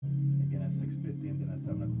and then at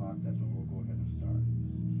 7 o'clock, that's when we'll go ahead and start.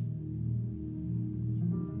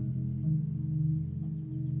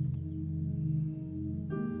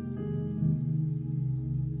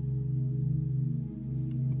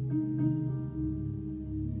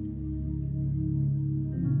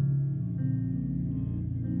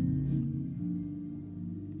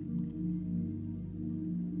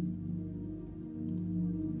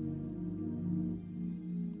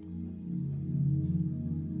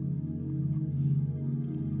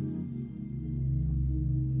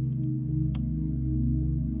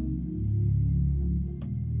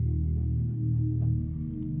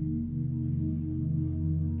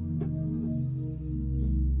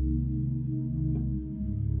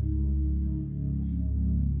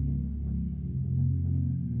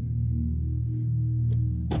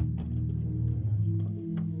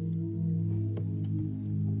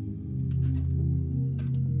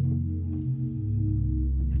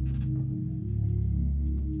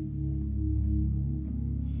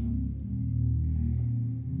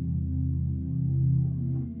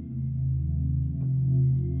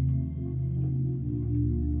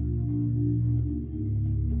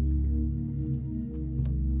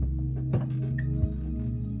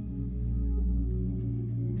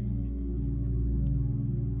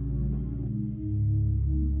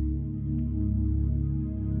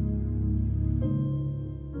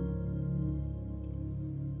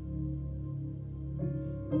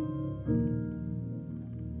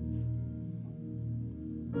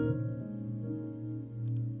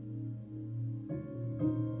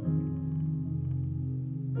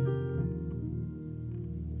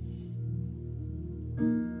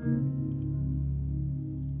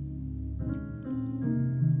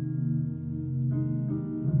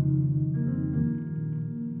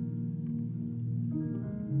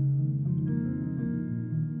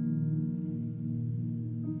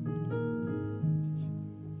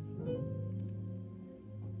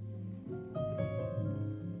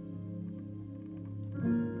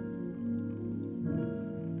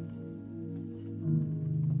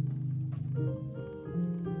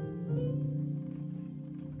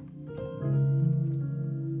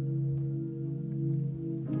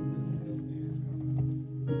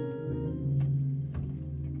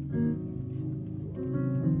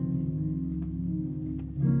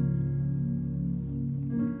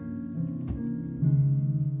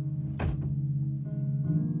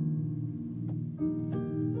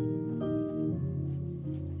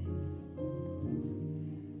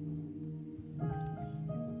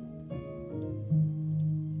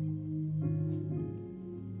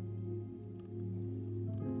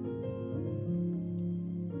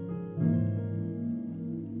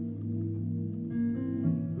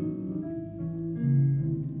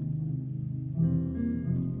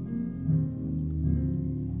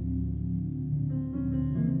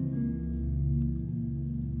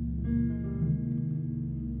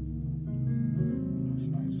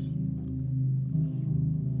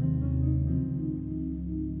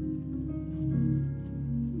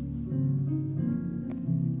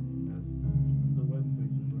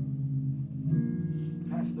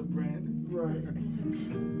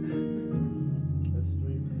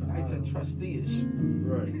 Trustee-ish.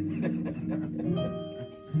 Right.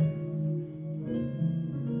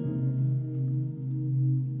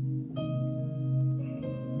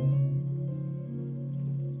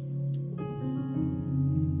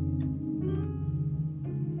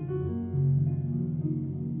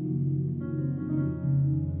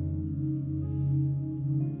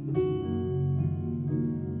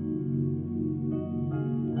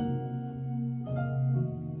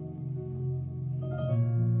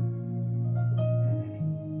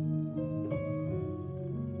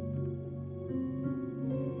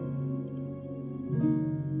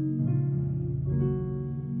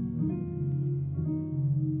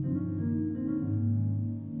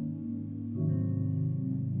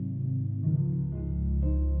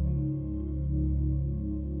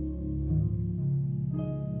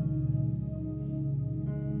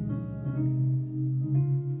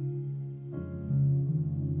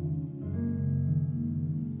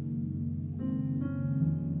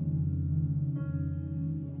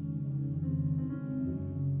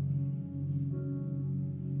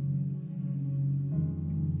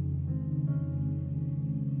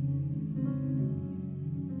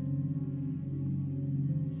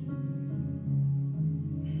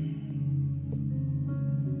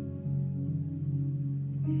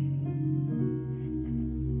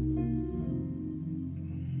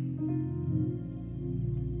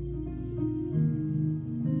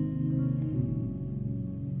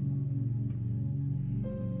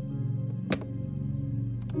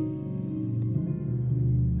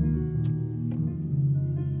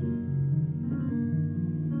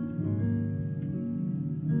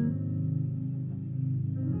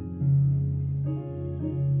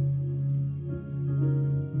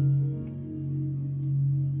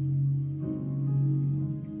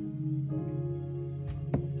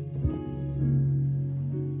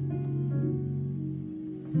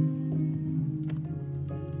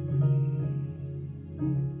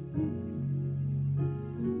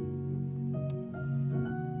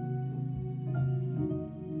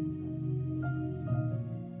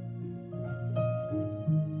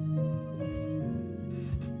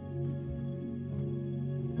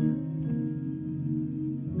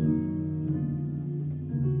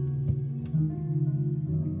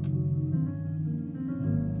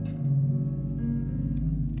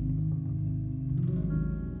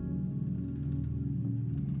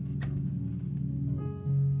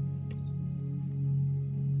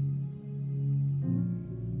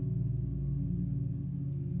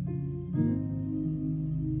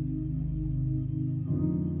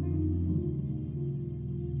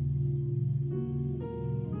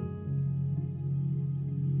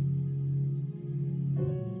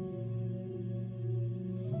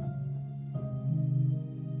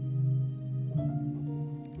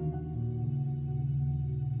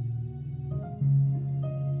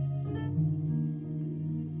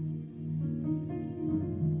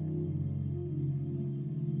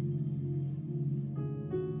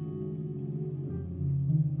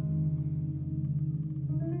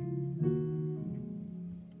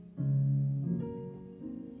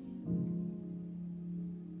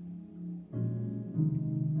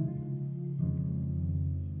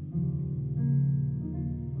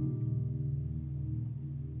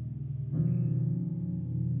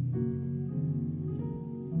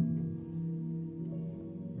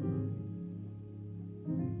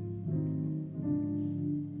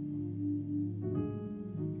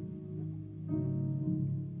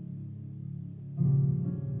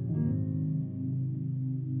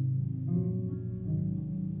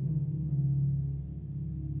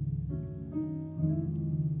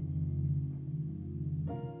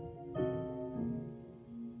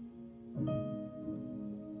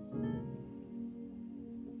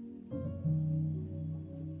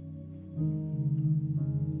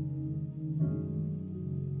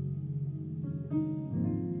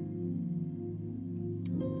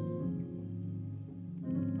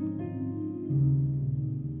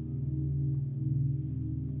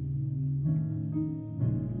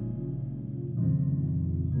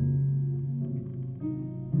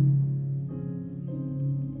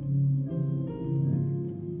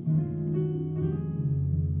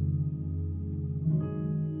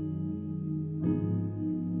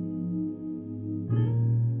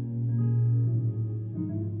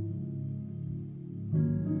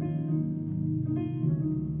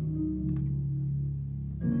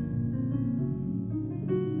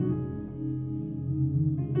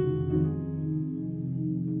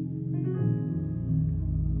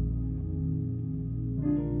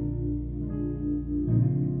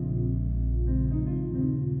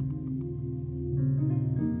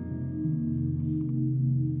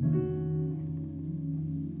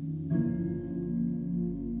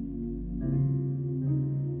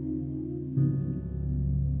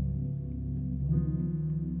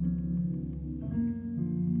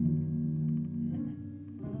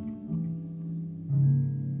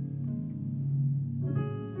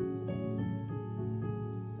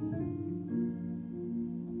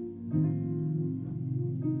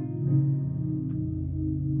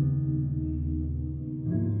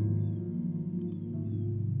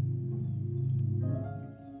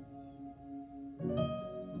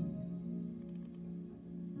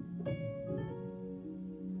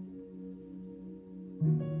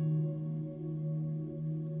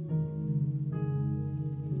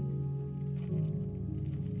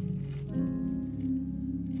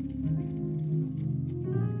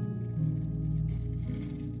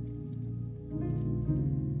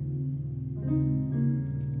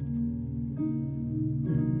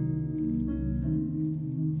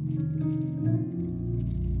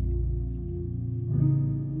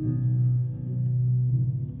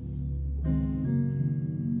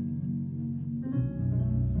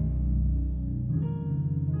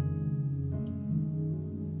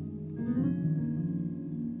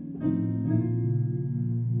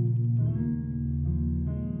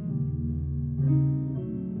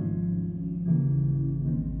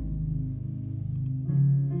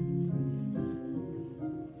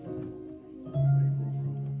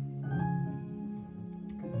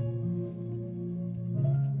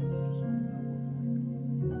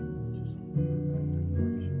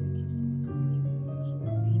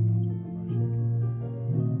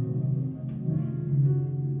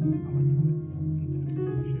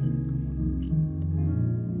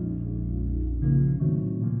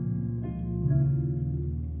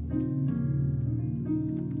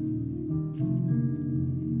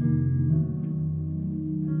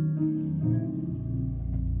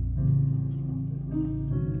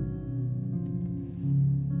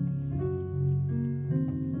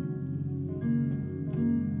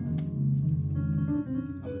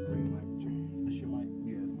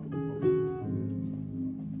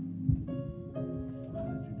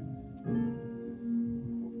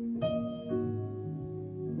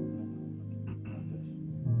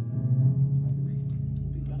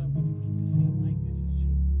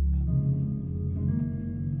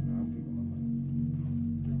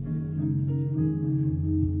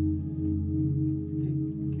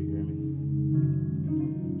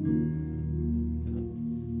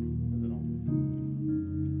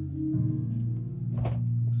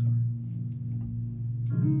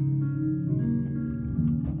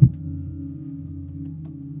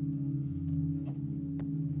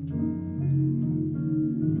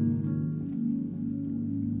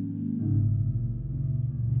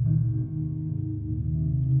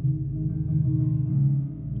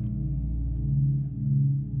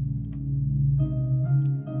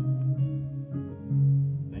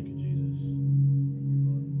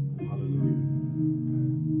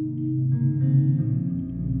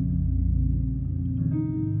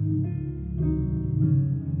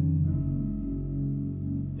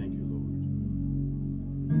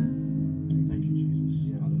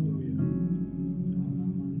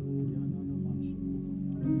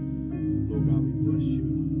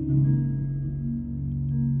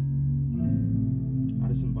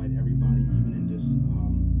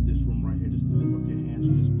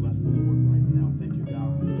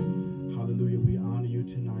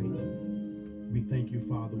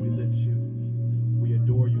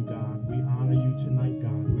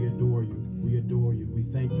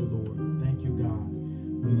 Thank you, Lord. Thank you, God.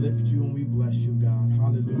 We lift you and we bless you, God.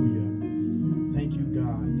 Hallelujah. Thank you,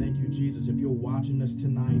 God. Thank you, Jesus. If you're watching us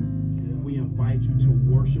tonight, we invite you to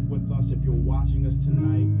worship with us. If you're watching us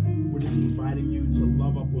tonight, we're just inviting you to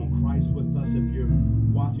love up on Christ with us. If you're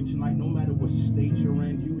watching tonight, no matter what state you're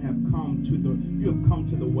in, you have come to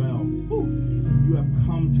the well. Woo. You have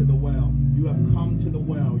come to the well. You have come to the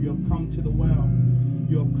well. You have come to the well.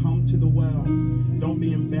 You have come to the well. Don't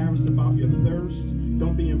be embarrassed about your thirst.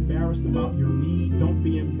 Don't be embarrassed about your need. Don't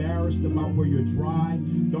be embarrassed about where you're dry.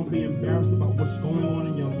 Don't be embarrassed about what's going on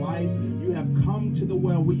in your life. You have come to the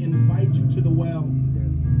well. We invite you to the well.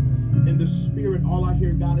 In the spirit, all I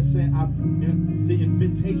hear God is saying, the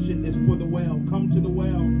invitation is for the well. Come to the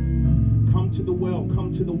well. Come to the well.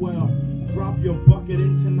 Come to the well. Drop your bucket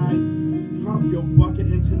in tonight. Drop your bucket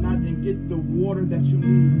in tonight and get the water that you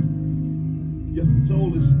need. Your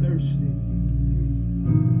soul is thirsty.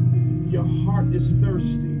 Your heart is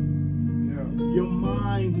thirsty. Your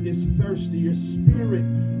mind is thirsty. Your spirit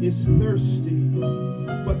is thirsty.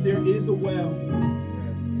 But there is a well.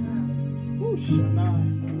 Ooh, Shana.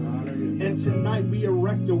 And tonight we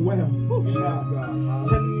erect a well.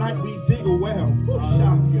 Tonight we dig a well.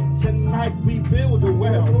 Tonight we build a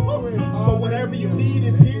well. So whatever you need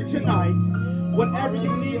is here tonight. Whatever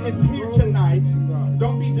you need is here tonight.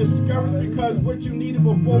 Don't be discouraged because what you needed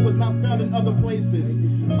before was not found in other places.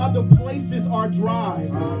 Other places are dry.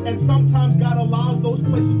 And sometimes God allows those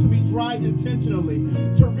places to be dry intentionally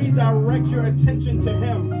to redirect your attention to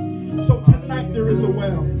Him. So tonight there is a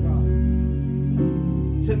well.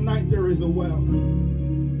 Tonight there is a well.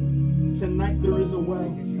 Tonight there is a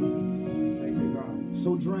well.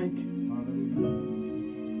 So drink.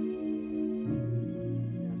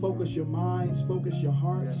 Focus your minds. Focus your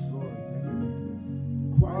hearts.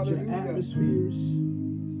 Quiet your atmospheres.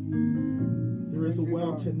 There is a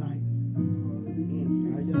well tonight.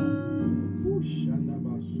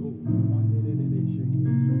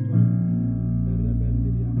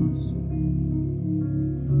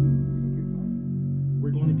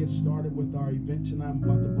 We're going to get started with our event tonight. I'm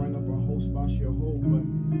about to bring up our host, Bashir Hope, but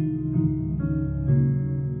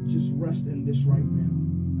just rest in this right now.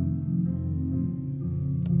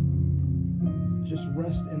 Just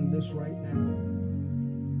rest in this right now.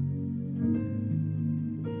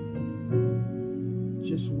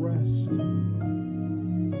 Just rest.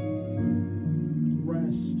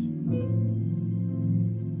 Rest.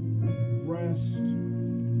 Rest.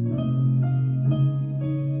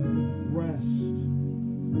 Rest.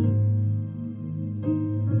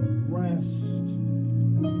 Rest.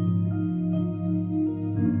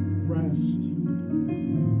 Rest.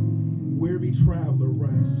 Weary traveler,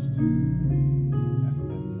 rest.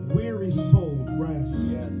 Weary soul, rest.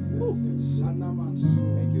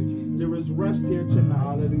 There is rest here tonight.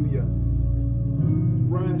 Hallelujah.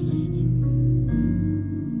 Rest.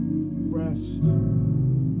 Rest.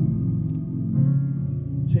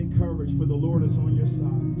 Take courage, for the Lord is on your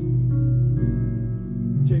side.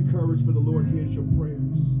 Take courage, for the Lord hears your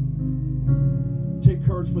prayers. Take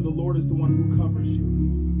courage, for the Lord is the one who covers you.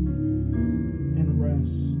 And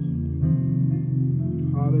rest.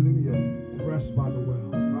 Hallelujah. Rest by the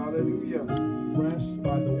well. Hallelujah. Rest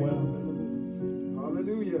by the well.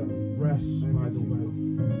 Hallelujah. Rest by the well.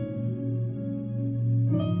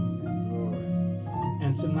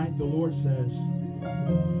 And tonight the Lord says,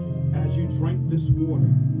 as you drink this water,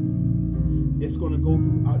 it's going to go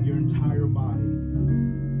throughout your entire body.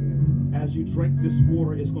 As you drink this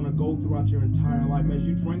water, it's going to go throughout your entire life. As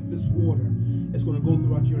you drink this water, it's going to go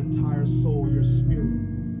throughout your entire soul, your spirit.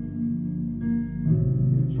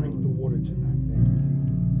 Drink the water tonight.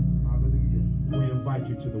 Hallelujah. We invite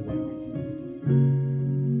you to the well.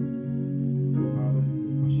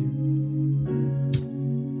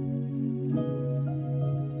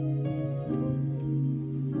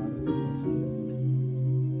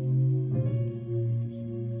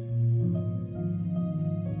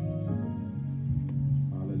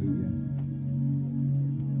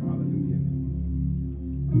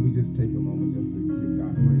 Take a moment just to give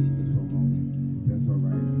God praise just for a moment. That's all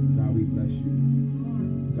right. God, we bless you.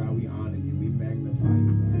 God, we honor you. We magnify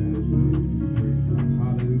you.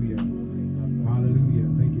 Hallelujah. Hallelujah.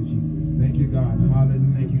 Thank you, Jesus. Thank you, God.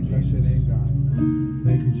 Hallelujah. Thank you, bless your name, God.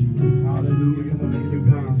 Thank you, Jesus. Hallelujah. Come on, thank you,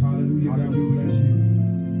 praise. Hallelujah. God, we bless you.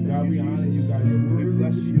 God, we honor you, God. You're worthy to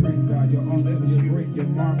be praised, God. You're awesome. You're great. You're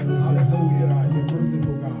marvelous. You're holy, God. You're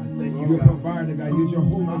merciful, God. You're a provider, God. You're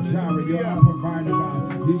Jehovah Jireh. You're our provider, God.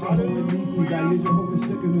 You're Jehovah Nisi, God. You're Jehovah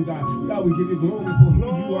Shikanu, God. God, we give you glory for who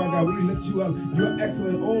you are, God. We lift you up. You're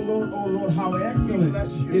excellent. Oh, Lord, how excellent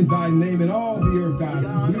is thy name in all the earth, God.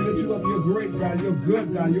 We lift you up. You're great, God. You're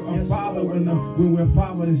good, God. You're a father when we're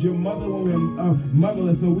fatherless. You're mother when we're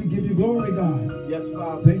motherless. So we give you glory, God. Yes,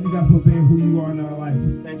 Father. Thank you, God, for being who you are in our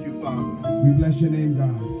lives. Thank you, Father. We bless your name,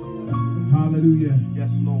 God. Hallelujah. Yes,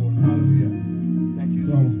 Lord. Hallelujah. Thank you,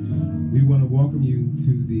 So, Jesus. we want to welcome you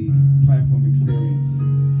to the platform experience.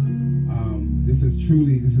 This is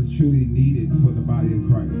truly needed for the body of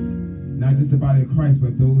Christ. Not just the body of Christ,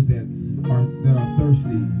 but those that are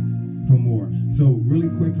thirsty for more. So, really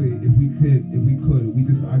quickly, if we could,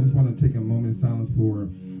 I just want to take a moment of silence for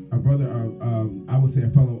our brother, I would say a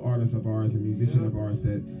fellow artist of ours, a musician of ours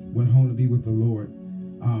that went home to be with the Lord.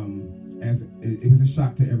 As it was a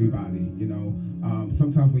shock to everybody, you know.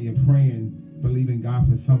 Sometimes when you're praying, believing God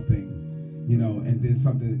for something, you know, and then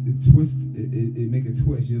something it make a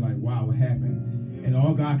twist. You're like, wow, what happened? Yeah. And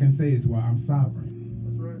all God can say is, well, I'm sovereign.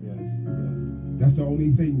 That's right. Yes. That's the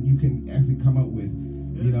only thing you can actually come up with,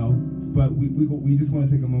 you know. But we just want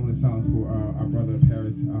to take a moment of silence for our brother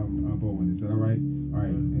Paris Bowen. Is that all right? All right.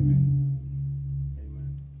 Amen.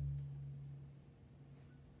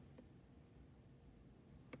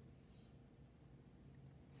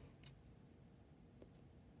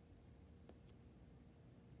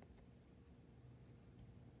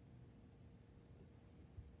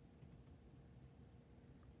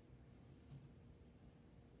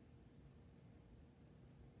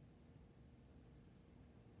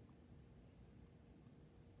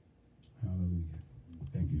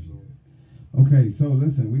 Okay, so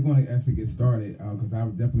listen, we're going to actually get started because I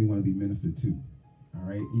definitely want to be ministered to. All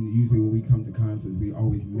right, usually when we come to concerts, we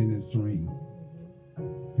always ministering,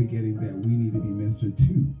 forgetting that we need to be ministered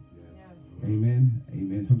to. Yeah. Amen.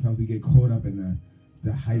 Amen. Sometimes we get caught up in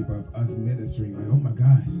the hype of us ministering, like, oh my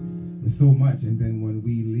gosh, there's so much, and then when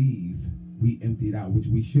we leave, we emptied out, which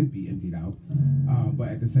we should be emptied out. But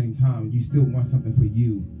at the same time, you still want something for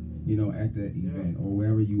you, you know, at the event or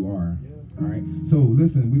wherever you are. Yeah. All right. So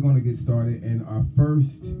listen, we're going to get started, and our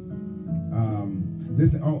first.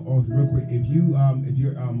 Listen. Oh, real quick. If you're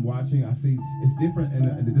watching, I see it's different in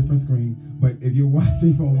a different screen. But if you're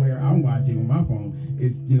watching from where I'm watching on my phone,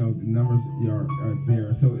 it's the numbers are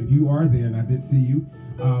there. So if you are there, and I did see you,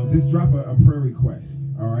 just drop a prayer request.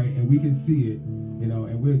 All right, and we can see it.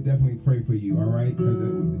 And we'll definitely pray for you. All right, because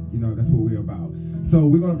that's what we're about. So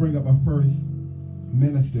we're going to bring up our first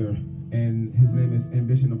minister, and his name is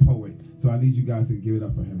Ambition the Poet. So I need you guys to give it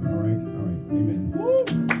up for him. All right? All right. Amen. Woo!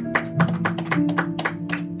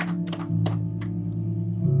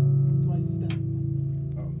 Do I use that?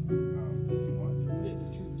 If you want. Yeah,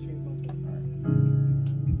 just choose the change button. All right.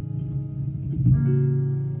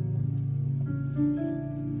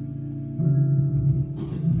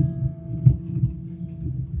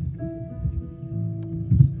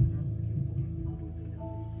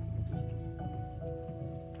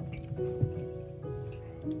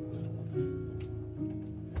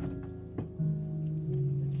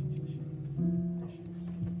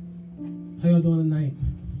 How y'all doing tonight?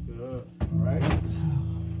 Good. All right.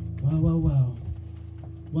 Well.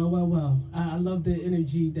 I love the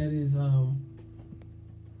energy that is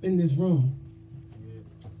in this room.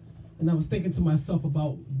 And I was thinking to myself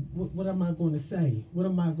about what am I going to say? What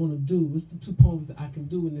am I going to do? What's the 2 poems that I can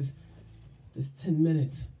do in this 10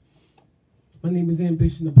 minutes? My name is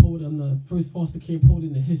Ambition the Poet. I'm the first foster care poet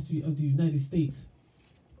in the history of the United States.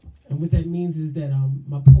 And what that means is that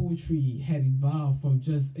my poetry had evolved from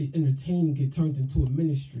just entertaining, it turned into a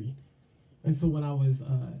ministry. And so when I was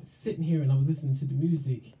sitting here and I was listening to the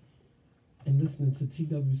music and listening to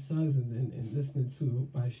T.W. Suggs and listening to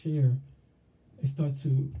by Cher, it started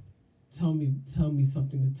to tell me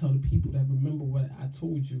something to tell the people that remember what I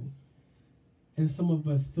told you. And some of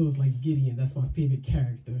us feels like Gideon. That's my favorite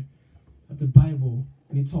character of the Bible.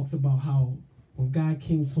 And he talks about how when God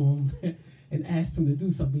came to him and asked him to do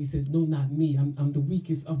something, he said, no, not me. I'm the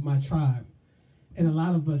weakest of my tribe. And a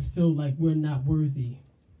lot of us feel like we're not worthy,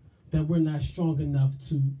 that we're not strong enough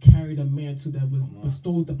to carry the mantle that was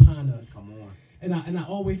bestowed upon us. Come on. And I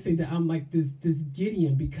always say that I'm like this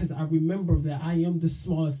Gideon because I remember that I am the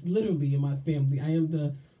smallest literally in my family. I am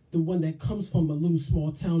the one that comes from a little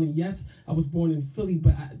small town. And yes, I was born in Philly,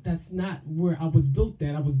 but that's not where I was built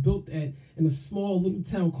at. I was built in a small little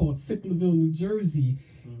town called Sicklerville, New Jersey.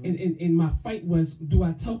 Mm-hmm. And my fight was, do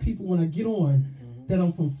I tell people when I get on that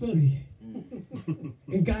I'm from Philly?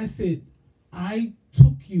 And God said, I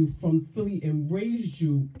took you from Philly and raised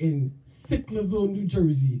you in Sicklerville, New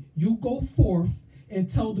Jersey. You go forth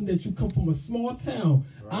and tell them that you come from a small town.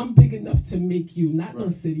 Right. I'm big enough to make you, not no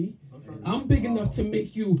city. I'm big enough to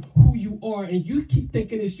make you who you are, and you keep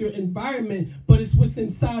thinking it's your environment, but it's what's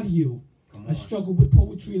inside of you. I struggle with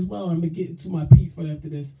poetry as well. I'm going to get into my piece right after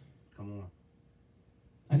this. Come on.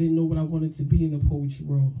 I didn't know what I wanted to be in the poetry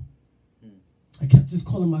world. I kept just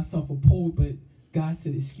calling myself a poet, but God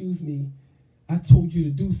said, excuse me, I told you to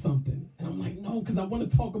do something. And I'm like, no, because I want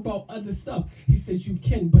to talk about other stuff. He says you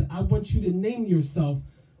can, but I want you to name yourself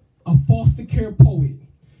a foster care poet.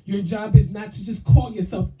 Your job is not to just call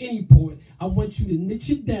yourself any poet. I want you to niche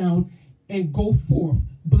it down and go forth.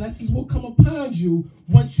 Blessings will come upon you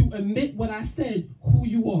once you admit what I said, who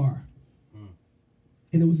you are.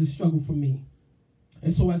 And it was a struggle for me.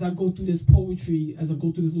 And so as I go through this poetry, as I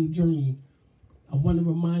go through this little journey, I want to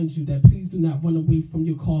remind you that please do not run away from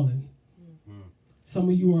your calling. Some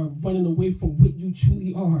of you are running away from what you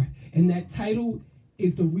truly are. And that title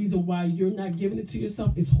is the reason why you're not giving it to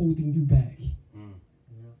yourself. It's holding you back.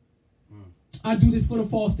 I do this for the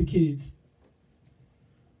foster kids.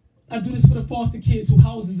 I do this for the foster kids who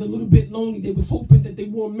houses a little bit lonely. They was hoping that they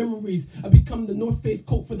wore memories. I become the North Face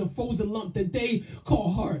coat for the frozen lump that they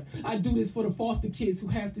call heart. I do this for the foster kids who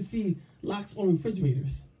have to see locks on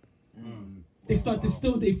refrigerators. They start to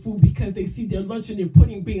steal their food because they see their lunch and their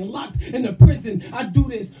pudding being locked in the prison. I do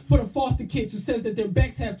this for the foster kids who says that their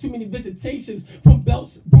backs have too many visitations from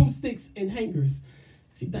belts, broomsticks, and hangers.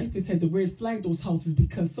 See, Dyfus had to red flag those houses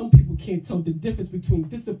because some people can't tell the difference between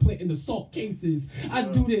discipline and assault cases. I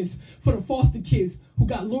do this for the foster kids who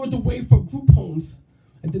got lured away from group homes.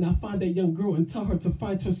 And then I find that young girl and tell her to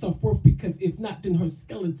find her self-worth, because if not, then her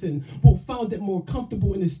skeleton will find it more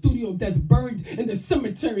comfortable in the studio that's buried in the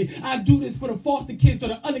cemetery. I do this for the foster kids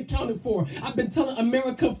that are unaccounted for. I've been telling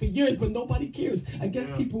America for years, but nobody cares. I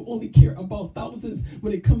guess people only care about thousands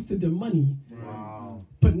when it comes to their money. Wow.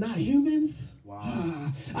 But not humans.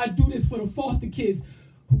 Wow. I do this for the foster kids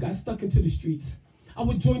who got stuck into the streets. I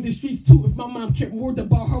would join the streets too if my mom cared more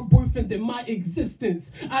about her boyfriend than my existence.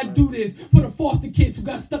 I do this for the foster kids who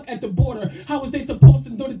got stuck at the border. How was they supposed to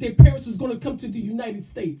know that their parents was going to come to the United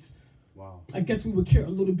States? Wow. I guess we would care a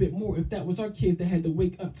little bit more if that was our kids that had to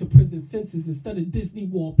wake up to prison fences instead of Disney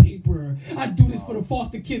wallpaper. I do this for the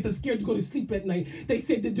foster kids that's scared to go to sleep at night. They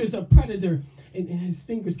say that there's a predator and his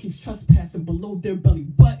fingers keeps trespassing below their belly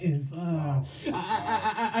buttons.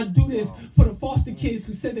 I do this for the foster kids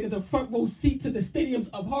who said they got the front row seat to the stadiums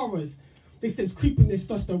of horrors. They says creepiness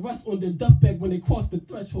starts to rust on their duff bag when they cross the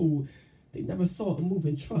threshold. They never saw a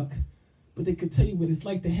moving truck, but they could tell you what it's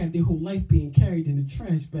like to have their whole life being carried in a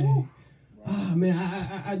trash bag. Man,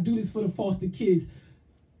 I do this for the foster kids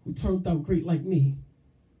who turned out great like me,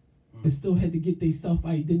 but still had to get their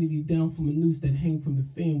self-identity down from a noose that hang from the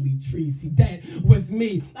family tree. See, that was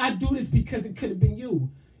me. I do this because it could have been you.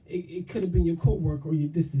 It could have been your co-worker or your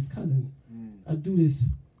distant cousin. I do this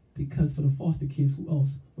because for the foster kids, who else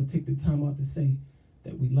would take the time out to say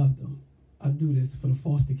that we love them? I do this for the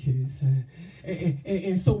foster kids.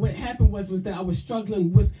 And so what happened was that I was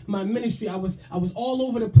struggling with my ministry. I was all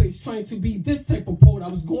over the place trying to be this type of poet. I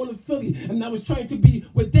was going to Philly and I was trying to be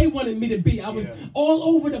what they wanted me to be. I was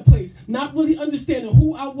all over the place, not really understanding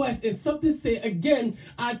who I was. And something said, again,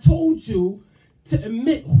 I told you to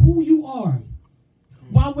admit who you are.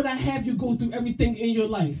 Why would I have you go through everything in your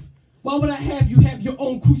life? Why would I have you have your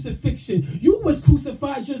own crucifixion? You was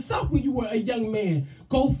crucified yourself when you were a young man.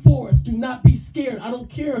 Go forth. Do not be scared. I don't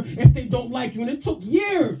care if they don't like you. And it took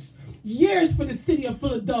years for the city of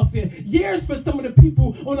Philadelphia, years for some of the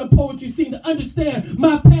people on the poetry scene to understand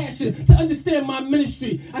my passion, to understand my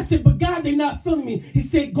ministry. I said, but God, they're not feeling me. He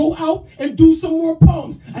said, go out and do some more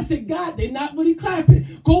poems. I said, God, they're not really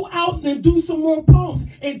clapping. Go out and do some more poems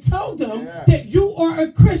and tell them that you are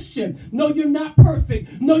a Christian. No, you're not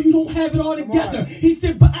perfect. No, you don't have it all together. He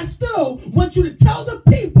said, but I still want you to tell the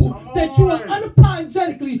people that you are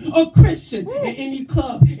unapologetically a Christian. In any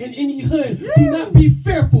club, in any hood, do not be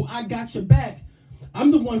fearful. I got your back.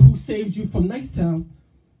 I'm the one who saved you from Nicetown.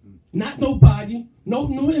 Not nobody, no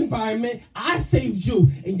new environment. I saved you.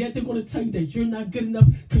 And yet they're going to tell you that you're not good enough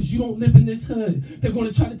because you don't live in this hood. They're going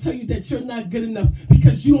to try to tell you that you're not good enough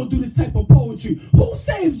because you don't do this type of poetry. Who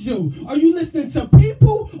saved you? Are you listening to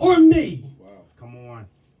people or me? Wow. Come on.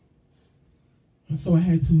 And so I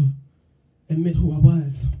had to admit who I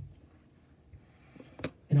was.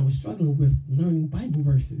 And I was struggling with learning Bible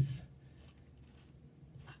verses.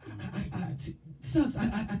 Suggs,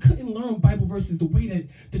 I couldn't learn Bible verses the way that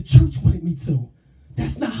the church wanted me to.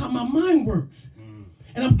 That's not how my mind works.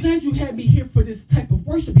 And I'm glad you had me here for this type of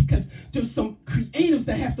worship, because there's some creatives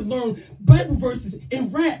that have to learn Bible verses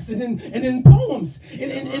in raps and in poems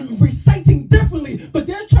and reciting differently. But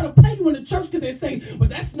they're trying to play you in the church because they say, well,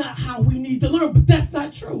 that's not how we need to learn. But that's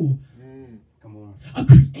not true. Come on. A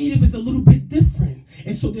creative is a little bit different.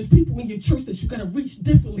 And so there's people in your church that you got to reach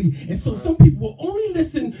differently. And so some people will only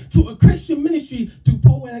listen to a Christian ministry through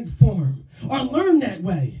poetic form or learn that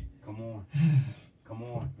way. Come on. Come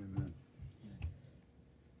on.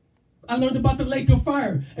 I learned about the lake of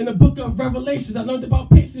fire in the book of Revelations. I learned about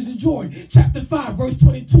patience and joy. Chapter 5, verse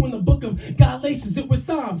 22 in the book of Galatians. It was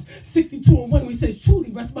Psalms 62:1. He says,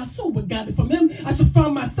 truly rest my soul with God, and from him I shall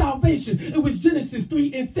find my salvation. It was Genesis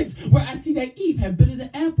 3:6, where I see that Eve had bitten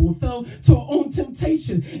the apple and fell to her own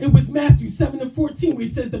temptation. It was Matthew 7:14, where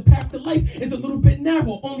he says the path to life is a little bit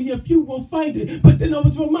narrow. Only a few will find it. But then I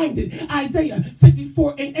was reminded, Isaiah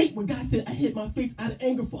 54:8, where God said, I hid my face out of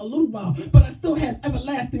anger for a little while, but I still have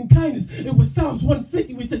everlasting kindness. It was Psalms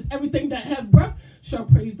 150, which says, everything that have breath shall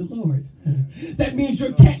praise the Lord. That means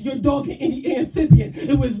your cat, your dog, and any amphibian.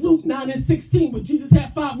 It was Luke 9:16, where Jesus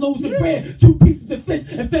had 5 loaves of bread, 2 pieces of fish,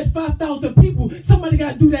 and fed 5,000 people. Somebody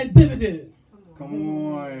got to do that dividend.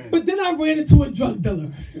 Come on. But then I ran into a drug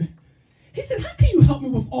dealer. He said, how can you help me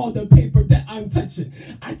with all the paper that I'm touching?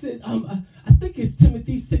 I said, I think it's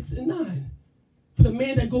Timothy 6:9. For the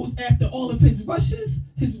man that goes after all of his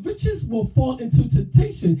riches will fall into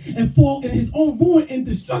temptation and fall in his own ruin and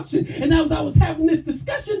destruction. And as I was having this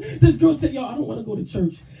discussion, this girl said, yo, I don't want to go to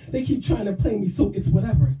church. They keep trying to play me, so it's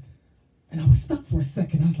whatever. And I was stuck for a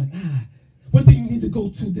second. I was like, what do you need to go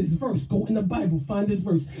to this verse? Go in the Bible, find this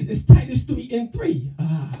verse. It's Titus 3:3.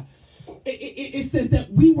 It says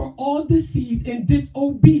that we were all deceived and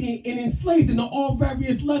disobedient and enslaved into all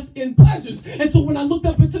various lusts and pleasures. And so when I looked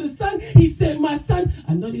up into the sun, he said, my son,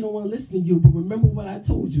 I know they don't want to listen to you, but remember what I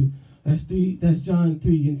told you. That's John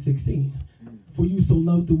 3:16. For you so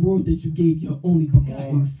loved the world that you gave your only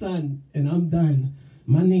begotten son. And I'm done.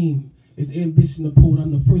 My name is Ambition the Poet.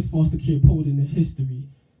 I'm the first foster care poet in the history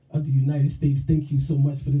of the United States. Thank you so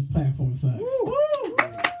much for this platform, Suggs.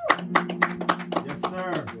 Yes,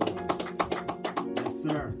 sir.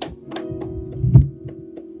 Sir.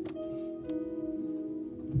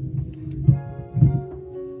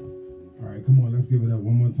 All right, come on, let's give it up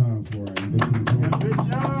one more time for Ambition.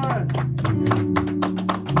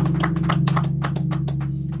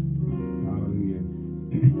 Hallelujah.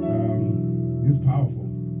 It's powerful.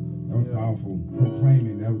 That was powerful.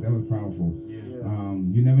 Proclaiming, that was powerful.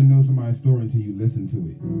 You never know somebody's story until you listen to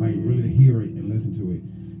it. Like, really hear it and listen to it.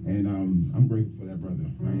 And I'm grateful for that brother.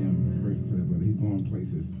 I am grateful for that brother. He's going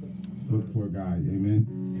places for God. Amen.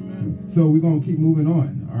 Amen. So we're gonna keep moving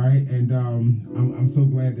on. All right. And I'm so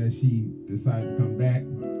glad that she decided to come back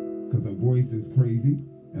because her voice is crazy.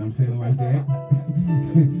 And I'm saying it like that.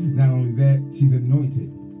 Not only that, she's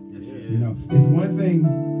anointed. Yes, she is. You know, it's one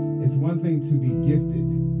thing to be gifted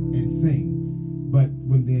and sing, but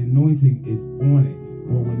when the anointing is on it,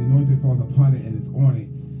 or when the anointing falls upon it and it's on it,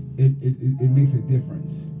 it makes a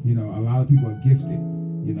difference. You know, a lot of people are gifted,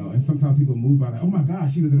 you know, and sometimes people move by like, oh my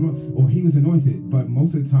gosh, she was anointed, or he was anointed. But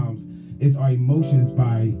most of the times, it's our emotions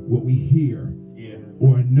by what we hear,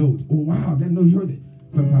 or a note. Oh wow, that note, you heard it.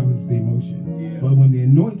 Sometimes it's the emotion. Yeah. But when the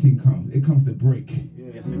anointing comes, it comes to break.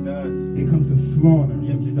 Yes, it does. It comes to slaughter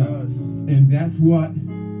some stuff. Does. And that's what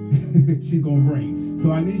she's going to bring.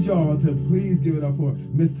 So I need y'all to please give it up for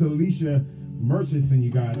Miss Talisha Murchison, you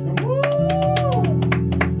guys. Come on.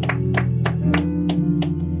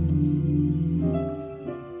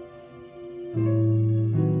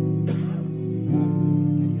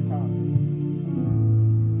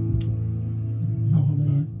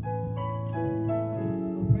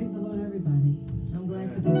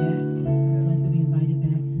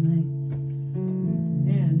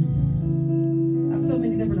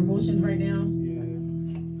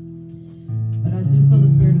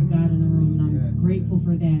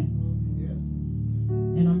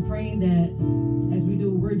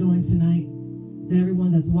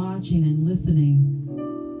 Watching and listening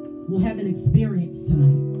will have an experience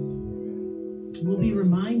tonight. We'll be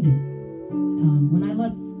reminded. When I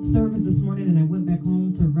left service this morning and I went back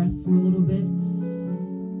home to rest for a little bit,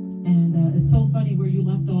 and it's so funny where you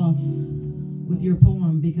left off with your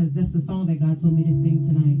poem, because that's the song that God told me to sing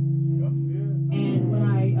tonight. And when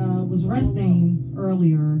I was resting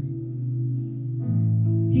earlier,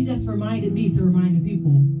 he just reminded me to remind the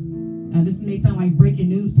people. Now this may sound like breaking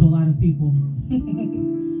news to a lot of people.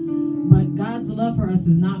 But God's love for us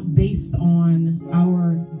is not based on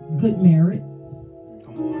our good merit,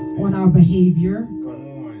 on our behavior,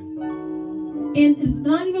 and it's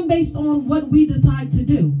not even based on what we decide to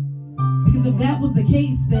do. Because if that was the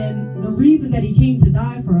case, then the reason that he came to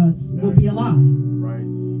die for us would be a lie. Right.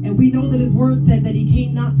 And we know that his word said that he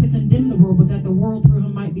came not to condemn the world, but that the world through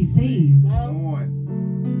him might be saved. Come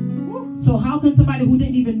on. So how can somebody who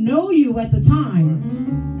didn't even know you at the time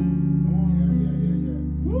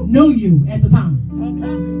know you at the time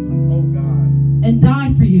Oh, God. and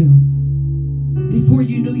died for you before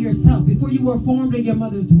you knew yourself, before you were formed in your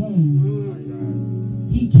mother's womb.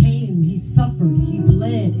 He came, he suffered, he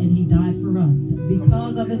bled, and he died for us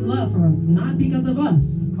because of his love for us, not because of us,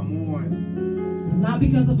 Come on. not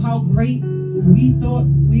because of how great we thought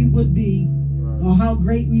we would be or how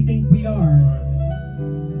great we think we are.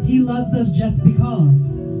 He loves us just because.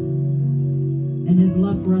 And his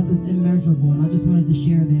love for us is immeasurable. And I just wanted to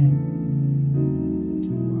share that.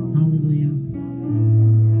 Hallelujah.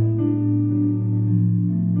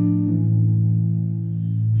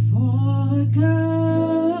 For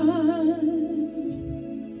God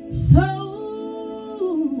so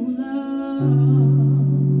loved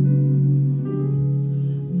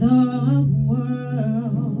the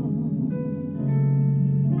world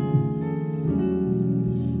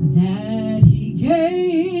that he gave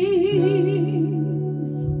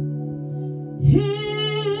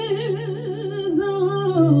his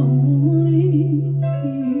only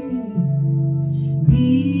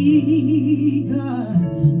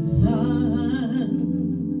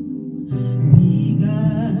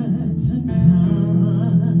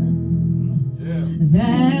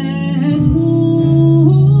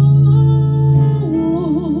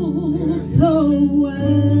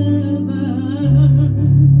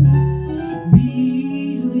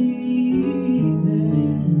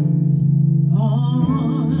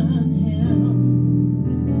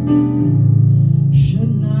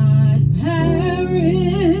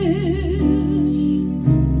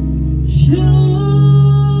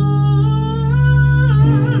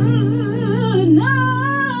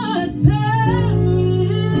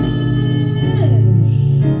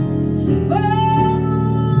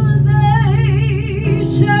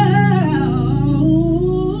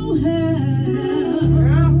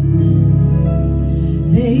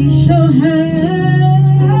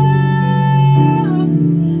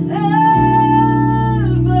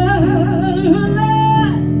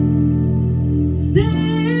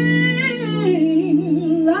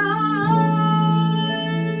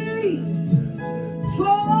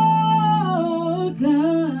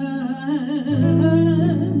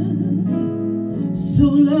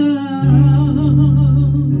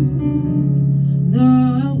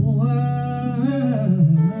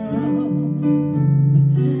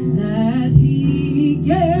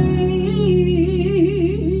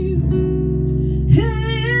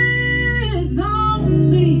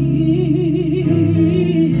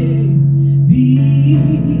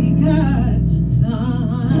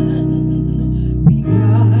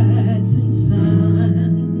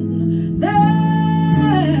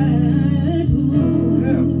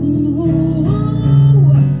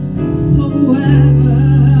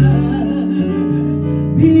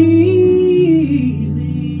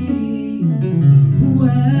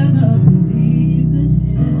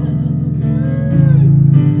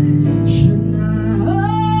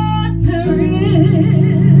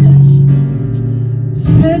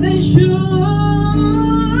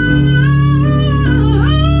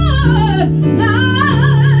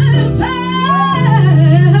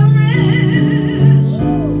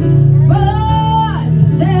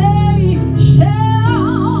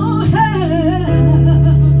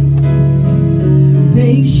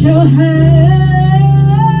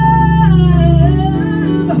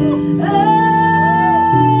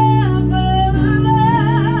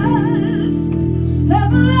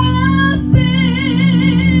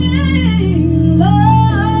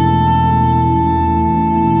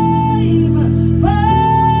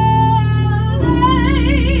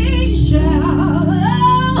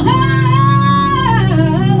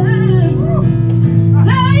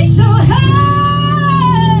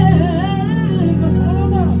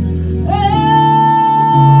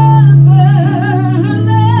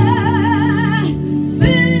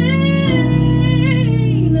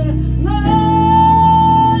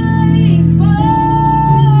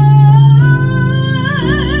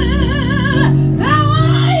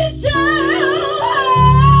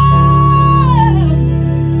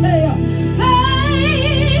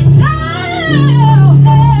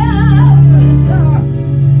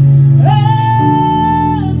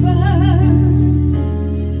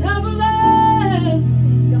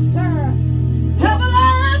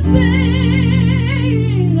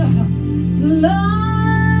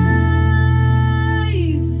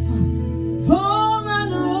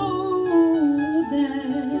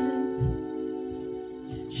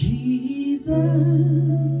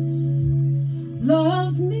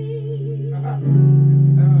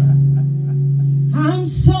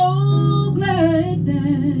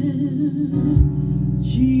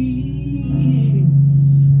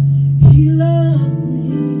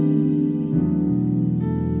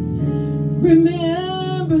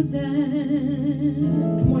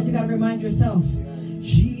than. Come on, you gotta remind yourself.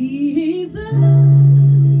 Jesus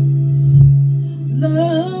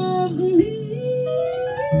loves me.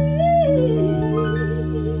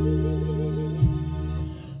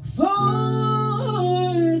 For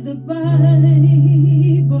the Bible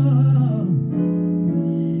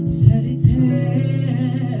said it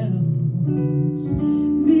tells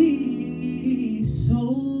me,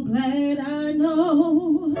 so glad I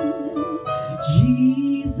know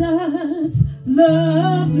Jesus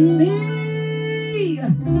loves me.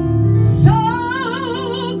 So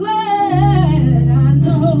glad I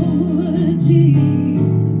know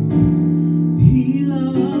Jesus, He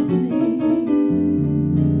loves me.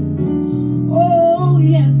 Oh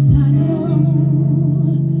yes, I know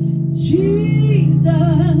Jesus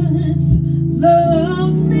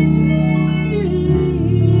loves me.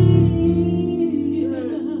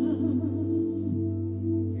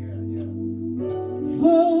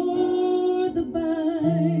 For the Bible,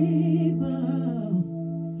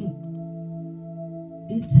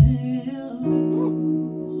 it tells.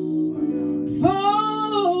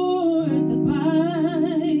 For the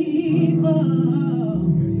Bible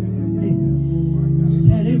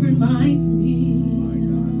said it reminds me.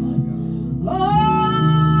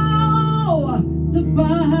 Oh, the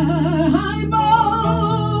Bible,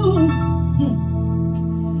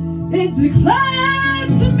 it declares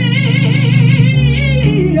to me.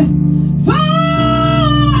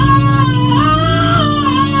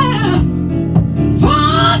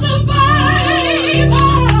 For the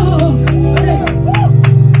Bible,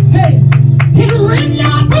 hey, it written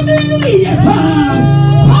out for me. Yes,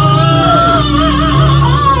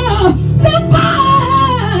 the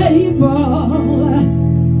Bible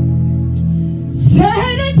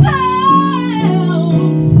said it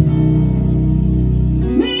tells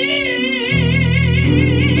me.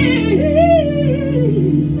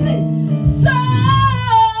 So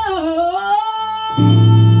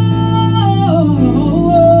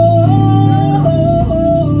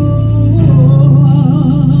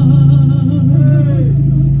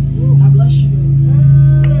I bless you.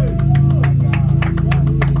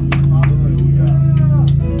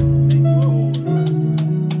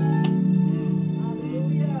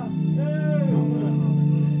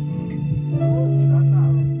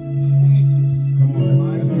 Come on,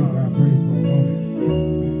 let's give God praise for a moment.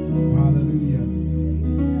 Hallelujah.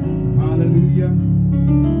 Hallelujah.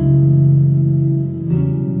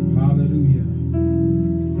 Hallelujah.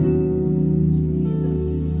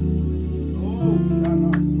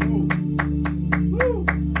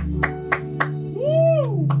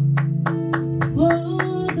 For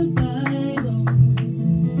the Bible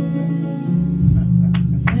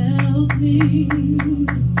tells me.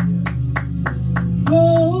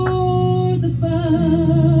 For the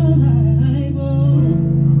Bible,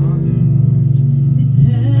 it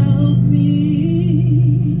tells me.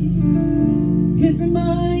 It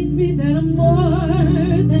reminds me that I'm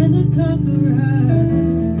more than a conqueror.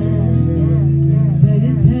 Said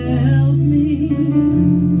it tells me.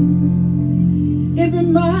 It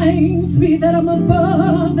reminds me that I'm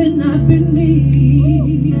above and not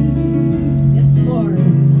beneath. Yes, Lord.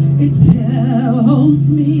 It tells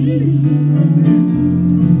me.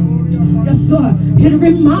 Yes, Lord. It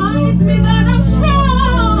reminds me that I'm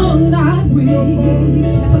strong, not weak.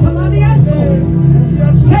 Yes, somebody else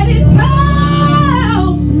said it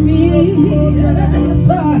tells me. Yes,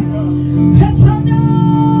 sir. Yes, I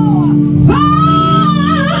know.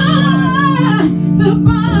 The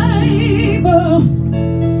Bible.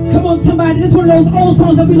 Come on, somebody. This is one of those old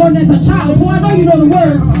songs that we learned as a child. So I know you know the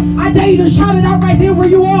words. I dare you to shout it out right there where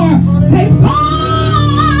you are. Say,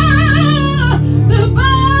 the Bible.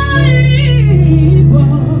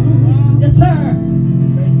 Yes, sir.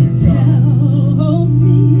 It tells me.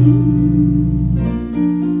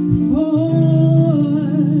 For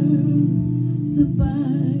the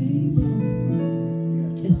Bible.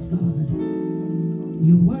 Yes, God.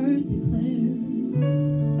 Your word declares.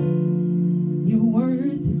 Your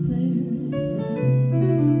word declares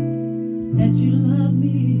that you love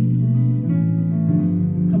me.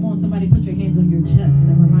 Come on, somebody put your hands on your chest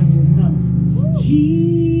and remind yourself.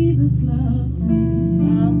 Jesus loves me.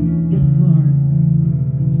 Yes, Lord.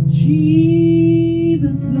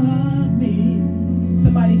 Jesus loves me.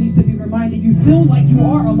 Somebody needs to be reminded. You feel like you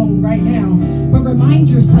are alone right now, but remind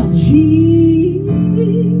yourself, Jesus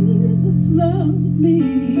loves me.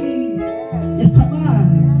 Yes,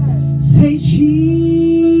 somebody. Say,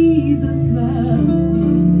 Jesus loves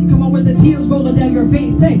me. Come on, with the tears rolling down your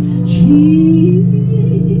face, say,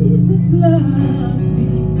 Jesus loves me.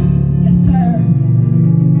 Yes, sir.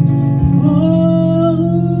 For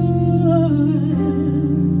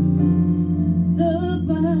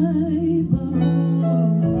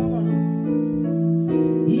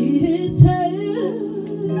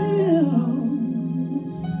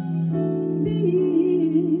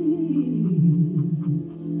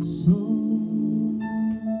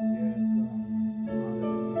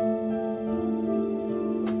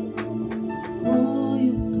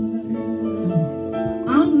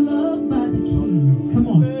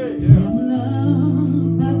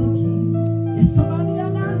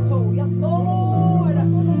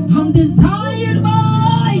I'm desired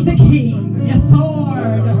by the King. Yes, Lord.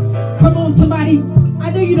 Come on, somebody.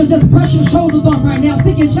 I know you don't just brush your shoulders off right now.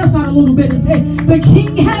 Stick your chest out a little bit and say, the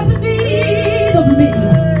King has need of me.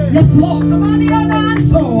 Yes, Lord. Somebody on that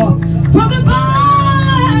shore. For the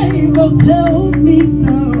Bible tells me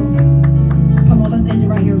so. Come on, let's end it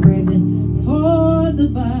right here, Brandon. For the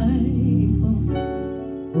Bible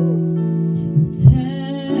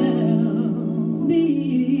tells me,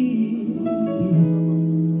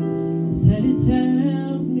 said it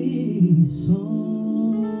tells me so.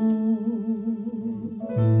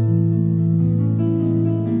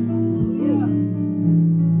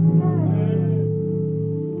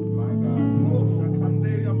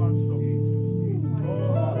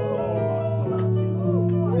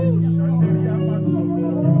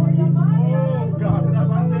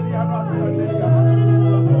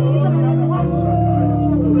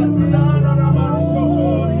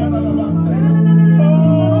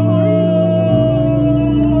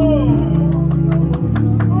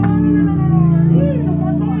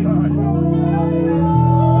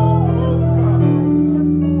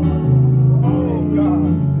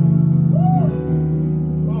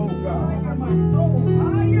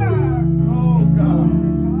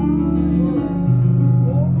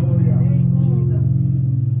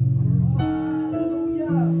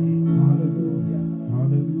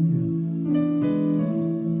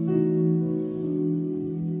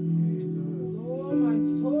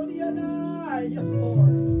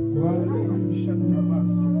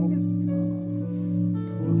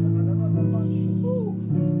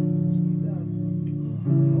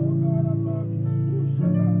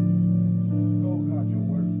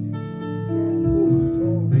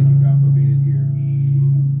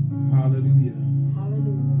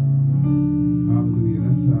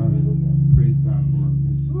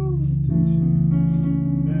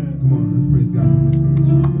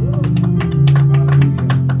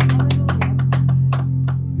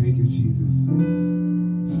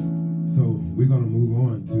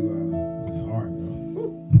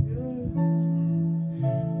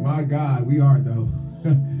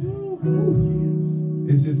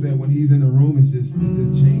 It's just that when he's in the room, it just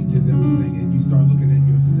changes everything, and you start looking at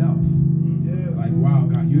yourself. Like, wow,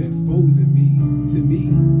 God, you're exposing me to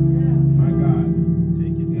me. My God.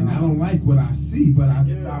 Take your time. And I don't like what I see, but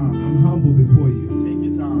I'm humble before you. Take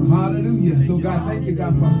your time. Hallelujah. Take So your God, time. thank you,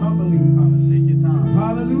 God, for humbling us. Take your time.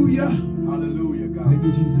 Hallelujah. Hallelujah, God. Thank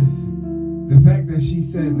you, Jesus. The fact that she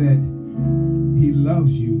said that he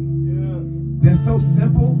loves you. That's so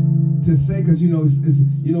simple to say, because we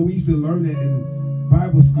used to learn that in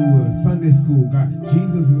Bible school or Sunday school. God,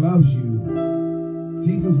 Jesus loves you.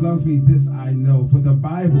 Jesus loves me, this I know, for the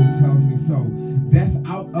Bible tells me so. That's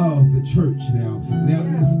out of the church now. Now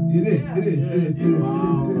it is.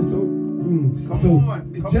 So,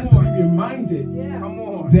 just to be reminded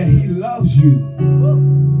that he loves you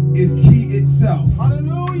is key itself.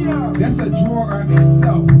 Hallelujah. That's a drawer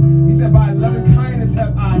itself. He said, by loving kindness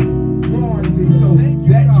have I drawn thee. So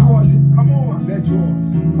that draws it. Come on. That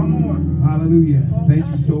draws. Come on. Hallelujah. Thank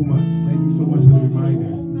you so much. Thank you so much for the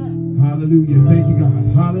reminder. Hallelujah. Thank you, God.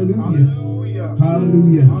 Hallelujah. Hallelujah.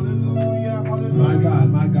 Hallelujah. Hallelujah. Hallelujah. My God,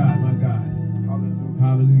 my God, my God. Hallelujah.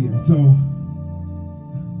 Hallelujah. So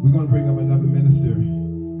we're going to bring up another minister.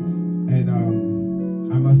 And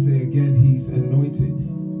I must say again, he's anointed.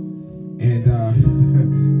 And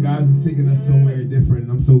God is taking us somewhere different.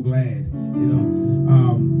 And I'm so glad.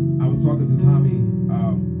 I was talking to Tommy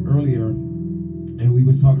earlier, and we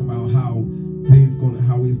was talking about how he's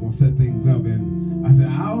gonna set things up. And I said,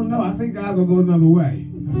 I don't know. I think God gonna go another way.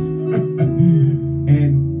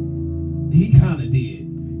 And he kind of did,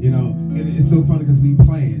 And it's so funny because we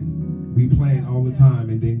plan all the time,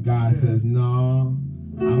 and then God says, no,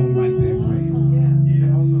 I don't like that plan.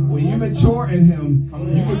 When you mature in him,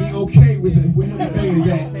 you can be okay with him saying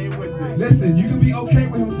that. Listen, you can be okay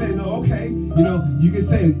with him saying, no, okay. You can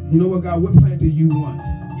say, you know what, God, what plan do you want?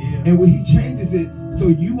 And when he changes it, so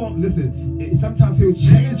you won't, listen, sometimes he'll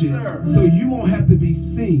change it so you won't have to be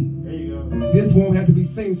seen. This won't have to be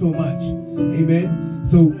seen so much. Amen.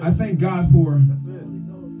 So I thank God for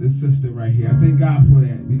this sister right here. I thank God for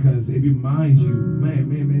that, because it reminds you, man.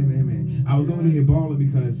 I was over here bawling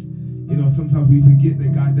because, sometimes we forget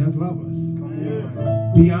that God does love us.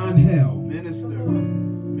 Beyond hell. Minister.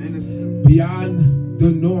 Beyond the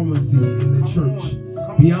normalcy in the church.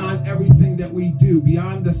 Beyond everything that we do.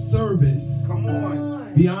 Beyond the service. Come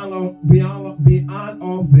on. Beyond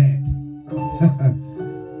all that.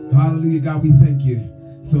 Hallelujah, God, we thank you.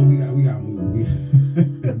 So we got to move.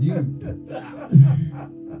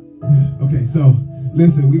 Okay, so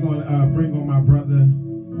listen, we're going to bring on my brother,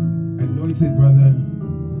 anointed brother,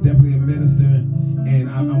 definitely a minister, and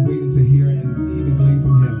I'm waiting to hear and even glean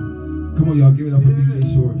from him. Come on, y'all, give it up for BJ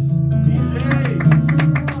Shores.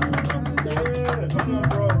 Come on. Come on,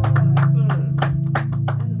 bro.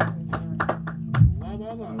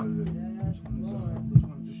 Which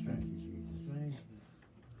one distracts you? Thank you.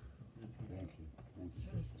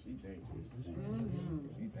 She dangerous.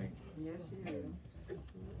 She dangerous. Yes, she is.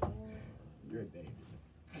 You're dangerous.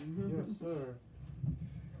 Yes, sir.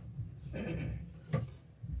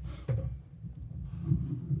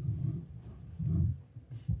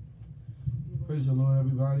 Praise the Lord,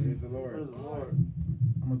 everybody. Praise the Lord. Praise the Lord.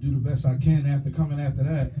 I'm gonna do the best I can after coming after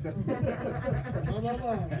that.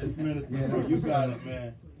 This minister, Yeah, bro, you got it,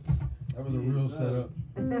 man. That was a real setup.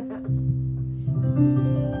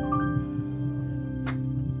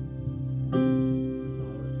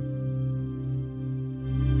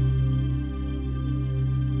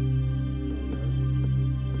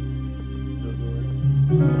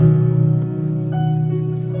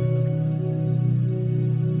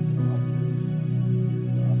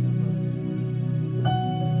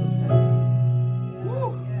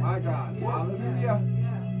 My God. Hallelujah.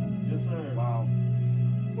 Yes, sir. Wow.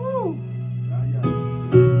 Woo. Yeah.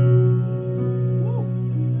 Woo.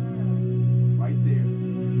 Right there.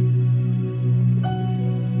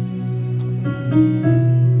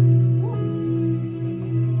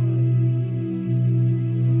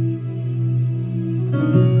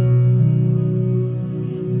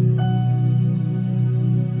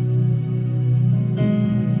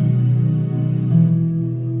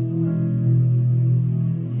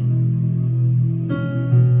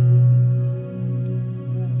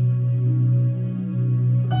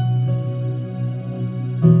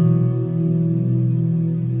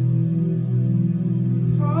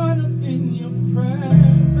 Caught up in your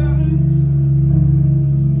presence,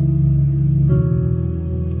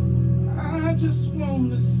 I just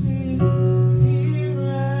wanna sit here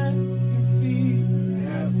at your feet.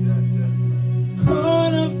 Yes.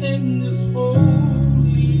 Caught up in this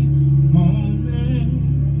holy moment,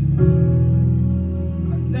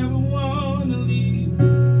 I never wanna leave.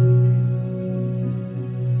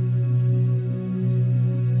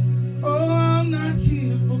 Oh, I'm not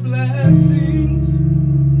here for blessings,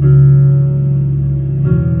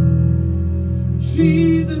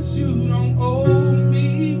 Jesus, you don't owe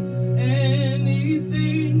me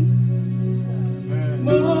anything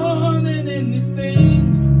more than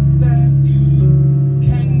anything that you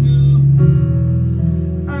can do.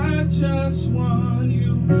 I just want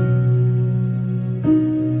you.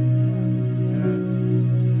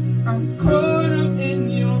 I'm caught up in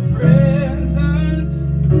your presence.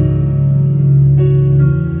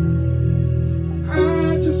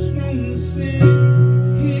 I just wanna sit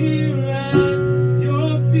here at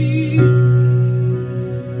your feet,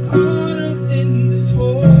 caught up in this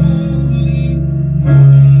holy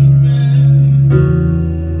moment.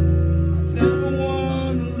 I never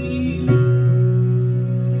wanna leave.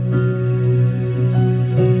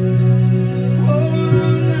 Oh,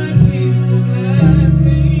 I'm not here for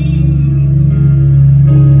blessings,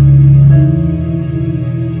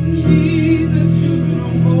 Jesus, you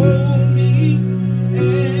don't owe me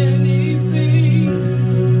anything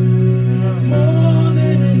more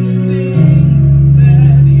than anything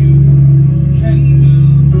that you can do.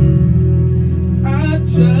 I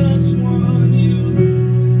just want you.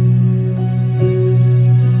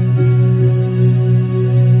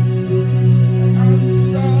 I'm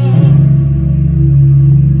sorry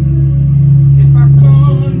if I've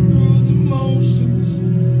gone through the motions.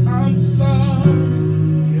 I'm sorry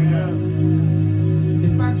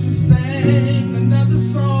if I just sang another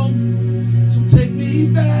song. So take me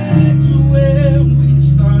back to where we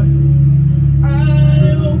started. I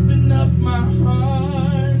open up my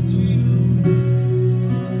heart to you.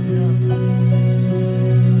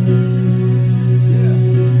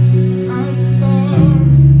 I'm sorry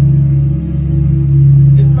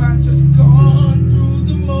if I just gone through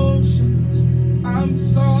the motions. I'm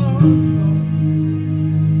sorry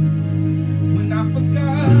when I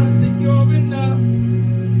forgot that you're enough.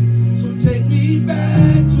 So take me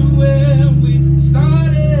back to where we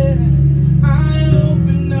started. I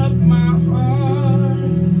open up my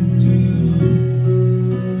heart to you.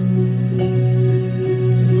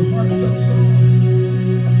 Just a heartfelt song.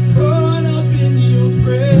 Caught up in your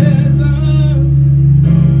presence,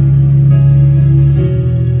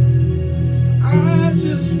 I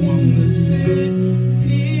just wanna sit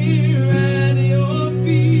here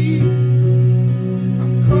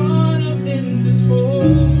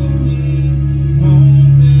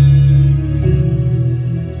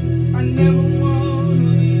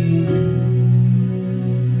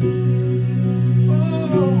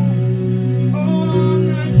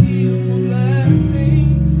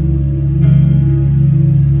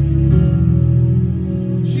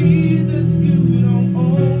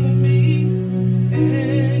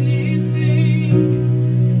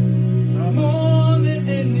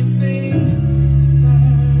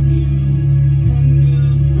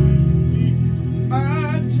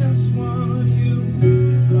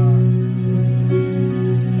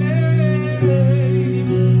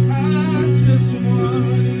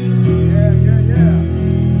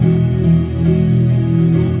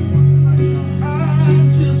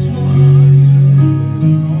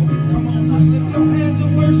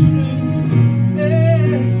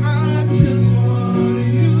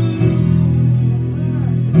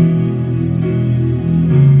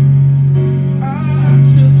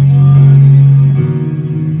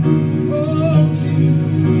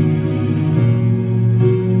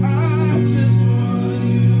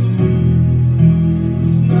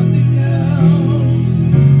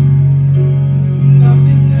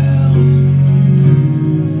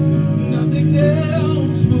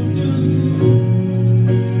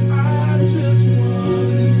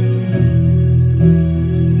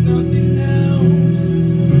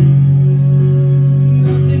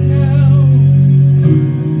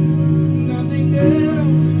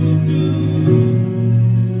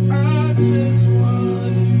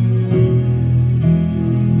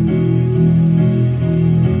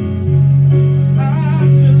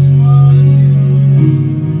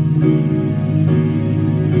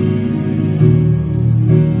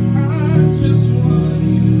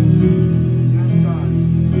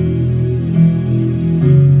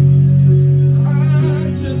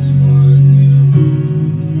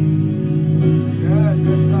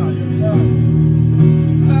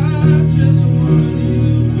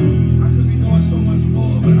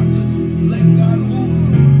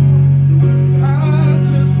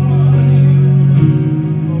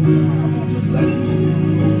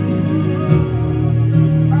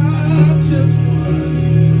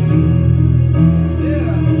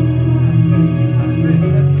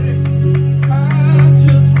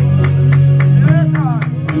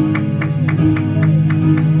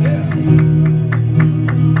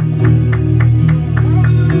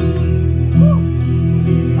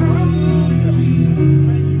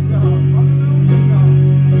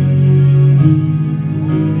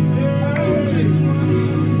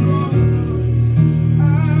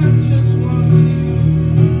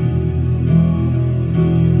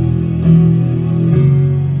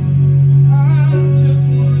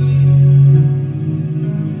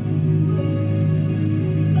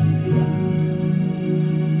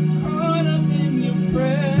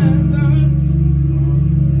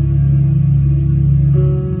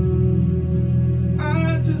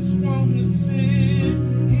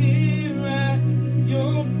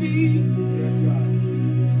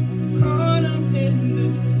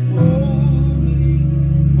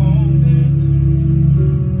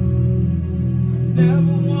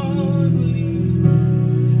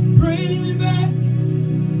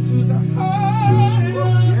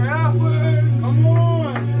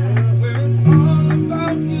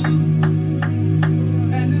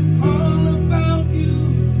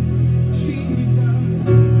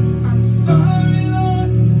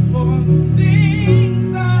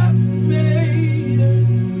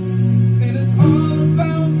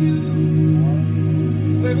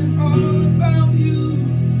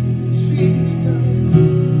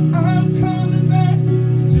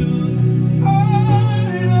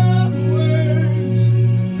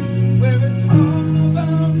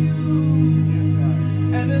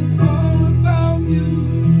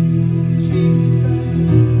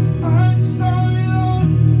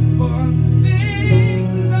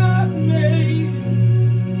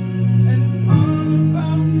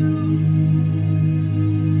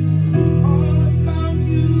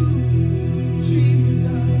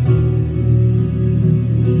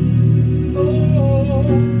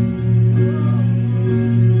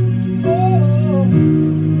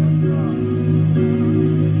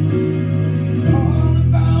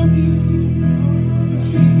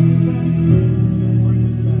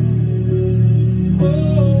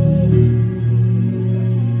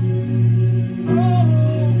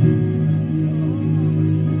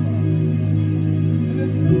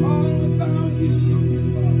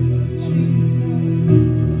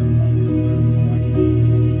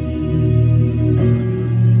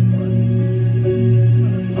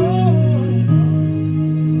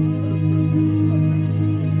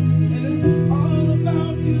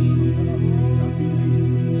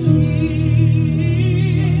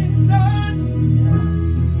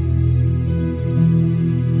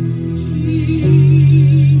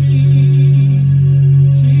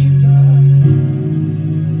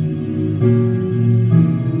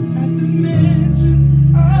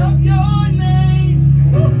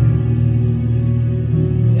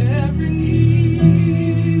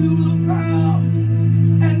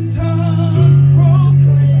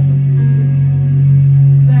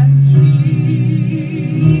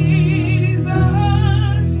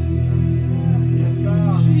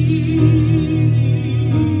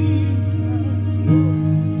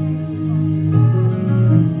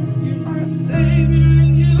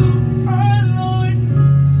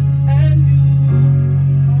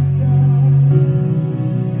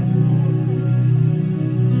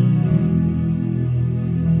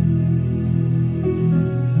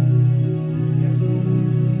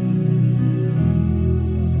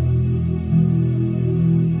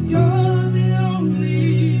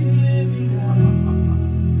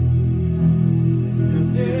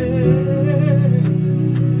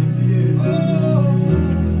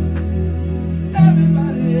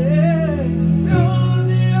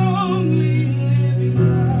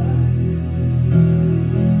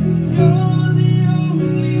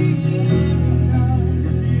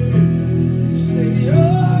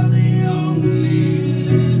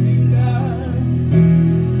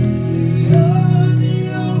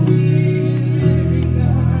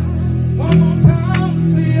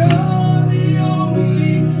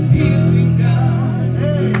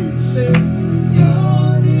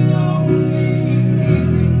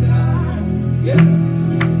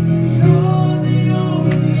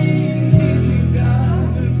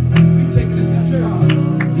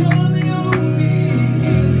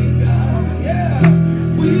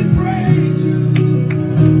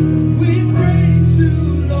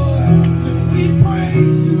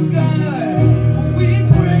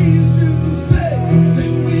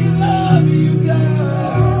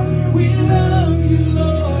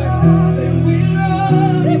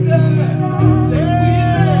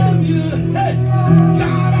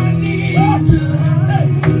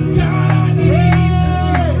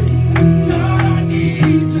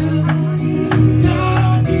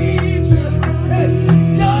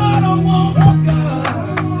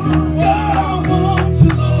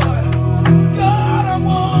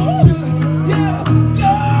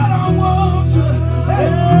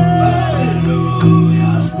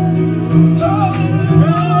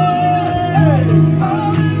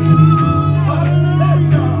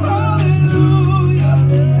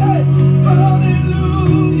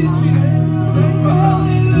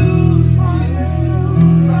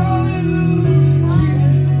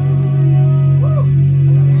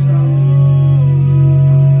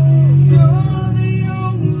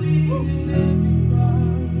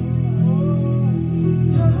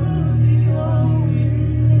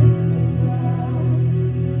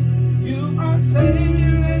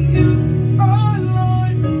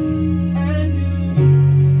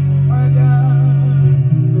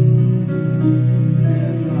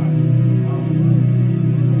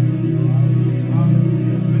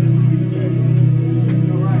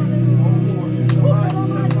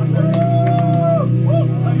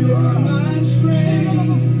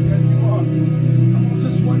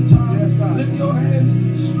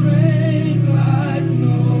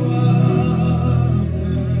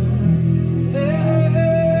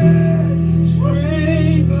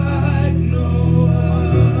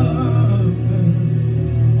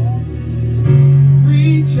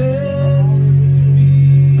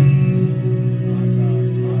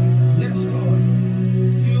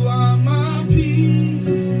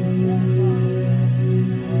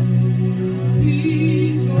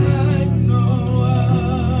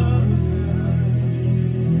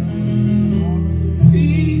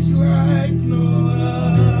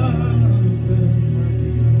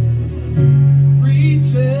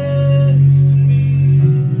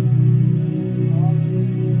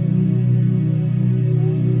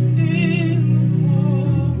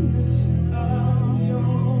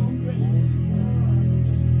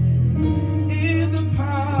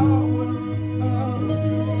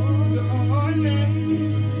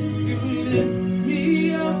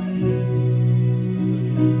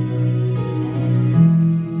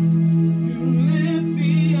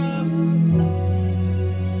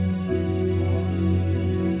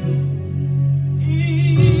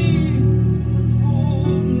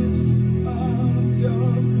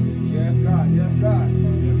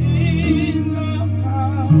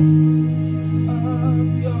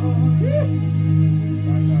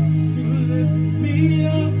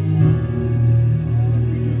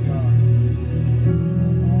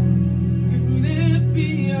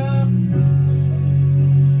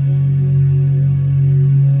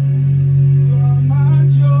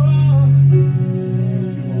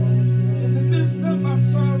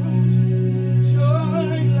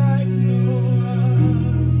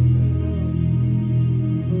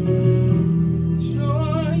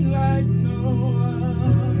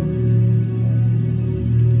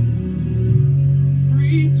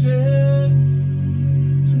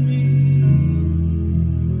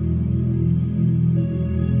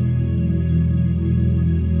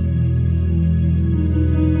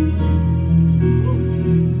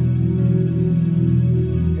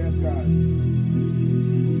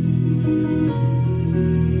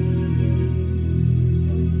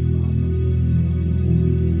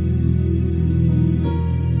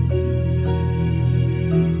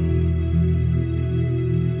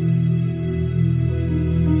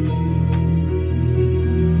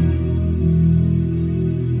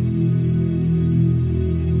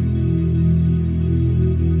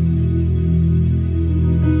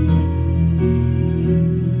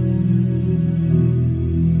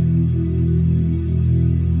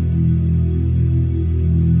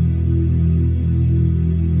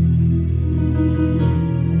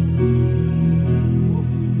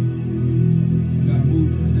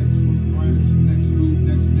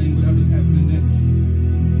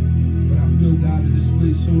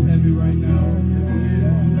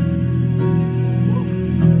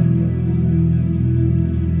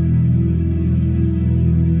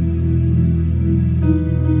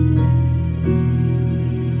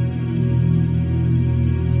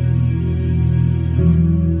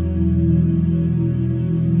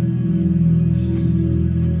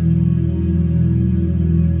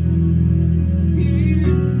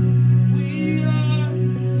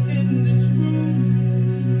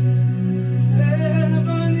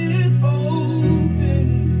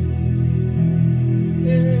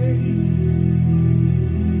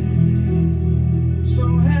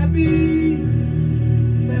happy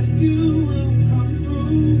that you will come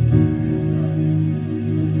through.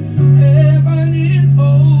 Heaven is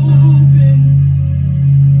open.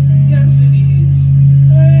 Yes, it is.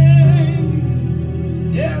 Hey,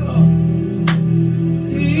 yeah, Lord.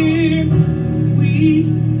 Here we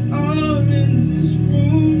are in this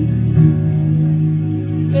room.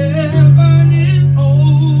 Heaven is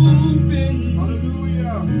open.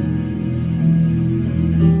 Hallelujah.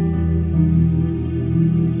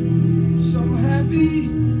 So happy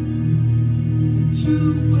that you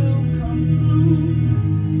will come through.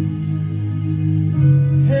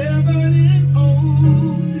 Heaven is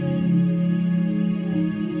open.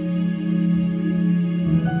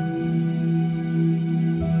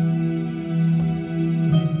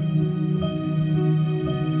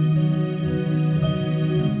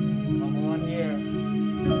 Come on here.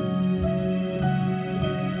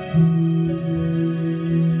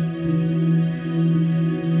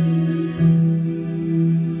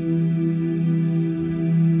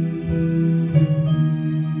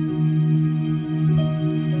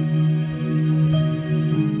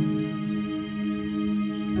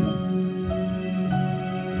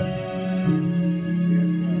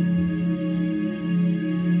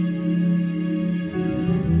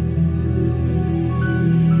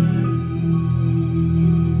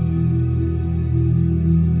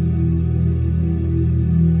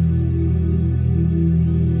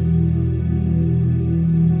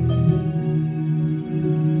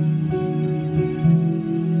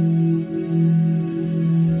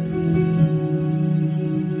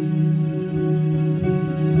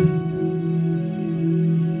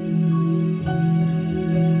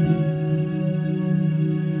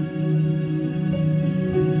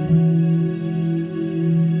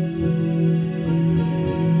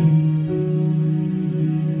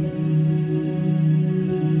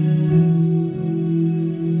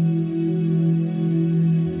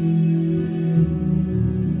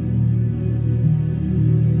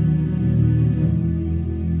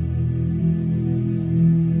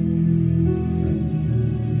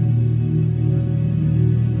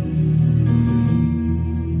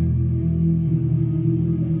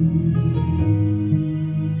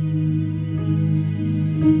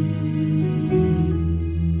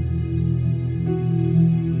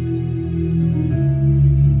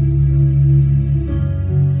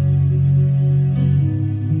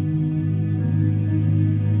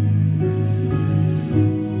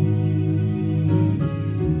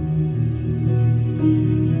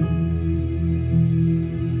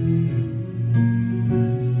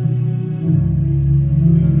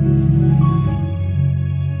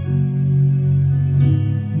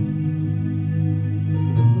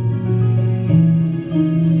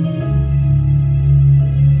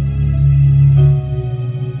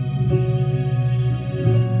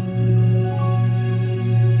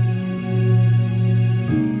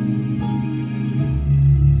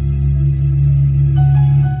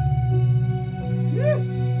 Yes,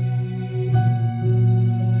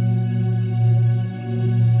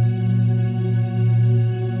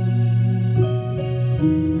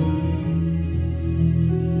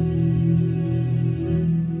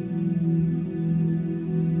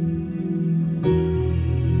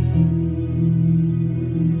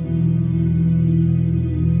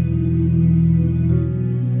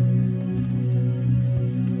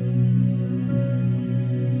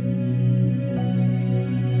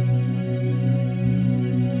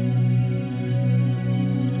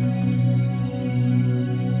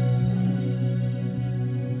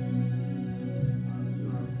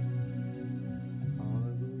 God.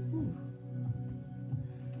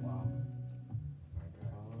 Wow.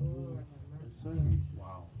 Yes, sir.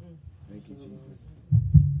 Wow. Thank you, Jesus.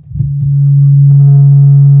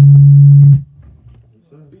 Yes,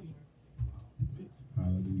 sir.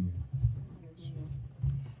 Hallelujah.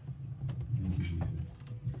 Thank you, Jesus.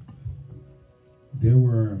 There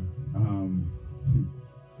were, wow.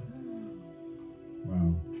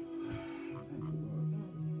 Wow.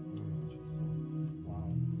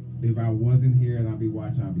 If I wasn't here and I'd be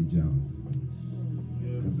watching, I'd be jealous.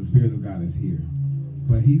 Because the Spirit of God is here.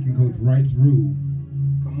 But He can go right through.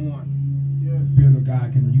 Come on. The Spirit of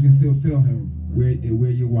God you can still feel Him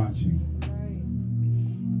where you're watching.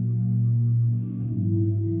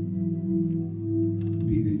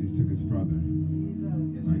 They just took us further.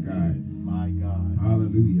 Yes, My you God. did. My God.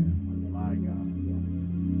 Hallelujah. My God.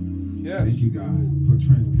 Thank you, God, for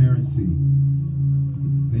transparency.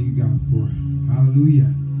 Thank you, God, for,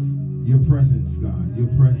 hallelujah, your presence, God, your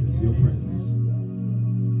presence, your presence.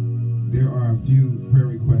 There are a few prayer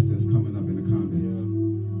requests that's coming up in the comments.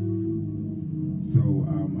 So,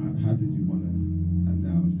 how did you want to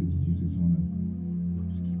announce the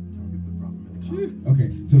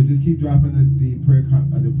Okay, so just keep dropping the prayer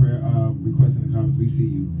requests in the comments. We see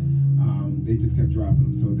you. They just kept dropping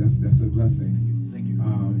them, so that's a blessing. Thank you.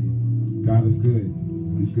 God is good.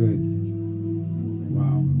 He's good.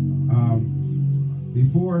 Wow.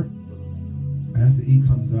 Before Pastor E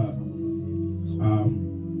comes up,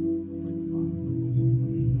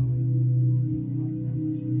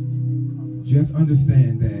 just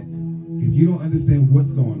understand that if you don't understand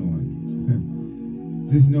what's going on,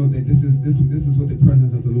 just know that this is what the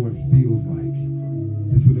presence of the Lord feels like.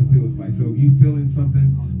 This is what it feels like. So if you feeling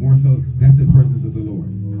something more so, that's the presence of the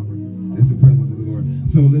Lord. That's the presence of the Lord.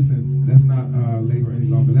 So listen, let's not labor any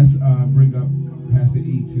longer. Let's bring up Pastor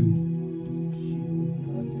E to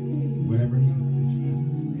whatever he is.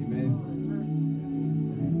 Amen.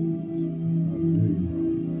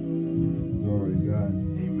 Glory to God.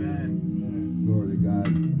 Amen. Glory to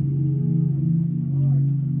God.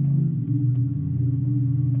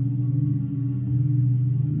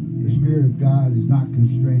 The Spirit of God is not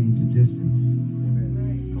constrained to distance.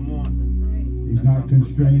 Come on. He's not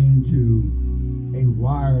constrained to a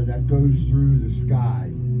wire that goes through the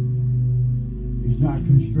sky. He's not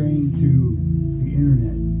constrained to the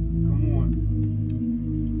internet. Come on.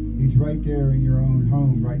 He's right there in your own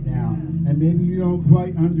home right now. And maybe you don't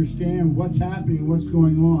quite understand what's happening, what's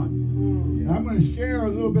going on. And I'm going to share a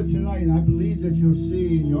little bit tonight, and I believe that you'll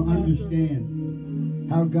see and you'll understand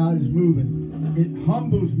how God is moving. It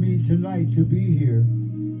humbles me tonight to be here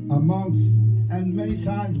amongst, and many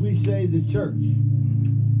times we say the church,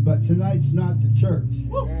 but tonight's not the church.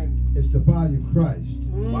 It's the body of Christ.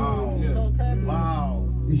 Wow. Wow.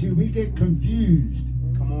 You see, we get confused.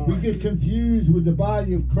 Come on. We get confused with the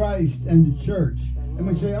body of Christ and the church. And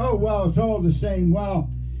we say, oh, well, it's all the same. Well,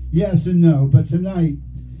 yes and no. But tonight,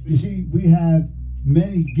 you see, we have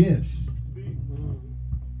many gifts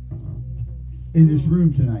in this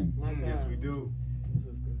room tonight. Yes, we do.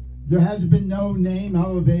 There has been no name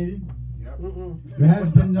elevated. There has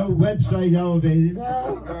been no website elevated.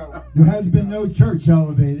 There has been no church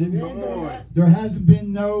elevated. Come on. There has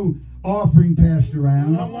been no offering passed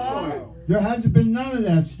around. Come on. There hasn't been none of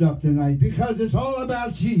that stuff tonight because it's all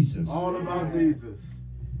about Jesus. All about Jesus.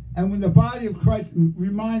 And when the body of Christ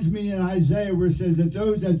reminds me in Isaiah where it says that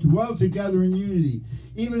those that dwell together in unity,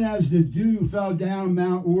 even as the dew fell down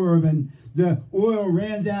Mount Oreb and the oil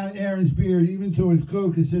ran down Aaron's beard, even to his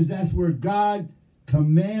cloak, it says that's where God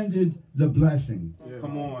commanded the blessing. Yeah.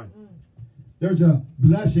 Come on. There's a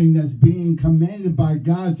blessing that's being commanded by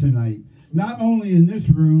God tonight, not only in this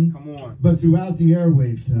room, Come on. but throughout the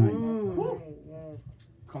airwaves tonight.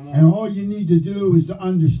 Come on. And all you need to do is to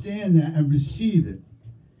understand that and receive it.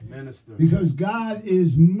 Minister. Because God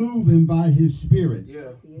is moving by His Spirit.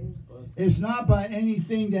 Yeah. It's not by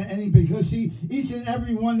anything that because see, each and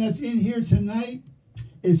every one that's in here tonight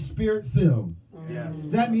is Spirit-filled. Yes.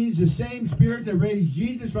 That means the same Spirit that raised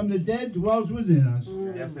Jesus from the dead dwells within us.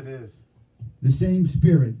 Yes, it is. The same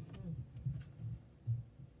Spirit.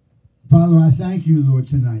 Father, I thank you, Lord,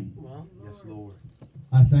 tonight. Yes, Lord.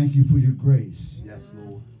 I thank you for your grace. Yes,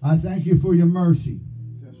 Lord. I thank you for your mercy.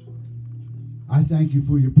 I thank you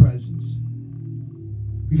for your presence.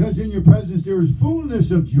 Because in your presence there is fullness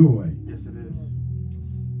of joy. Yes, it is.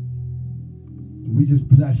 We just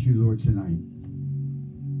bless you, Lord, tonight.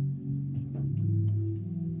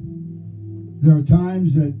 There are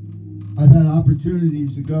times that I've had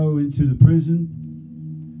opportunities to go into the prison,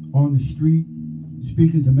 on the street,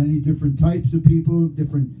 speaking to many different types of people,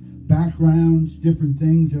 different backgrounds, different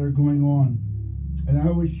things that are going on. And I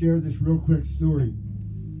always share this real quick story.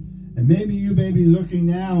 And maybe you may be looking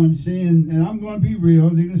now and seeing, and I'm going to be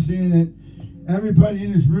real, you're going to see that everybody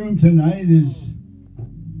in this room tonight is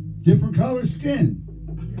different color skin.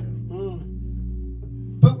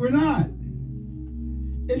 But we're not.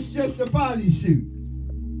 It's just a bodysuit.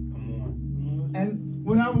 Come on. And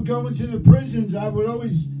when I would go into the prisons, I would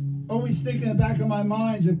always think in the back of my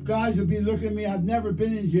mind that guys would be looking at me. I've never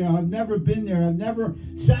been in jail. I've never been there. I've never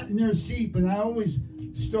sat in their seat. But I always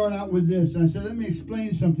start out with this. And I said, let me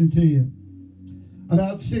explain something to you.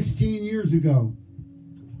 About 16 years ago,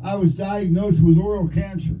 I was diagnosed with oral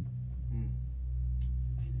cancer.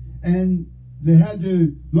 And they had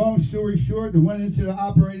to, long story short, they went into the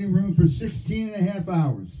operating room for 16 and a half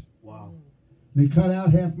hours. Wow. They cut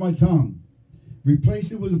out half my tongue,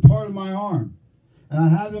 replaced it with a part of my arm. And I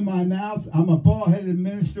have in my mouth, I'm a bald-headed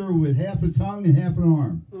minister with half a tongue and half an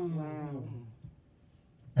arm. Wow.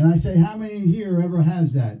 And I say, how many in here ever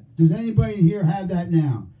has that? Does anybody in here have that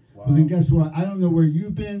now? Wow. Well, then guess what? I don't know where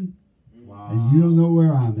you've been, Wow. and you don't know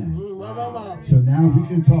where I'm at. Wow. So now we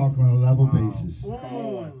can talk on a level Wow. basis. Come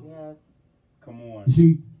on. Yes. Come on. You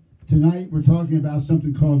see, tonight we're talking about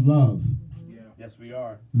something called love. Yeah. Yes, we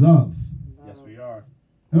are. Love. Yes, we are.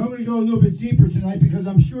 And I'm going to go a little bit deeper tonight because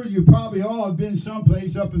I'm sure you probably all have been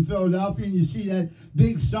someplace up in Philadelphia and you see that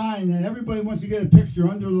big sign and everybody wants to get a picture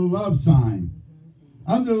under the love sign.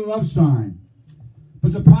 Under the love sign.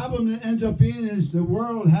 But the problem that ends up being is the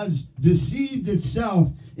world has deceived itself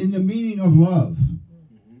in the meaning of love.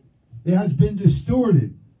 It has been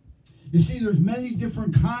distorted. You see, there's many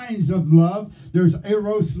different kinds of love. There's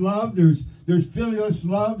eros love, there's philios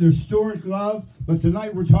love, there's storge love. But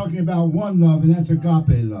tonight we're talking about one love, and that's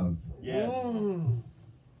agape love. Yes.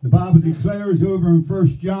 The Bible declares over in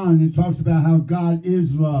 1 John, it talks about how God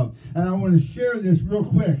is love. And I want to share this real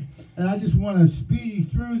quick. And I just want to speed you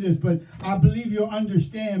through this, but I believe you'll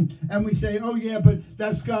understand. And we say, oh yeah, but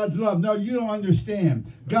that's God's love. No, you don't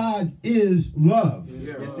understand. God is love.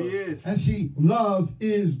 Yes, he is. And see, love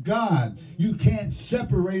is God. You can't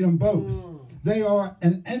separate them both. They are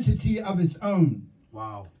an entity of its own.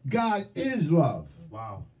 Wow. God is love.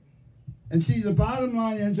 Wow. And see, the bottom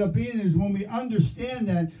line ends up being is when we understand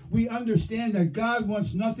that God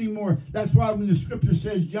wants nothing more. That's why when the scripture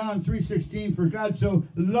says, John 3:16, for God so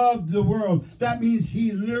loved the world, that means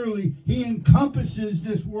he encompasses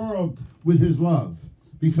this world with his love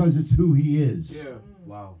because it's who he is. Yeah.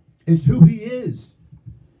 Wow. It's who he is.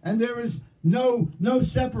 And there is no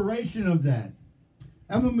separation of that.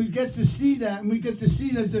 And when we get to see that,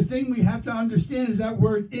 the thing we have to understand is that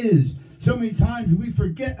word is. So many times we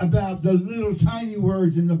forget about the little tiny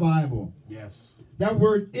words in the Bible. Yes. That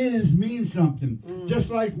word is means something. Just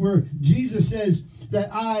like where Jesus says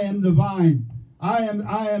that I am the vine. I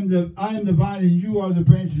am the vine and you are the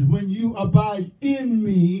branches. When you abide in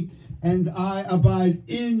me and I abide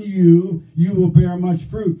in you, you will bear much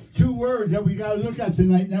fruit. Two words that we got to look at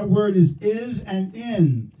tonight. And that word is and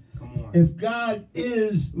in. Come on. If God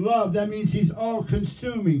is love, that means he's all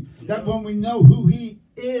consuming. That when we know who he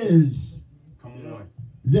is,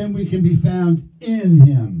 then we can be found in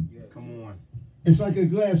him. Come on. It's like a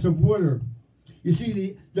glass of water. You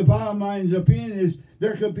see, the bottom line ends up being is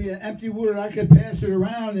there could be an empty water. I could pass it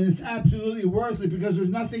around and it's absolutely worthless because there's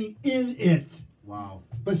nothing in it. Wow.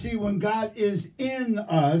 But see, when God is in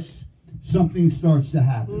us, something starts to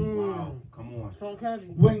happen. Wow. Come on.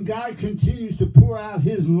 When God continues to pour out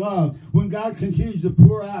his love, when God continues to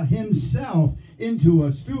pour out himself into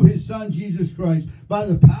us through his son Jesus Christ by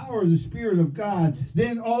the power of the Spirit of God,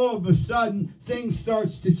 then all of a sudden things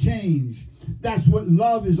starts to change. That's what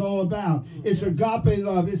love is all about. It's agape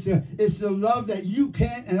love. It's the love that you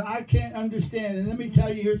can't and I can't understand. And let me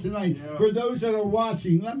tell you here tonight, for those that are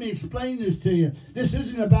watching, let me explain this to you. This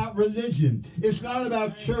isn't about religion. It's not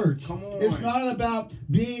about church. It's not about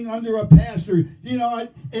being under a pastor. You know,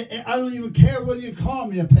 I don't even care whether you call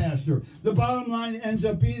me a pastor. The bottom line ends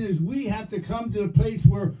up being is we have to come to the place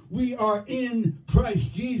where we are in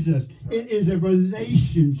Christ Jesus. It is a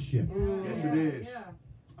relationship. Yes, it is.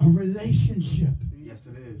 A relationship. Yes,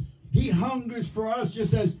 it is. He hungers for us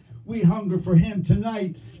just as we hunger for him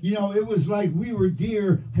tonight. You know, it was like we were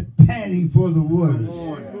deer panting for the waters. Come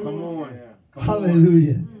on. Come on. Come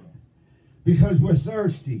Hallelujah. On. Because we're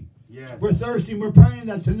thirsty. Yes. We're thirsty. We're praying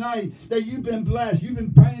that tonight that you've been blessed. You've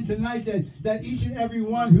been praying tonight that each and every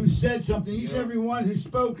one who said something, each and every one who's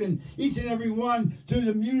spoken, each and every one through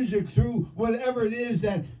the music, through whatever it is,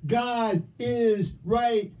 that God is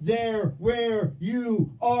right there where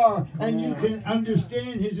you are. And you can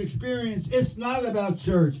understand his experience. It's not about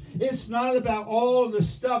church. It's not about all the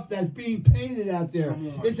stuff that's being painted out there.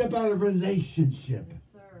 It's about a relationship.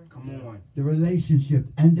 Yes, come on. The relationship.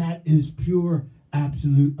 And that is pure,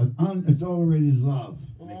 absolute, unadulterated love.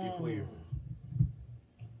 Make it clear.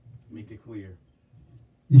 Make it clear.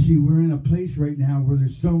 You see, we're in a place right now where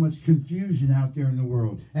there's so much confusion out there in the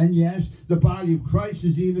world. And yes, the body of Christ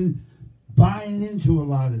is even buying into a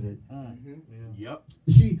lot of it. Yep.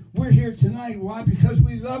 You see, we're here tonight. Why? Because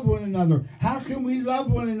we love one another. How can we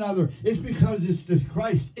love one another? It's because it's the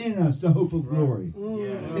Christ in us, the hope of glory.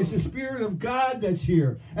 Yes. It's the Spirit of God that's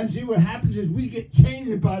here. And see, what happens is we get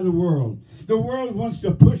tainted by the world. The world wants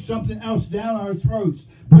to push something else down our throats,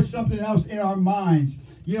 push something else in our minds.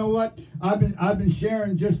 You know what? I've been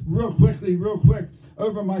sharing just real quick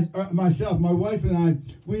over myself. My wife and I,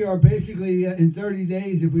 we are basically in 30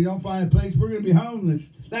 days, if we don't find a place, we're going to be homeless.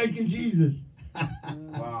 Thank you, Jesus.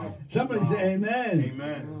 Wow. Somebody say amen.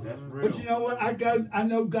 Amen. That's real. But you know what? I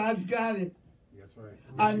know God's got it. That's right.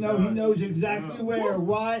 I know he knows exactly where.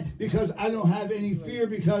 Why? Because I don't have any fear,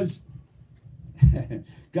 because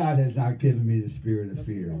God has not given me the spirit of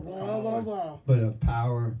fear, but of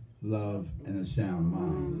power, love, and a sound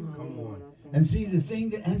mind. Come on. And see, the thing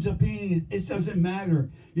that ends up being, it doesn't matter.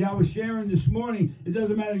 You know, I was sharing this morning, it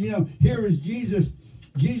doesn't matter. You know, here is Jesus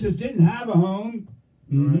Jesus didn't have a home.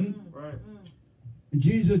 Right. Right.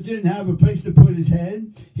 Jesus didn't have a place to put his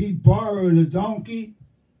head. He borrowed a donkey,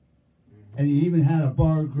 and he even had a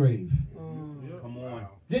borrowed grave. Come on.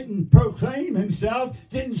 Didn't proclaim himself,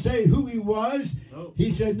 didn't say who he was. Nope.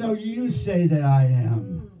 He said, no, you say that I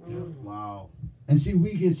am. Wow. And see,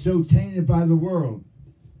 we get so tainted by the world.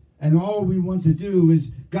 And all we want to do is,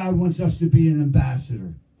 God wants us to be an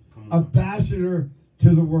ambassador. Ambassador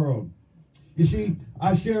to the world. You see,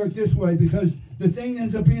 I share it this way because the thing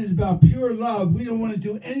ends up being is about pure love. We don't want to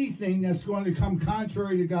do anything that's going to come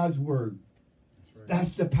contrary to God's word.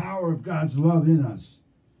 That's the power of God's love in us.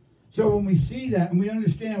 So when we see that and we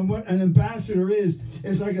understand what an ambassador is,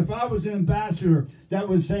 it's like if I was an ambassador, that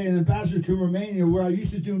would say an ambassador to Romania where I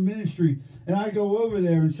used to do ministry, and I go over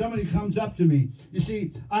there and somebody comes up to me. You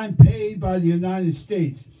see, I'm paid by the United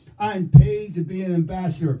States. I'm paid to be an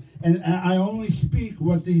ambassador, and I only speak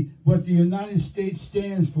what the United States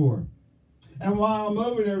stands for. And while I'm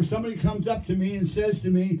over there, somebody comes up to me and says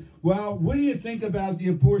to me, well, what do you think about the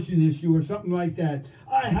abortion issue or something like that?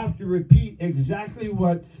 I have to repeat exactly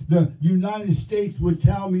what the United States would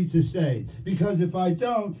tell me to say. Because if I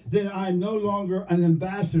don't, then I'm no longer an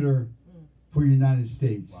ambassador for the United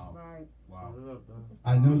States. Wow. Right. Wow.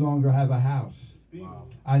 I no longer have a house. Wow.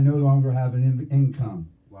 I no longer have an income.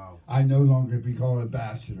 Wow. I no longer be called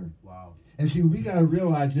ambassador. Wow. And see, we got to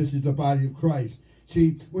realize this is the body of Christ.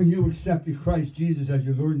 See, when you accepted Christ Jesus as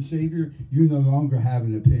your Lord and Savior, you no longer have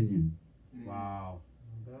an opinion. Wow.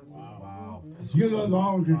 Wow. You no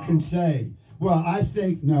longer can say, well, I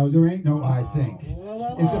think. No, there ain't no I think.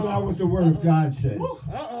 It's about what the Word of God says.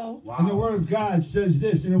 Uh-oh. Wow. And the Word of God says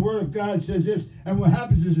this, and the Word of God says this. And what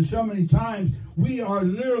happens is that so many times we are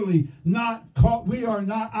literally not caught, we are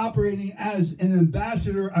not operating as an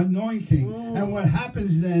ambassador anointing. And what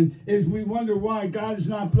happens then is we wonder why God is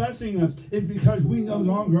not blessing us. It's because we no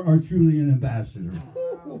longer are truly an ambassador.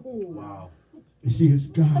 Wow. You see, it's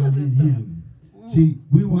God in Him. See,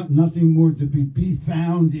 we want nothing more to be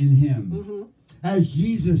found in Him. As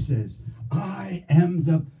Jesus says, I am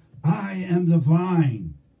the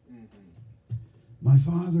vine. My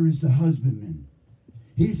Father is the husbandman.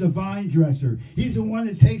 He's the vine dresser. He's the one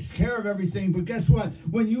that takes care of everything. But guess what?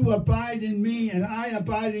 When you abide in me and I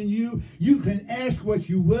abide in you, you can ask what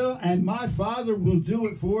you will, and my Father will do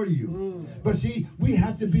it for you. But see, we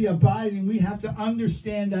have to be abiding. We have to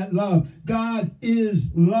understand that love. God is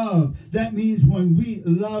love. That means when we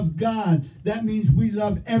love God, that means we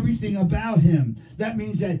love everything about Him. That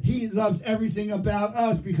means that He loves everything about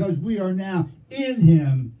us because we are now in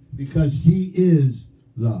Him because He is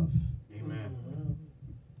love. Amen.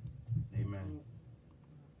 Amen.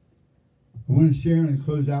 I want to share and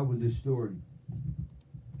close out with this story.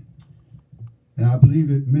 And I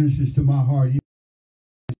believe it ministers to my heart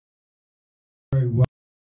very well.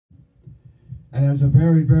 And as a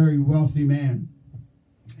very, very wealthy man,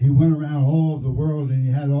 he went around all of the world and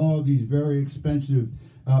he had all these very expensive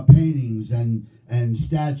paintings and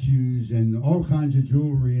statues and all kinds of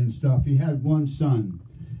jewelry and stuff. He had one son,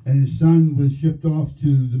 and his son was shipped off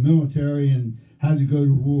to the military and had to go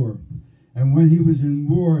to war. And when he was in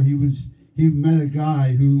war, he met a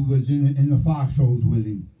guy who was in the foxholes with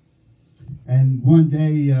him. And one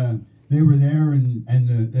day they were there, and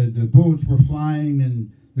the bullets were flying,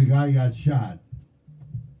 and the guy got shot.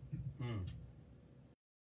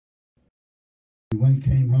 When he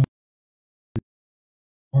came home,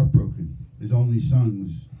 heartbroken. His only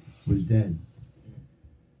son was dead.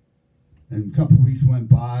 And a couple of weeks went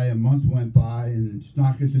by, a month went by, and it's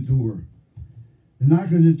knock at the door. The knock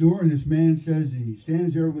at the door, and this man says, and he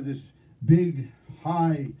stands there with this big,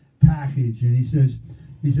 high package, and he says,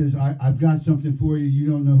 I've got something for you. You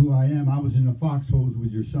don't know who I am. I was in the foxholes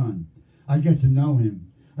with your son. I get to know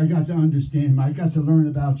him. I got to understand him. I got to learn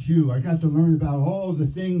about you. I got to learn about all the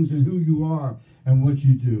things and who you are and what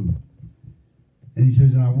you do. And he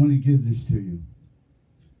says, and I want to give this to you.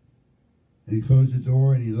 And he closed the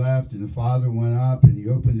door and he left, and the father went up and he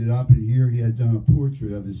opened it up, and here he had done a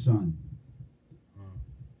portrait of his son.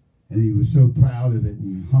 And he was so proud of it,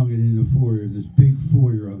 and he hung it in the foyer, this big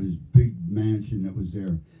foyer of his big mansion that was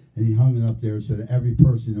there. And he hung it up there so that every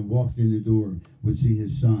person that walked in the door would see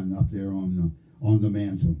his son up there on the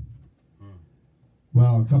mantle.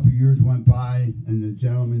 Well, a couple of years went by, and the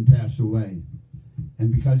gentleman passed away.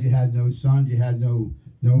 And because he had no sons, he had no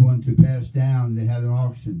one to pass down, they had an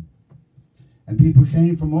auction. And people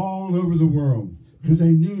came from all over the world because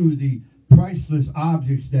they knew the priceless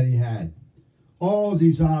objects that he had. All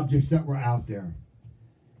these objects that were out there.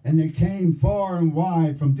 And they came far and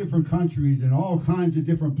wide from different countries and all kinds of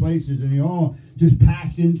different places, and they all just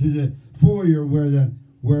packed into the foyer where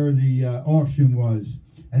the auction was.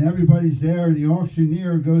 And everybody's there, and the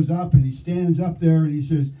auctioneer goes up, and he stands up there, and he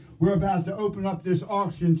says, we're about to open up this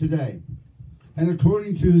auction today. And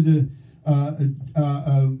according to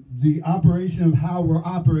the operation of how we're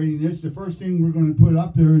operating this, the first thing we're going to put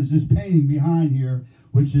up there is this painting behind here,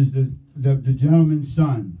 which is the gentleman's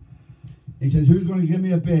son. He says, who's going to give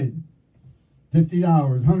me a bid? $50,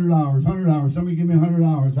 $100. Somebody give me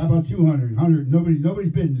 $100. How about $200? $100.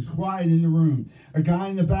 Nobody's bidding. It's quiet in the room. A guy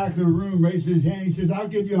in the back of the room raises his hand. He says, I'll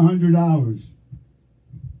give you $100.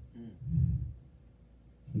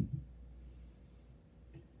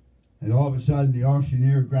 And all of a sudden, the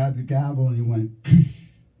auctioneer grabbed the gavel and he went,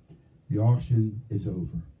 the auction is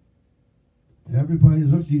over. And everybody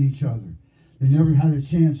looked at each other. They never had a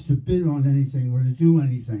chance to bid on anything or to do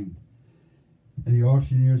anything. And the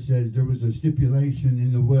auctioneer says there was a stipulation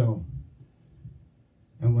in the will.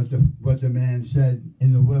 And what the man said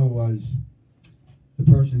in the will was,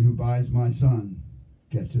 the person who buys my son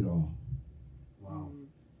gets it all. Wow.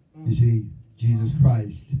 You see, Jesus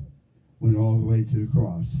Christ went all the way to the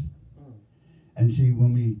cross. And see,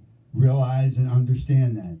 when we realize and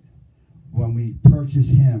understand that, when we purchase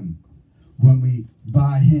him, when we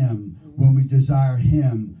buy him, when we desire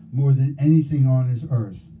him more than anything on this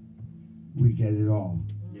earth, we get it all.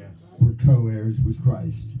 Yes. We're co-heirs with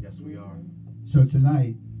Christ. Yes, we are. So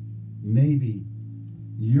tonight, maybe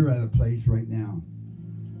you're at a place right now.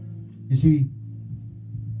 You see,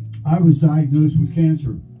 I was diagnosed with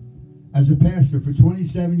cancer as a pastor for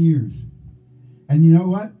 27 years. And you know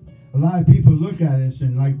what? A lot of people look at us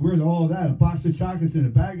and like, we're all that, a box of chocolates and a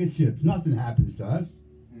bag of chips. Nothing happens to us.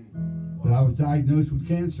 But I was diagnosed with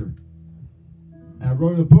cancer. And I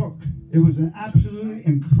wrote a book. It was an absolutely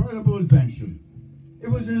incredible adventure. It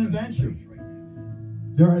was an adventure.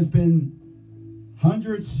 There has been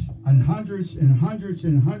hundreds and hundreds and hundreds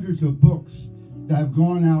and hundreds of books that have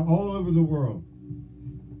gone out all over the world.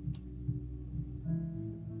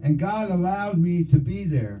 And God allowed me to be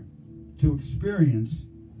there to experience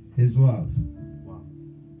his love. Wow.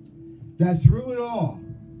 That through it all,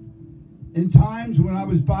 in times when I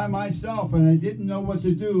was by myself and I didn't know what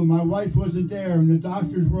to do, my wife wasn't there and the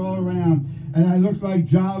doctors were all around and I looked like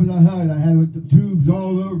Jabba the Hutt. I had tubes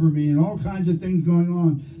all over me and all kinds of things going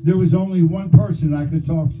on. There was only one person I could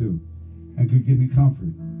talk to and could give me comfort.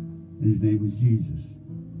 And his name was Jesus.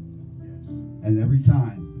 Yes. And every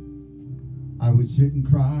time I would sit and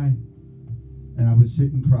cry, and I would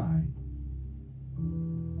sit and cry.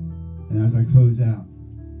 And as I closed out,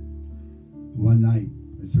 one night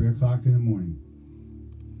at 3 o'clock in the morning,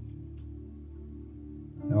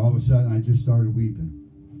 and all of a sudden I just started weeping.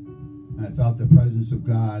 And I felt the presence of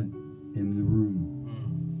God in the room.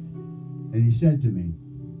 And he said to me,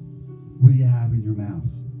 what do you have in your mouth?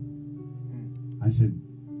 I said,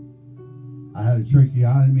 I had a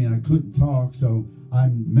tracheotomy and I couldn't talk, so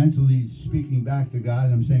I'm mentally speaking back to God,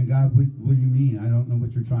 and I'm saying, God, what do you mean? I don't know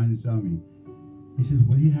what you're trying to tell me. He says,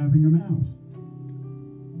 what do you have in your mouth?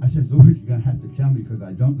 I said, Lord, you're going to have to tell me because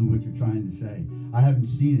I don't know what you're trying to say. I haven't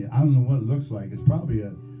seen it. I don't know what it looks like. It's probably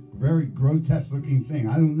a very grotesque looking thing.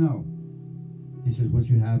 I don't know. He says, what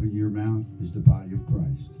you have in your mouth is the body of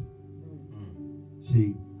Christ.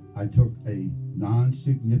 See, I took a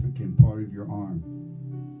non-significant part of your arm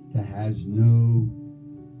that has no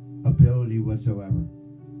ability whatsoever,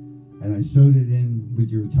 and I sewed it in with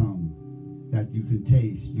your tongue that you can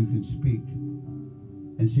taste, you can speak.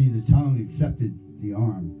 And see, the tongue accepted the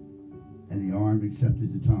arm, and the arm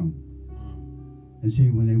accepted the tongue. And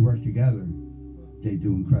see, when they work together, they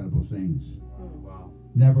do incredible things. Wow.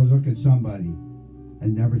 Never look at somebody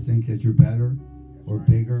and never think that you're better or right.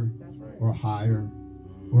 bigger Right. or higher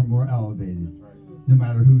or more elevated, Right. no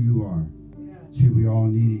matter who you are. See, we all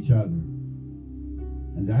need each other.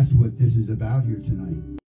 And that's what this is about here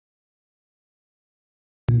tonight.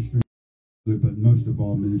 Ministering, but most of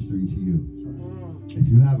all, ministering to you. If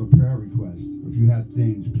you have a prayer request, or if you have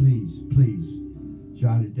things, please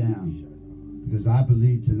jot it down. Because I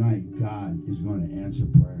believe tonight God is going to answer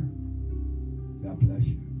prayer. God bless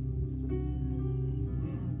you.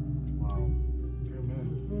 Wow. Amen.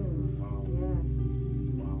 Wow.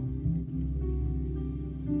 Wow. Wow.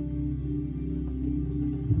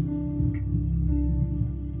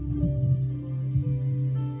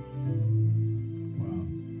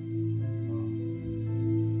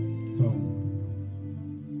 So,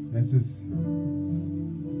 let's just,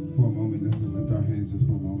 for a moment, let's just lift our hands just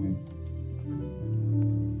for a moment.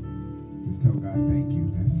 Just tell God, thank you.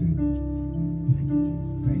 That's it.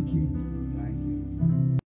 Thank you. Thank you.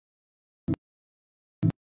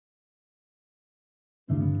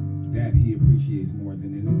 That he appreciates more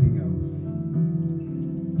than anything else.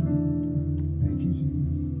 Thank you,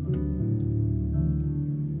 Jesus.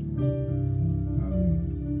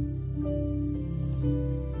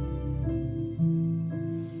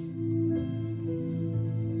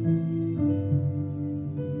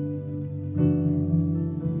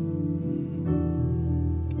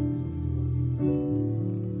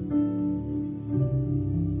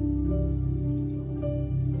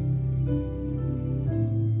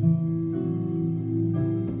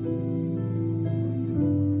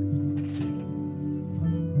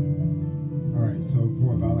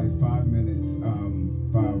 like 5 minutes,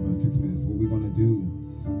 5 or 6 minutes. What we're going to do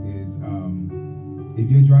is, if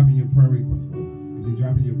you're dropping your prayer request,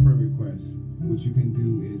 what you can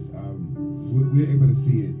do is, we're able to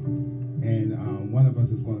see it, and one of us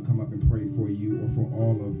is going to come up and pray for you or for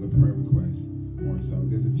all of the prayer requests. Or so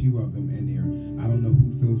there's a few of them in there. I don't know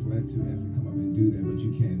who feels led to actually come up and do that, but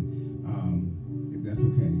you can, if that's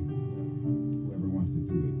okay. Whoever wants to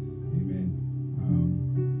do it, amen.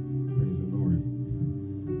 Praise the Lord.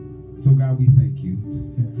 So God, we thank you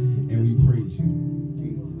and we praise you,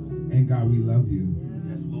 and God, we love you.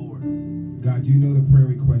 Yes, Lord. God, you know the prayer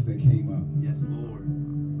request that came up. Yes, Lord.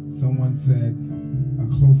 Someone said a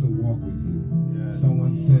closer walk with you. Yes.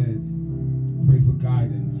 Someone said pray for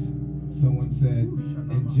guidance. Someone said,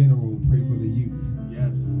 in general, pray for the youth.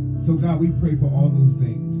 Yes. So God, we pray for all those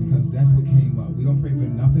things because that's what came up. We don't pray for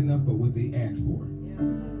nothing else but what they asked for.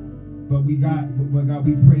 But God,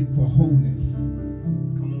 we pray for wholeness.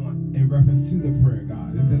 Come on. In reference to the prayer,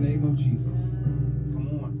 God, in the name of Jesus.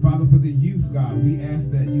 Come on. Father, for the youth, God, we ask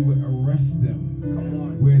that you would arrest them Come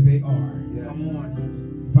on. where they are. Yes. Come on.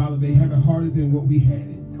 Father, they have it harder than what we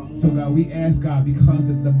had it. So God, we ask God, because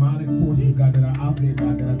the demonic forces, God, that are out there,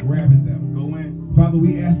 God, that are grabbing them. Go in. Father,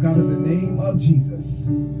 we ask God in the name of Jesus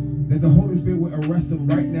that the Holy Spirit will arrest them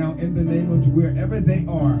right now in the name of wherever they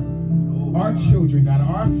are. Our children, God,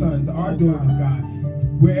 our sons, our daughters, God,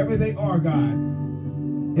 wherever they are, God,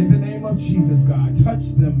 in the name of Jesus, God,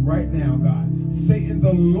 touch them right now, God. Satan,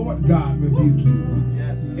 the Lord God, rebuke you.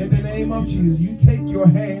 Yes. In the name of Jesus, you take your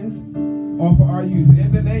hands off of our youth.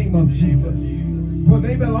 In the name of Jesus. For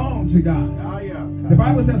they belong to God. The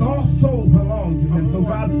Bible says all souls belong to him. So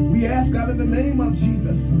God, we ask God in the name of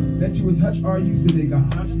Jesus that you would touch our youth today,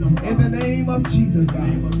 God. In the name of Jesus,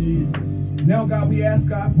 God. Now, God, we ask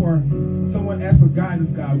God for, someone asked for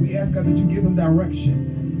guidance, God. We ask God that you give them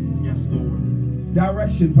direction. Yes, Lord.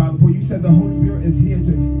 Direction, Father, for you said the Holy Spirit is here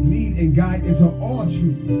to lead and guide into all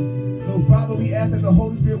truth. So, Father, we ask that the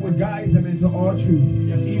Holy Spirit would guide them into all truth,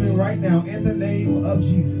 even right now, in the name of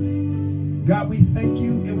Jesus. God, we thank you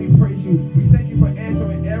and we praise you. We thank you for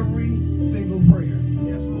answering every single prayer.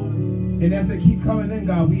 Yes, Lord. And as they keep coming in,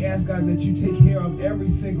 God, we ask, God, that you take care of every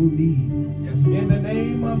single need. Yes, Lord. In the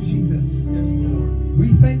name of Jesus. Yes, Lord.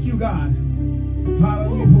 We thank you, God.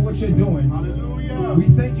 Hallelujah, for what you're doing. Hallelujah. We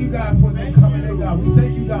thank you, God, for them coming in, God. We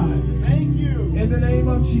thank you, God. Thank you. In the name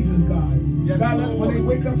of Jesus, God. Yes, God, when they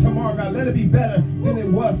wake up tomorrow, God, let it be better than it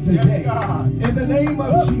was today. Yes, God. In the name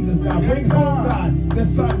of Jesus, God. Yes, Bring home, God, the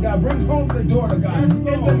son, God. Bring home the daughter, God. Yes,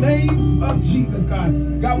 in the name of Jesus,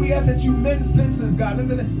 God. God, we ask that you mend fences, God.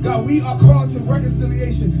 God, we are called to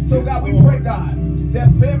reconciliation. So, God, we pray, God, that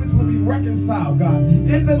families will be reconciled, God.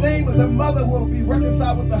 In the name of the mother will be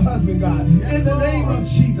reconciled with the husband, God. In the name of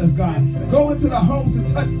Jesus, God. Go into the homes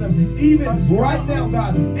and touch them, even right now,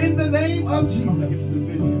 God. In the name of Jesus.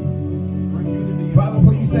 Father,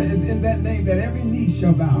 for you said it's in that name that every knee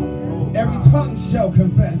shall bow, every tongue shall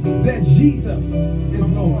confess that Jesus is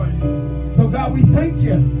Lord. So God, we thank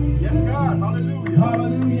you. Yes, God. Hallelujah.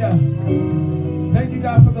 Hallelujah. Thank you,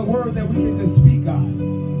 God, for the word that we get to speak, God.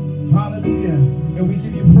 Hallelujah. And we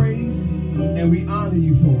give you praise and we honor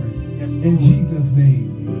you for it. Yes, in Jesus'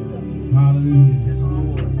 name. Hallelujah. Yes,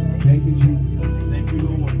 Lord. Thank you, Jesus. Thank you,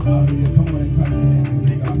 Lord. Hallelujah. Come on and clap your hands and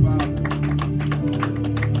give God praise.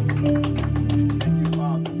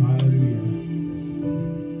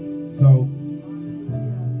 So,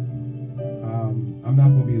 I'm not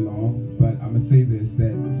going to be long, but I'm going to say this,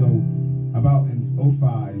 that, so, about in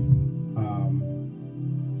 05,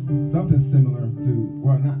 something similar to,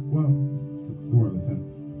 sort of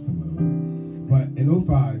similar, but in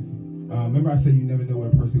 05, remember I said you never know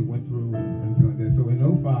what a person went through or anything like that, so in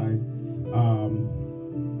 05,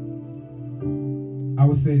 I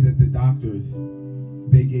would say that the doctors,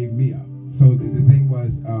 they gave me up. So the thing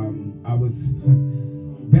was, I was...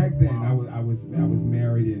 Back then, I was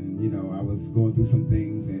married, and I was going through some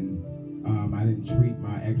things, and I didn't treat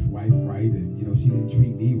my ex-wife right, and she didn't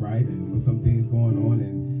treat me right, and there was some things going on,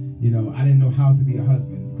 and I didn't know how to be a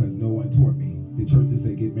husband because no one taught me. The church just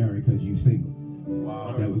said get married because you're single.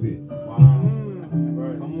 Wow. That was it. Wow.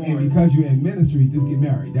 Come on. And because you're in ministry, just get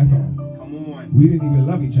married. That's all. Come on. We didn't even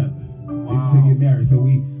love each other. Wow. They just said get married, so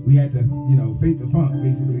we had to fake the funk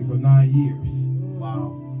basically for 9 years.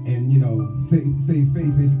 Wow. And save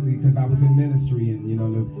face basically because I was in ministry, and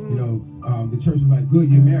the church was like, good,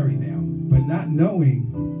 you're married now, but not knowing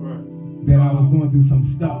that I was going through some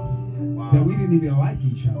stuff that we didn't even like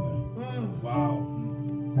each other. Wow.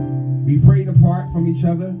 We prayed apart from each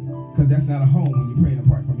other because that's not a home when you're praying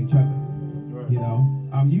apart from each other.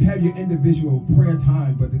 You have your individual prayer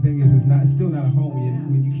time, but the thing is, it's still not a home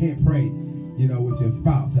when you can't pray. with your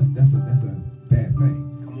spouse. That's a bad thing.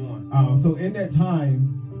 Come on. So in that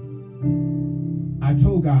time, I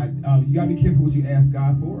told God, you gotta be careful what you ask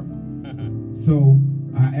God for. So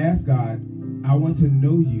I asked God, I want to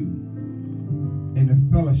know you in the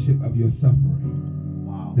fellowship of your suffering.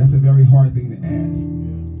 Wow. That's a very hard thing to ask.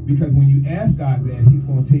 Because when you ask God that, he's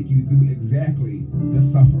going to take you through exactly the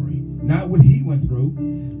suffering. Not what he went through,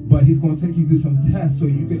 but he's going to take you through some tests so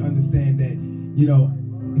you can understand that,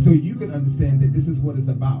 this is what it's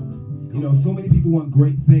about. So many people want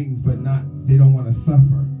great things, but they don't want to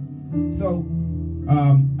suffer. So,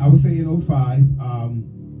 I would say in 2005,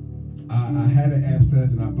 I had an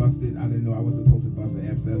abscess and I busted. I didn't know I wasn't supposed to bust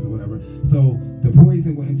an abscess or whatever. So the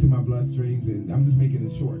poison went into my bloodstreams, and I'm just making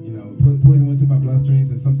it short. Poison went into my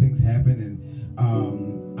bloodstreams, and some things happened, and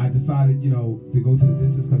I decided, to go to the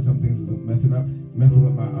dentist because some things was messing with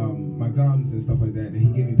my gums and stuff like that. And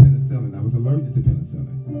he gave me penicillin. I was allergic to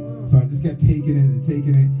penicillin, so I just kept taking it.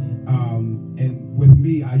 And with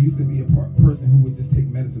me, I used to be a person who would just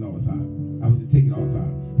take medicine all the time. I would just take it all the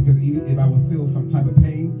time because even if I would feel some type of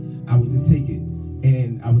pain, I would just take it,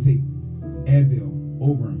 and I would take Advil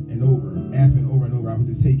over and over, aspirin over and over. I would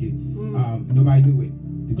just take it. Nobody knew it.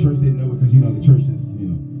 The church didn't know it because the church is,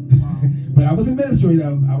 Wow. But I was in ministry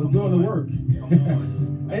though. I was doing the work.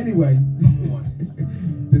 Anyway,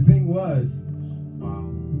 the thing was, Wow.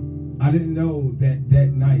 I didn't know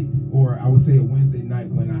that night, or I would say a Wednesday night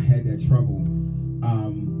when I had that trouble,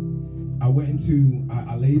 I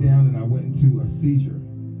lay down and I went into a seizure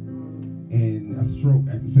and a stroke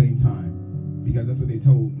at the same time, because that's what they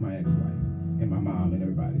told my ex-wife and my mom and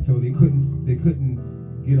everybody. So they couldn't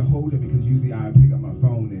get a hold of me, because usually I pick up my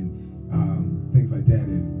phone and things like that,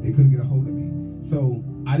 and they couldn't get a hold of me. So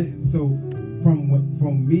I didn't. So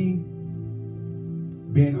from me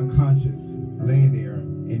being unconscious, laying there,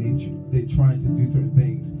 and they trying to do certain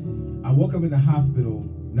things, I woke up in the hospital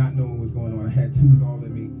not knowing what was going on. I had tubes all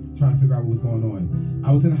in me, trying to figure out what was going on.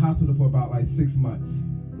 I was in the hospital for about 6 months.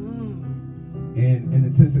 And in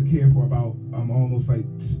intensive care for about almost 2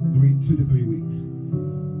 to 3 weeks.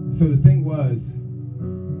 So the thing was,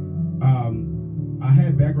 I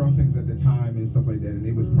had background singers at the time and stuff like that, and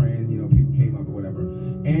they was praying, people came up or whatever.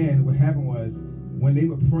 And what happened was, when they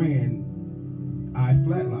were praying, I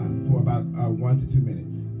flatlined for about 1 to 2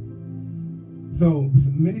 minutes. So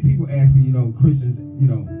many people ask me, Christians,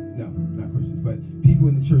 no, not Christians, but people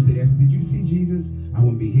in the church, they ask me, did you see Jesus? I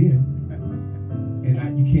wouldn't be here.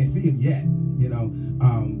 And you can't see him yet.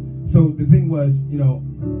 So the thing was,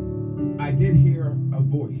 I did hear a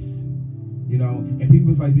voice, and people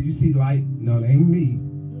was like, did you see light? No, that ain't me.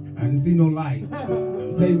 I didn't see no light.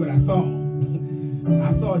 I'll tell you what I saw.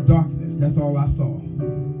 I saw darkness. That's all I saw.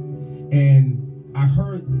 And I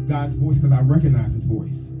heard God's voice because I recognized his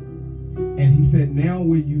voice. And he said, now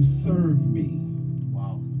will you serve me?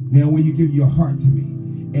 Wow. Now will you give your heart to me?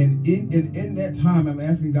 And in that time, I'm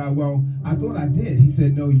asking God, well, I thought I did. He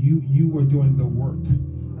said, no, you were doing the work.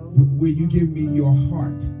 Will you give me your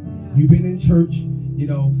heart? You've been in church,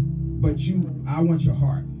 but I want your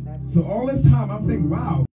heart. So all this time, I'm thinking,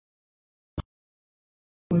 wow.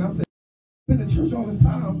 And I'm saying, I've been in church all this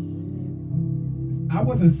time. I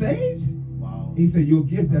wasn't saved? Wow. He said, your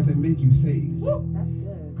gift doesn't make you saved. Woo, that's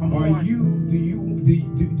good. Come on. Do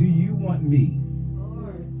you want me?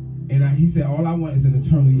 And he said, all I want is an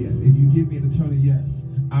eternal yes. If you give me an eternal yes,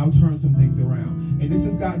 I'll turn some things around. And this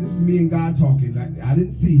is me and God talking. I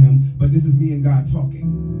didn't see him, but this is me and God talking.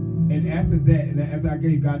 And after that, and after I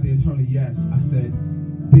gave God the eternal yes, I said,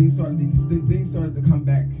 things started to come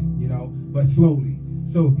back, but slowly.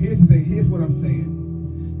 So here's the thing. Here's what I'm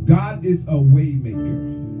saying. God is a way maker,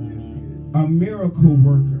 a miracle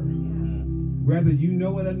worker, whether you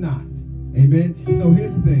know it or not. Amen. So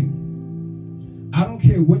here's the thing. I don't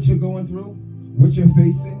care what you're going through, what you're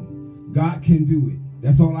facing, God can do it.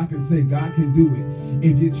 That's all I can say. God can do it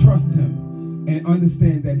if you trust him and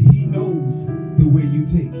understand that he knows the way you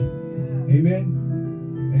take. Amen?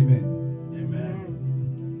 Amen. Amen.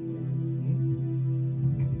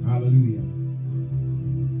 Hallelujah.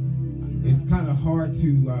 It's kind of hard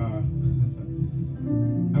to,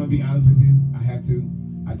 I'm going to be honest with you.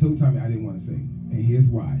 I told Tommy I didn't want to sing. And here's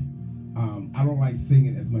why. I don't like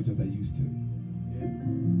singing as much as I used to.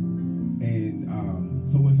 And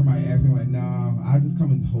so when somebody asks me, I'm like, nah, I just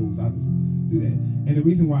come in hoes. I'll just do that. And the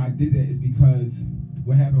reason why I did that is because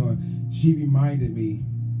what happened was she reminded me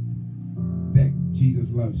that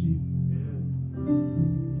Jesus loves you.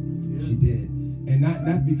 She did. And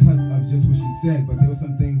not because of just what she said, but there were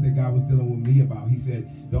some things that God was dealing with me about. He said,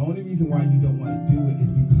 the only reason why you don't want to do it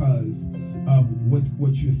is because of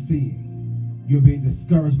what you're seeing. You're being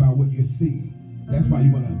discouraged by what you're seeing. That's why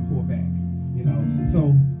you want to pull back. You know, so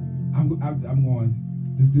I'm going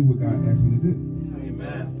to just do what God asked me to do.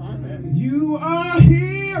 Amen. You are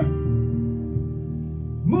here,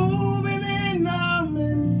 moving in our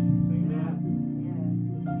midst.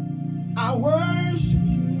 I worship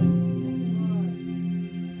you.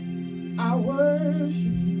 I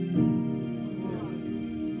worship you.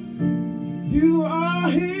 You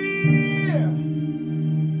are here,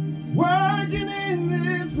 working in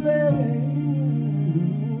this place.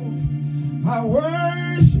 I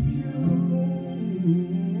worship you.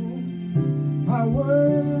 I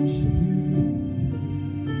worship you.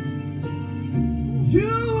 You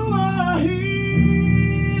are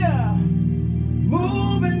here,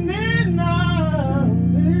 moving in our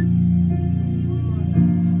midst.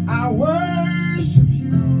 I worship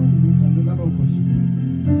you.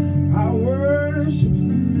 I worship you.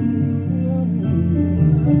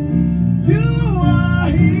 You are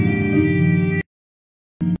here.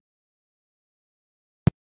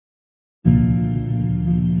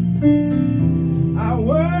 I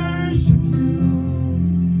worship you.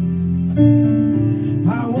 I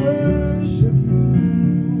worship you.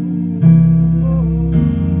 Oh,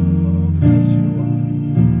 'cause you are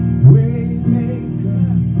waymaker,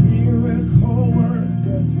 miracle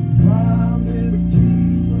worker, promise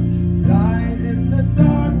keeper, light in the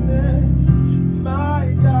darkness. My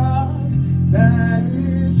God, that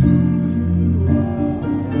is who you are.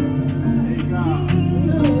 Hey, God.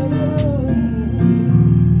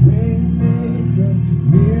 Waymaker,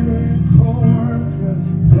 miracle worker,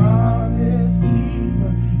 promise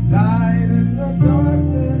keeper, light in the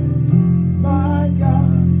darkness. My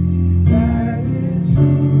God, that is who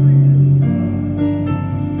you are.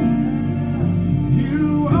 You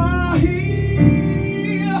are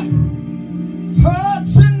here,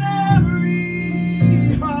 touching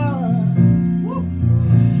every heart.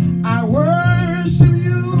 I worship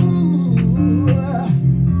you.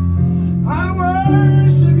 I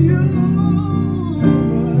worship you.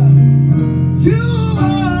 You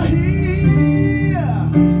are here,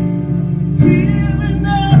 healing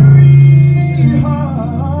every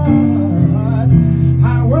heart. I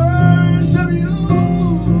worship you.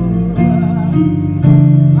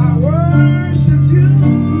 I worship you,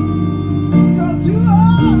 'cause you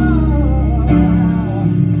are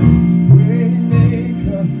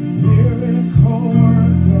waymaker, miracle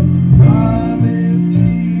worker, promise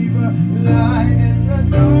keeper, light in the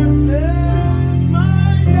darkness.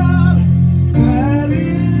 My God, that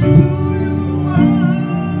is who you are.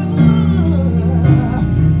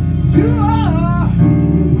 You are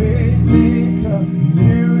waymaker,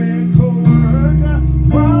 miracle worker,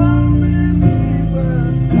 promise keeper,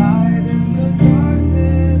 light in the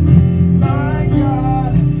darkness. My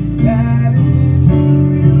God, that is who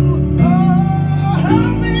you are.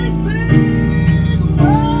 Help me sing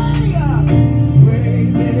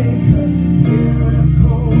waymaker,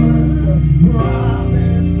 miracle worker,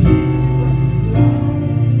 promise keeper, light.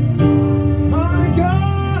 My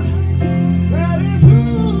God, that is who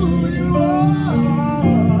you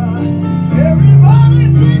are. Everybody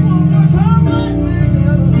sing one more time,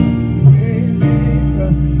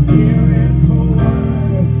 waymaker, miracle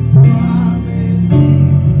worker, promise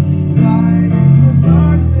keeper, light in the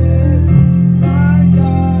darkness. My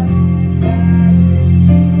God, that is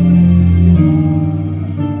who you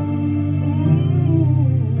are.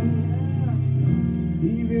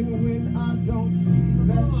 Even when I don't see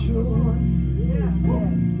that you're working,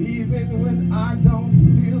 even when I don't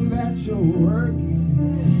feel that you're working,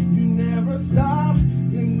 you never stop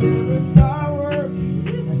working. You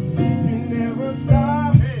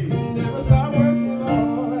never stop working,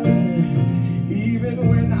 Lord. Even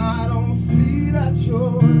when I don't see that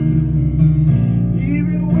you're working,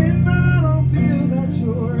 even when I don't feel that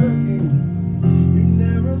you're working, you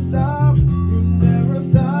never stop working. You never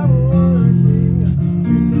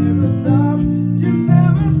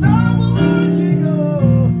stop working,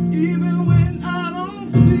 oh. Even when I don't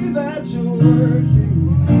see that you're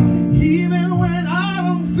working, even when I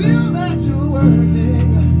don't feel that you're working,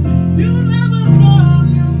 you never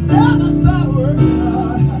stop working,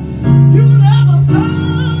 Lord. You never stop,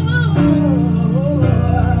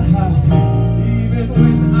 even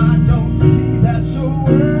when I don't see that you're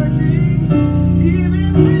working,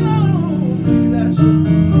 even when I don't see that you're,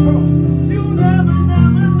 come on, you never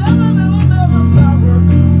stop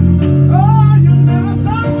working. Oh, you never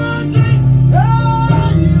stop working. Oh,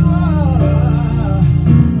 you are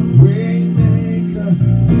waymaker,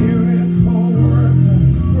 miracle worker.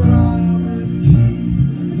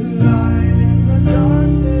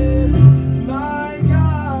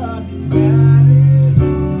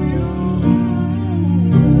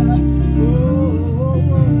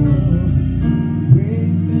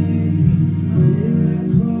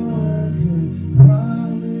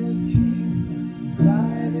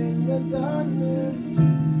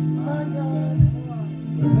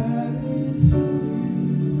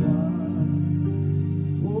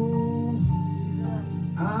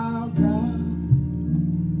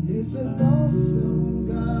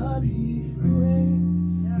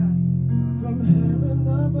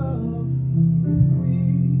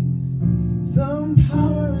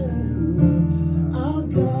 power and love. Our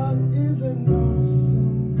God is an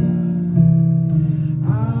awesome God.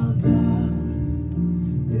 Our God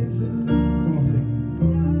is an Come on, sing.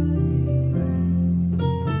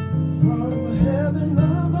 from heaven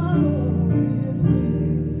above with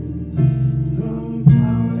wisdom,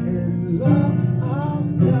 power, and love. Our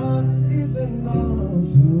God is an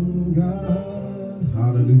awesome God.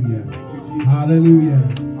 Hallelujah. Hallelujah.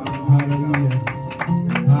 Hallelujah.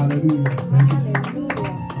 Hallelujah. Thank you, Jesus.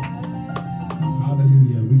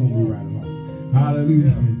 Hallelujah. We're going to move right along.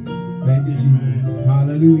 Hallelujah. Thank you, Jesus.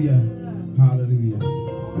 Hallelujah. Hallelujah.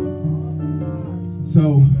 So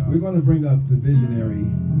we're going to bring up the visionary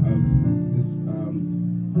of this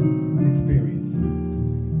experience.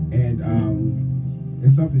 And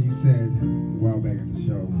it's something you said a while back at the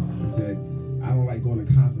show. You said, I don't like going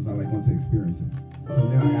to concerts, I like going to experiences. So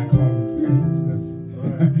now I call them experiences because,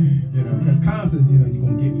 you know, because concerts, you know, you're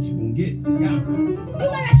going to get what you're going to get. Concert. You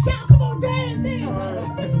better shout, come on, dance.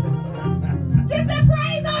 Get that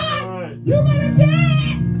praise on. You better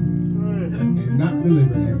dance. And not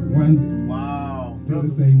deliver that one bit. Wow. Still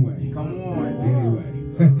the same way. Come on. Anyway,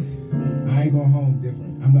 I ain't going home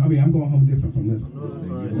different. I'm going home different from this thing.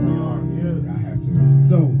 Yes, we are. I have to.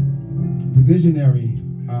 So, the visionary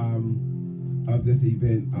of this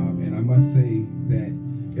event, and I must say that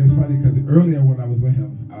it was funny because earlier when I was with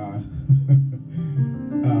him,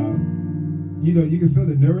 you know, you can feel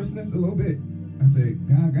the nervousness a little bit. I said,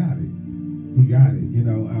 God got it. He got it. You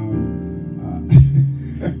know,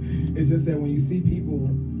 it's just that when you see people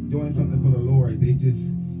doing something for the Lord, they just,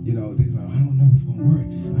 you know, they say, I don't know what's gonna work.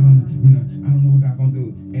 I don't know what God's gonna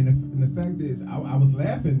do. And the fact is, I was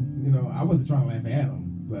laughing. You know, I wasn't trying to laugh at him,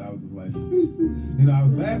 but I was like, you know, I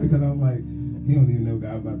was laughing because I was like, he don't even know what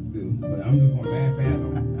God's about to do. But I'm just gonna laugh at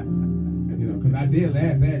him, you know, because I did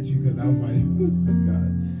laugh at you because I was like,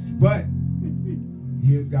 God. But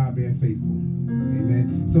here's God being faithful.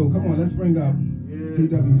 Amen. So come on, let's bring up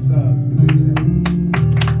T.W. Suggs, the visionary.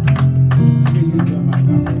 Can you use your mic?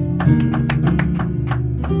 God bless you.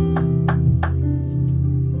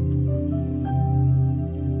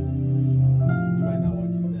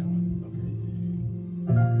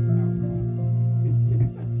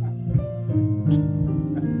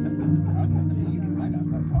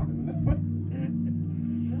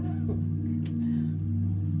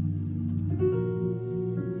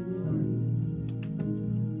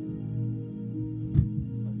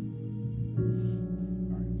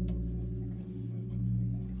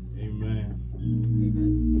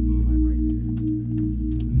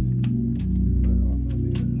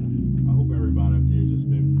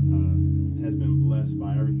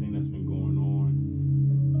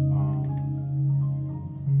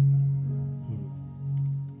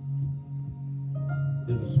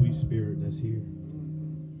 There's a sweet spirit that's here.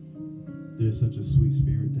 There's such a sweet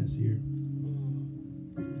spirit that's here.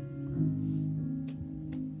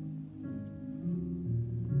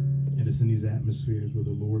 And it's in these atmospheres where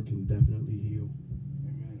the Lord can definitely heal.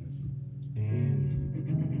 And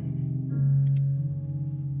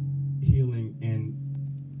healing, and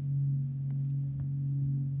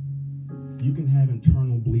you can have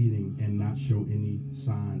internal bleeding and not show any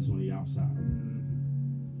signs on the outside.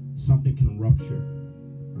 Something can rupture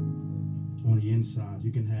on the inside.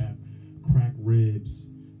 You can have cracked ribs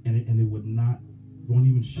and it won't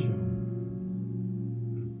even show.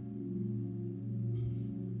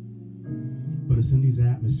 But it's in these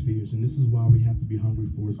atmospheres, and this is why we have to be hungry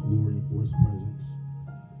for His glory and for His presence.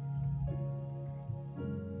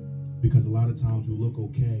 Because a lot of times we look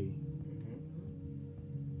okay,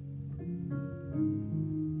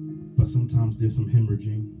 but sometimes there's some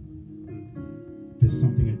hemorrhaging. There's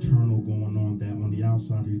something internal going on that on the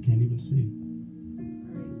outside you can't even see.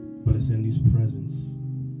 But it's in these presence,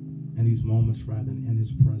 and these moments rather than in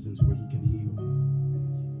His presence where He can heal.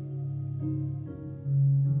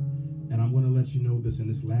 And I'm going to let you know this, in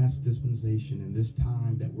this last dispensation, in this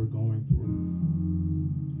time that we're going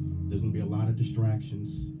through, there's going to be a lot of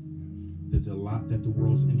distractions. There's a lot that the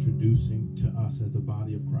world's introducing to us as the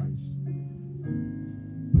body of Christ.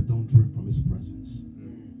 But don't drift from His presence.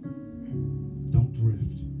 Don't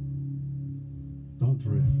drift. Don't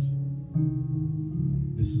drift.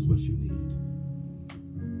 This is what you need.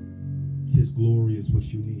 His glory is what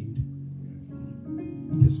you need.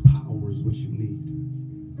 His power is what you need.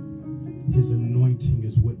 His anointing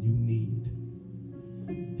is what you need.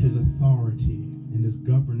 His authority and His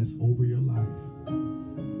governance over your life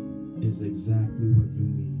is exactly what you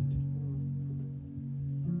need.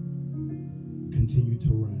 Continue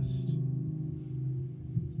to rest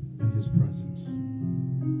in His presence.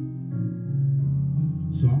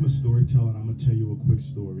 So I'm a storyteller, and I'm going to tell you a quick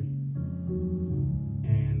story.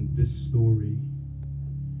 This story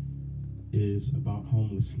is about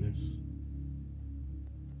homelessness.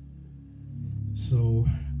 So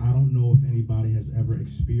I don't know if anybody has ever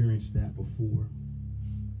experienced that before.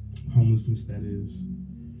 Homelessness, that is.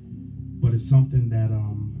 But it's something that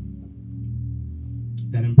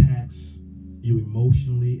that impacts you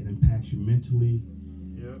emotionally, it impacts you mentally,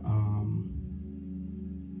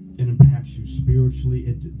 it impacts you spiritually.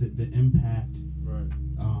 The impact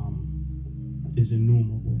is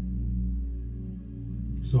innumerable.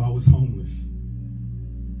 So I was homeless,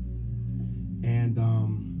 and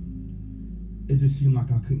it just seemed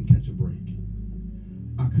like I couldn't catch a break.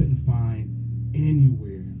 I couldn't find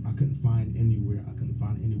anywhere. I couldn't find anywhere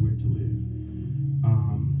to live.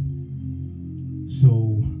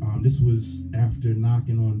 So this was after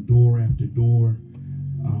knocking on door after door.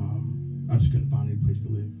 I just couldn't find any place to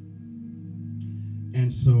live.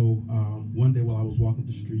 And so one day while I was walking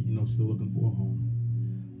the street, still looking for a home,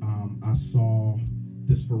 I saw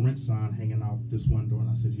this for rent sign hanging out this one door, and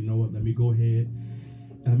I said, you know what, let me go ahead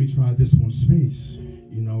and let me try this one space.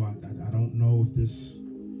 I don't know if this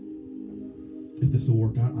will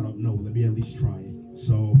work out. I don't know. Let me at least try it.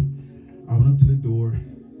 So I went up to the door,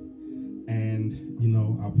 and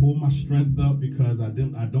I pulled my strength up because I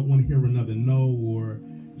don't want to hear another no, or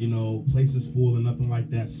place is full or nothing like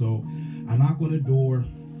that. So I knock on the door,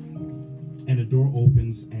 and the door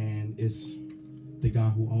opens, and it's the guy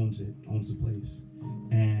who owns the place.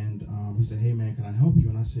 And he said, hey man, can I help you?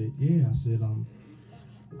 And I said, yeah. I said,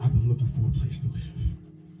 I've been looking for a place to live.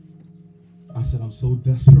 I said, I'm so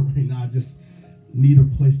desperate right now. I just need a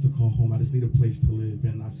place to call home. I just need a place to live.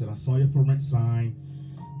 And I said, I saw your for rent sign,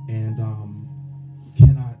 and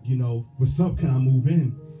can I, what's up? Can I move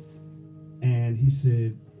in? And he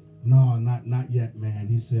said, no, not yet, man.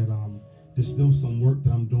 He said, there's still some work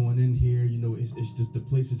that I'm doing in here. It's just, the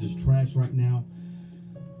place is just trash right now.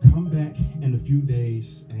 Come back in a few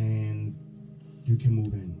days and you can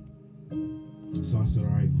move in. So I said, all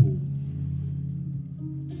right, cool.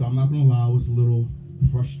 So I'm not gonna lie, I was a little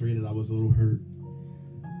frustrated. I was a little hurt.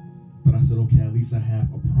 But I said, okay, at least I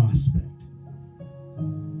have a prospect.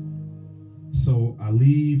 So I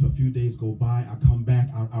leave, a few days go by, I come back,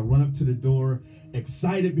 I run up to the door,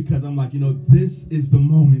 excited because I'm like, this is the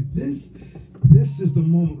moment. This is the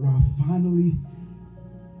moment where I finally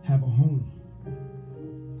have a home.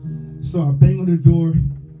 So I bang on the door,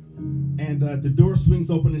 and the door swings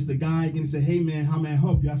open. It's the guy again. He said, hey man, how may I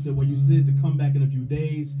help you? I said, well, you said to come back in a few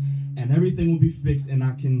days, and everything will be fixed, and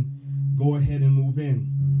I can go ahead and move in.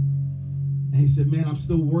 And he said, man, I'm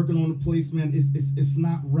still working on the place, man. It's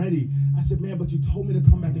not ready. I said, man, but you told me to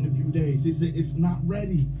come back in a few days. He said, it's not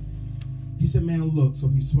ready. He said, man, look. So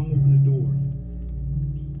he swung open the door,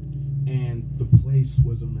 and the place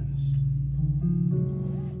was a mess.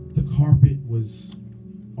 The carpet was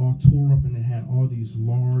all tore up, and it had all these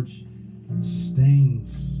large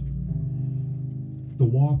stains. The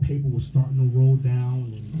wallpaper was starting to roll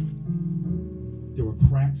down, and there were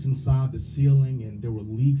cracks inside the ceiling, and there were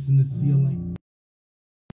leaks in the ceiling.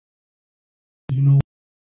 I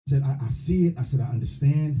said, I see it. I said, I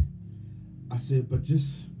understand. I said, but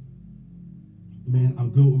just, man, I'm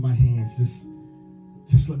good with my hands.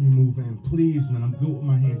 Just let me move in. Please, man, I'm good with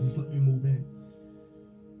my hands. Just let me move in.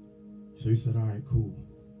 So he said, all right, cool.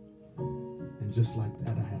 And just like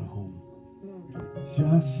that, I had a home.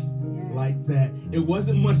 Just like that. It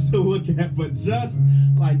wasn't much to look at, but just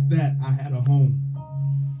like that, I had a home.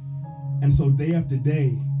 And so day after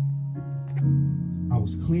day, I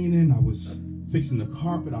was cleaning, I was fixing the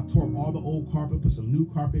carpet. I tore up all the old carpet, put some new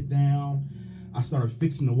carpet down. I started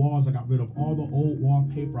fixing the walls. I got rid of all the old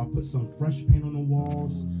wallpaper. I put some fresh paint on the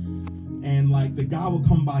walls. And like the guy would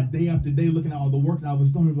come by day after day looking at all the work that I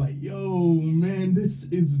was doing. He'd be like, yo, man, this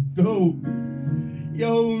is dope.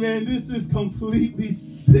 Yo, man, this is completely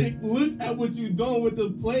sick. Look at what you're doing with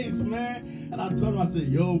the place, man. And I told him, I said,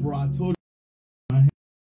 yo, bro, I told you.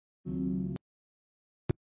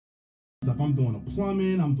 I'm doing the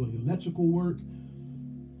plumbing, I'm doing electrical work.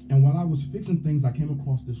 And while I was fixing things, I came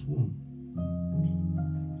across this room.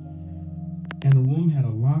 And the room had a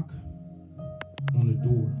lock on the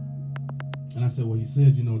door. And I said, well, you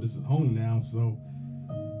said, this is home now, so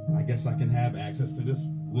I guess I can have access to this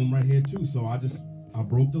room right here too. So I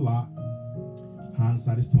broke the lock.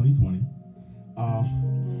 Hindsight is 2020.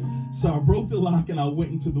 So I broke the lock and I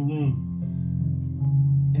went into the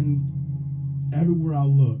room. And everywhere I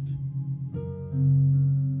looked,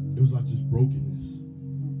 it was like just brokenness.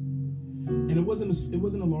 And it wasn't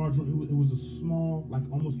a large room. It was a small, like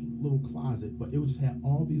almost little closet, but it just had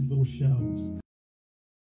all these little shelves.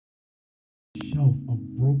 Shelf of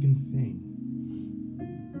broken thing.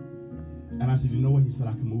 And I said, you know what? He said,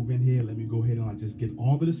 I can move in here. Let me go ahead and I just get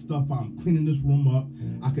all of this stuff. I'm cleaning this room up.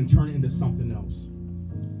 I can turn it into something else.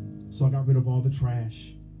 So I got rid of all the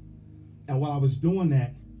trash. And while I was doing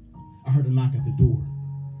that, I heard a knock at the door.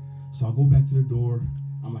 So I go back to the door.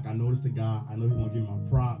 I'm like, I noticed the guy. I know he's going to give me my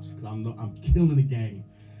props because I'm killing the game.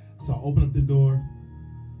 So I open up the door.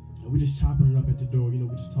 And we're just chopping it up at the door.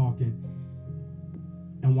 We're just talking.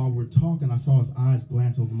 And while we're talking, I saw his eyes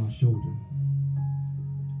glance over my shoulder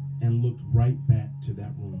and looked right back to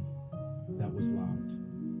that room that was locked.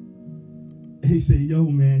 And he said, yo,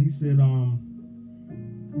 man, he said,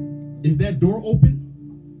 is that door open?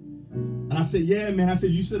 And I said, yeah, man. I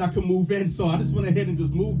said, you said I could move in. So I just went ahead and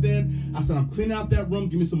just moved in. I said, I'm cleaning out that room.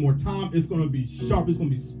 Give me some more time. It's going to be sharp. It's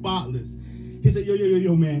going to be spotless. He said,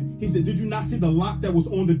 yo, man. He said, did you not see the lock that was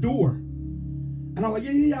on the door? And I'm like,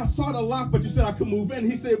 yeah, I saw the lock, but you said I could move in.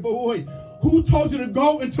 He said, but wait, who told you to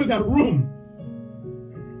go into that room?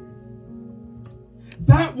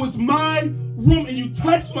 That was my room, and you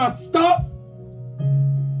touched my stuff?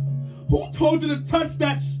 Who told you to touch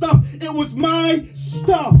that stuff? It was my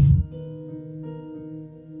stuff.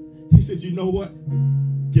 He said, you know what?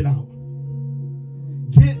 Get out.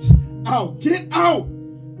 Get out. Get out.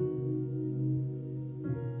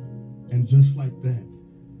 And just like that,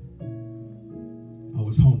 I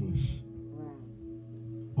was homeless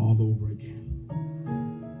all over again.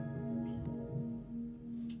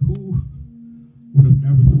 Who would have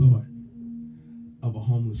ever thought of a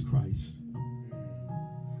homeless Christ?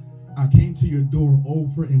 I came to your door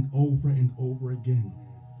over and over and over again.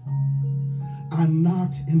 I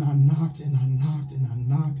knocked and I knocked and I knocked and I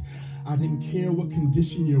knocked. I didn't care what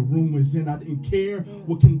condition your room was in. I didn't care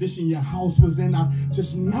what condition your house was in. I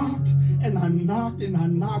just knocked and I knocked and I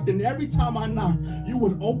knocked. And every time I knocked, you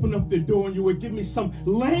would open up the door and you would give me some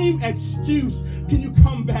lame excuse. Can you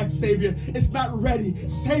come back, Savior? It's not ready.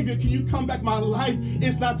 Savior, can you come back? My life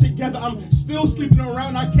is not together. I'm still sleeping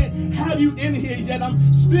around. I can't have you in here yet.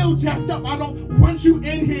 I'm still jacked up. I don't want you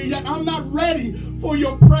in here yet. I'm not ready for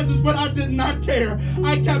your presence, but I did not care.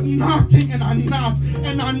 I kept knocking and I knocked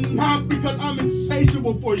and I knocked because I'm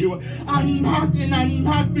insatiable for you. I knocked and I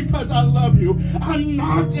knocked because I love you. I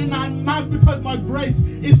knocked and I knocked because my grace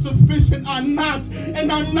is sufficient. I knocked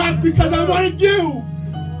and I knocked because I wanted you.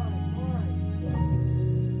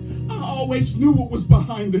 I always knew what was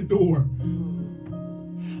behind the door.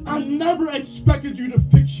 I never expected you to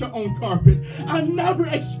fix your own carpet. I never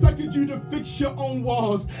expected you to fix your own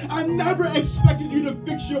walls. I never expected you to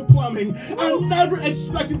fix your plumbing. I never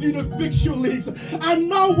expected you to fix your leaks. I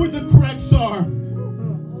know where the cracks are.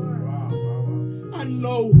 I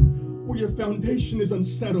know where your foundation is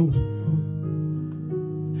unsettled.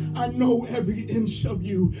 I know every inch of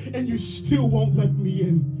you, and you still won't let me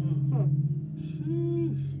in.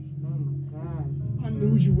 I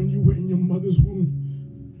knew you when you were in your mother's womb.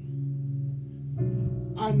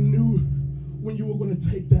 I knew when you were going to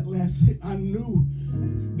take that last hit. I knew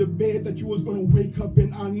the bed that you was going to wake up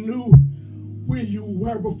in. I knew where you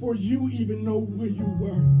were before you even know where you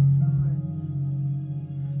were.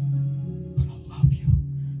 But I love you.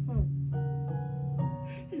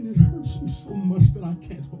 And it hurts me so much that I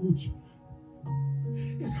can't hold you.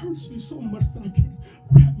 It hurts me so much that I can't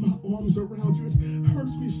wrap my arms around you. It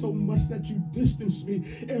hurts me so much that you distance me.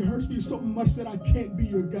 It hurts me so much that I can't be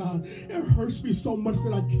your God. It hurts me so much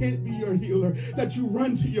that I can't be your healer. That you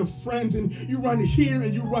run to your friends and you run here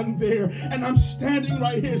and you run there. And I'm standing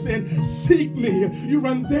right here saying, seek me. You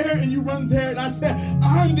run there and you run there. And I said,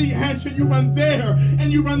 I'm the answer. You run there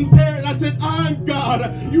and you run there. And I said, I'm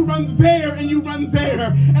God. You run there and you run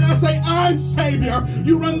there. And I say, I'm Savior.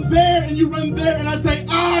 You run there and you run there. And I say,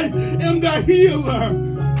 I am the healer.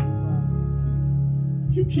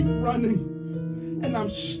 You keep running, and I'm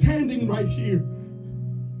standing right here.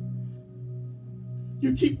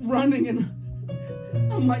 You keep running, and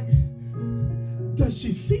I'm like, does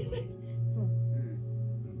she see me?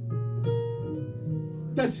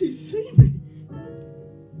 Does he see me?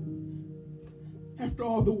 After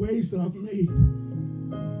all the ways that I've made,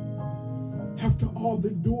 after all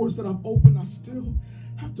the doors that I've opened, I still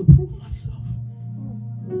have to prove myself.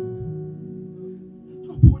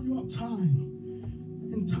 I pour you out time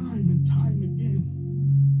and time again,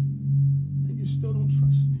 and you still don't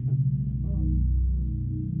trust me.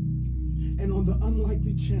 And on the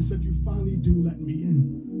unlikely chance that you finally do let me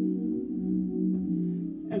in,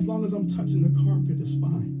 as long as I'm touching the carpet, it's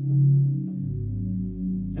fine.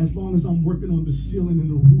 As long as I'm working on the ceiling and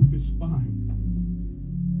the roof, it's fine.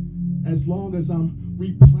 As long as I'm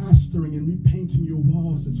replastering and repainting your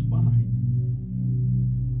walls, it's fine.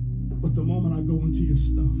 But the moment I go into your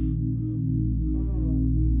stuff,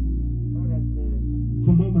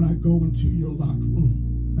 The moment I go into your locked room,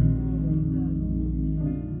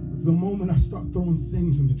 the moment I start throwing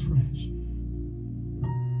things in the trash,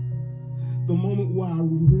 the moment where I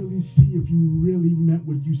really see if you really meant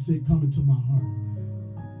what you said come into my heart,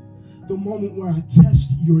 the moment where I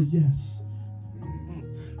test your yes,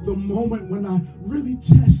 the moment when I really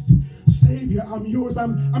test, Savior, I'm yours,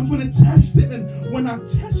 I'm going to test it, and when I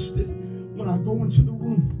test it, when I go into the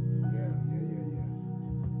room,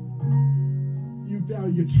 you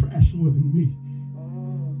value your trash more than me.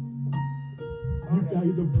 You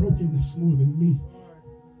value the brokenness more than me.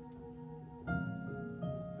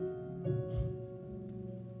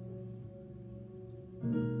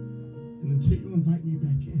 And until you invite me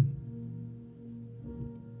back in,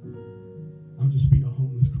 I'll just be a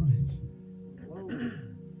homeless Christ.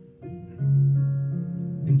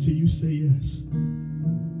 Until you say yes.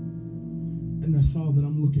 And that's all that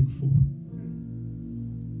I'm looking for.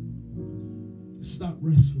 Stop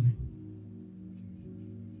wrestling.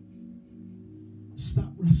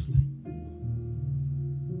 Stop wrestling.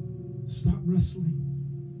 Stop wrestling.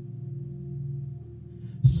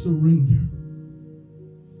 Surrender.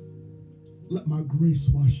 Let my grace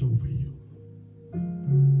wash over you.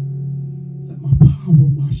 Let my power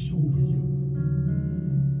wash over you.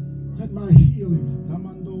 Let my healing.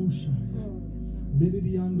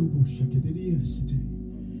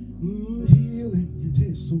 Healing.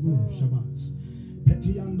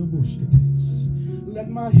 Let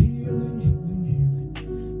my healing.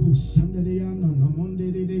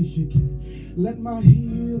 Let my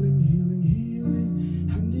healing.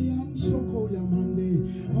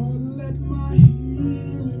 Oh, let my healing.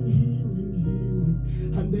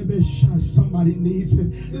 Somebody needs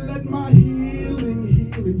it. Let my healing.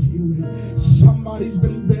 Somebody's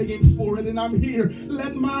been begging for it, and I'm here.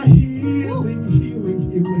 Let my healing.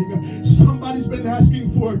 Somebody's been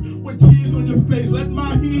asking for it with tears on your face. Let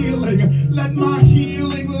my healing. Let my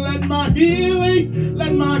healing. Let my healing.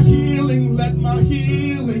 Let my healing. Let my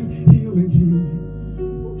healing.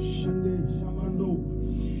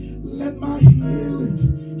 Let my healing.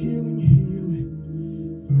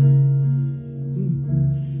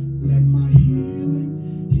 Let my healing.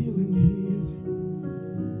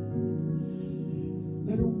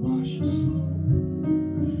 Let it wash your soul.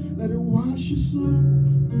 Let it wash your soul.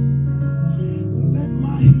 Let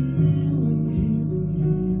my healing.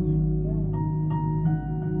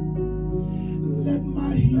 Let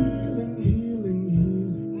my healing.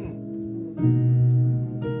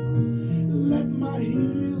 Let my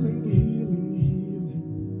healing.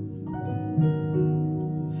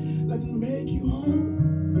 Let it make you whole.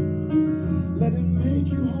 Let it make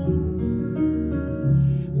you whole.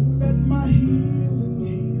 Let my healing.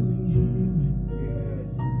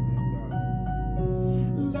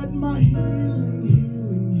 Let my healing.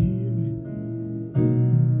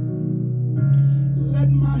 Let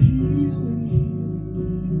my healing.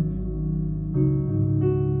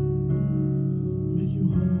 Make you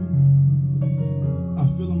whole. I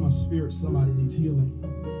feel in my spirit somebody needs healing.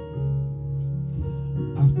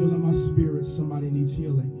 I feel in my spirit somebody needs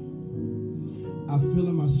healing. I feel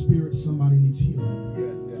in my spirit somebody needs healing.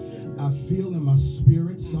 Yes. I feel in my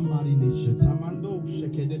spirit somebody needs shatamando.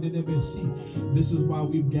 This is why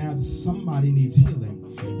we've gathered. Somebody needs healing.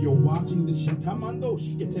 You're watching this shatamando.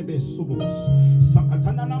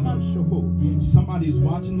 Somebody's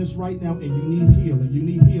watching this right now, and you need healing. You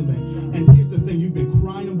need healing. And here's the thing: you've been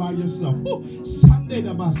crying by yourself.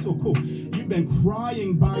 You've been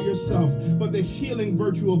crying by yourself, but the healing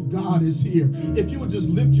virtue of God is here. If you would just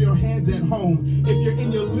lift your hands at home, if you're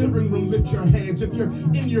in your living room, lift your hands. If you're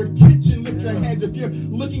in your kitchen, lift your hands. If you're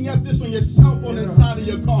looking at this on your cell phone inside of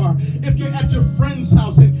your car, if you're at your friend's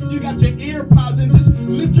house and you got your earpods in, just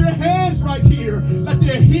lift your hands right here. Let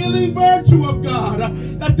the healing virtue of God,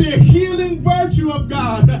 let the healing virtue of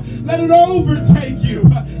God, let it overtake you.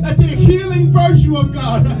 Let the healing virtue of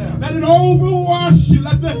God, let it overwash you.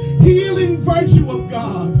 Let the healing virtue of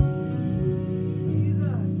God.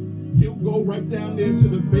 He'll go right down there to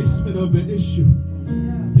the basement of the issue.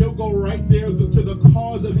 He'll go right there to the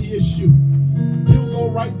cause of the issue. He'll go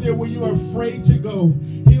right there where you are afraid to go.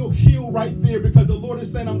 He'll heal right there, because the Lord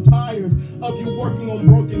is saying, I'm tired of you working on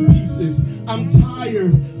broken pieces. I'm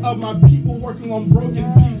tired of my people working on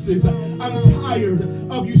broken pieces. I'm tired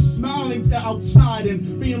of you smiling outside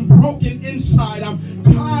and being broken inside. I'm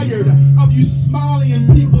tired of you smiling in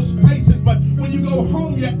people's faces, but when you go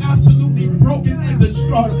home, you're absolutely broken and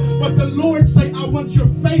distraught. But the Lord say, I want your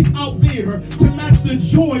face out there to match the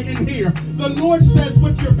joy in here. The Lord says,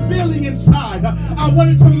 what you're feeling inside, I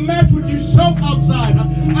want it to match what you show outside.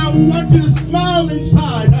 I want you to smile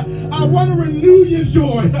inside. I I want to renew your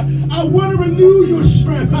joy. I want to renew your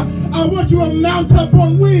strength. I want you to mount up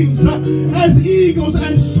on wings as eagles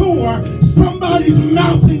and soar. Somebody's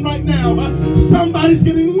mounting right now. Somebody's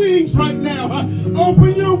getting wings right now.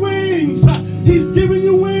 Open your wings. He's giving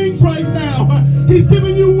you wings right now. He's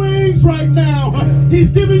giving you wings right now. He's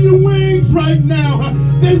giving you wings right now.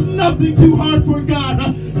 There's nothing too hard for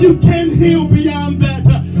God. You can heal beyond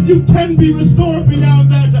that. You can be restored beyond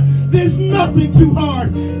that. There's nothing too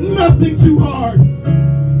hard. Nothing too hard.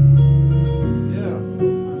 Yeah.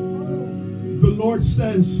 The Lord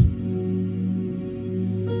says,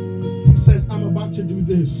 He says, I'm about to do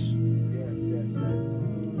this. Yes, yes, yes.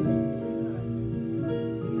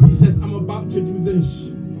 He says, I'm about to do this.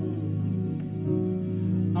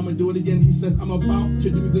 I'm going to do it again. He says, I'm about to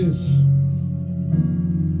do this.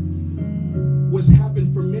 What's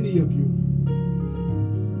happened for many of you,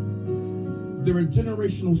 there are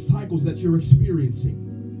generational cycles that you're experiencing.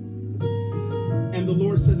 And the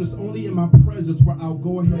Lord says, it's only in my presence where I'll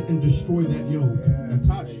go ahead and destroy that yoke.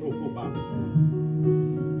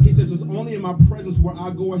 He says, it's only in my presence where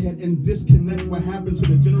I'll go ahead and disconnect what happened to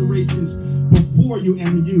the generations before you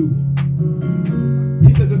and you.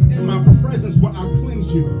 He says, it's in my presence where I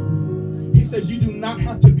cleanse you. He says, you do not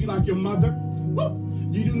have to be like your mother.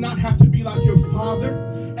 You do not have to be like your father.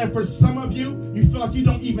 And for some of you, you feel like you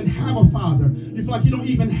don't even have a father. You feel like you don't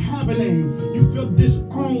even have a name. You feel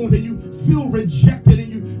disowned and you feel rejected and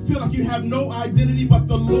you feel like you have no identity. But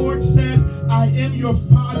the Lord says, I am your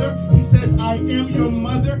father. He says, I am your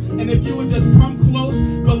mother. And if you would just come close,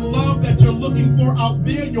 the love that you're looking for out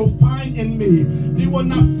there, you'll find in me. You will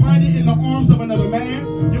not find it in the arms of another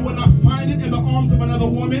man. You will not find it in the arms of another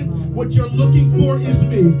woman. What you're looking for is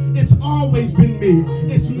me. It's always been me.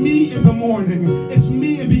 It's me in the morning. It's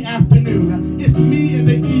me in the afternoon. It's me in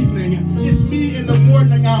the evening. It's me in the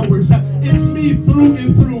morning hours. It's me through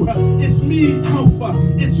and through. It's me Alpha.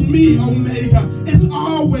 It's me Omega. It's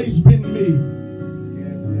always been me.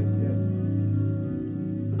 Yes, yes, yes.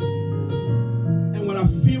 And what I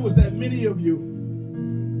feel is that many of you,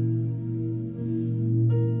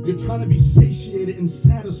 you're trying to be satiated and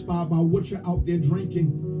satisfied by what you're out there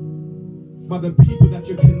drinking, by the people that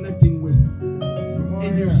you're connecting with.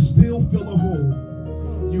 And you still feel a hole.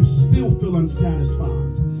 You still feel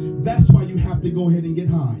unsatisfied. That's why you have to go ahead and get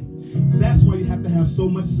high. That's why you have to have so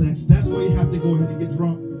much sex. That's why you have to go ahead and get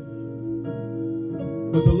drunk.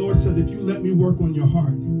 But the Lord says, if you let me work on your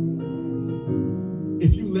heart,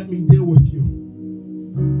 if you let me deal with you,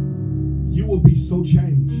 you will be so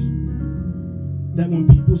changed that when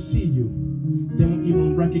people see you, they won't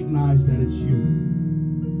even recognize that it's you.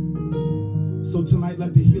 So tonight,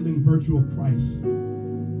 let the healing virtue of Christ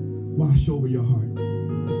wash over your heart.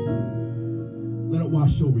 Let it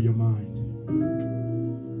wash over your mind.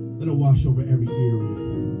 Let it wash over every area.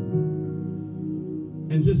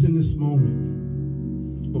 And just in this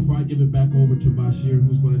moment, before I give it back over to Bashir,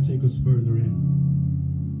 who's going to take us further in,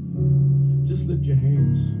 just lift your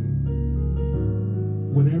hands.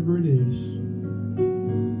 Whatever it is,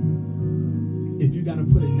 if you got to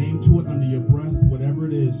put a name to it under your breath, whatever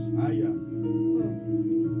it is,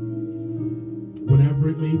 whatever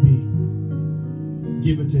it may be,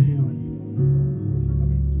 give it to him.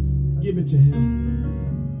 Give it to him.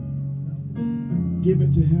 Give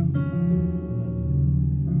it to him.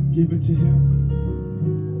 Give it to him.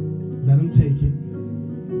 Let him take it.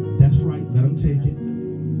 That's right. Let him take it.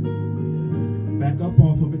 Back up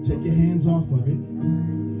off of it. Take your hands off of it.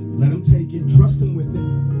 Let him take it. Trust him with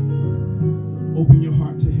it. Open your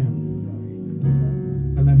heart to him.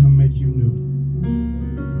 And let him make you new.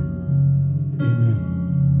 Amen.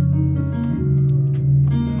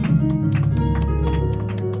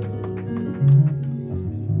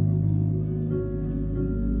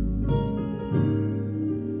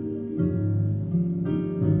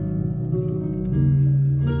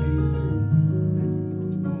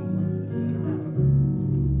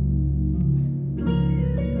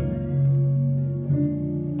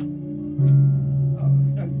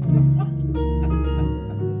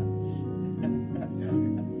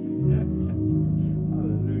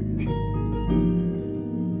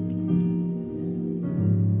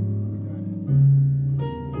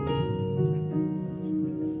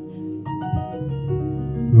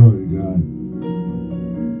 Glory to God.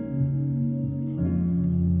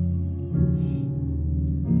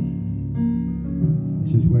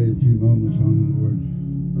 Let's just wait a few moments on the Lord.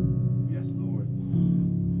 Yes, Lord.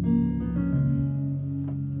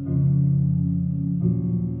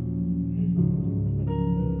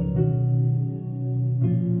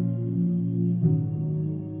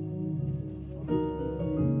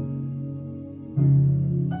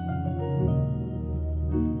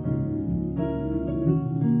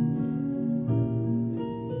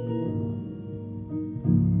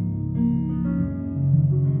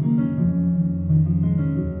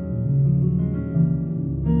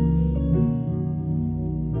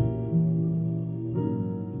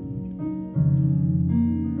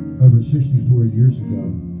 64 years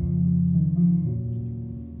ago,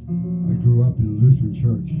 I grew up in a Lutheran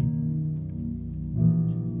church.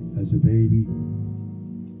 As a baby,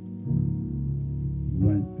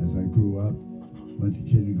 as I grew up, went to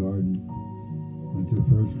kindergarten, went to the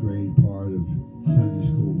first grade part of Sunday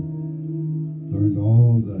school, learned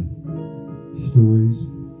all the stories,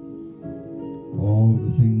 all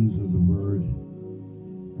the things of the Word,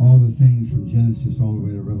 all the things from Genesis all the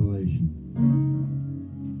way to Revelation.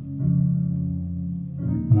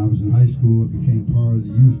 When I was in high school, I became part of the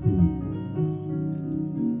youth group,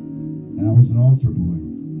 and I was an altar boy,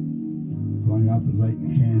 going up and lighting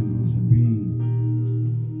the candles and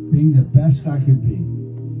being the best I could be.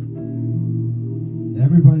 And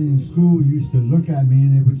everybody in school used to look at me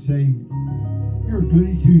and they would say, "You're a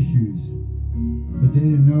goody two-shoes." But they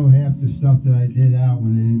didn't know half the stuff that I did out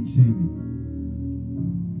when they didn't see me.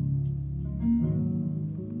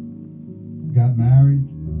 Got married.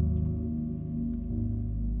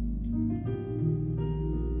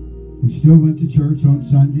 And still went to church on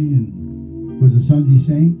Sunday and was a Sunday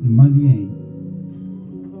saint and Monday ain't.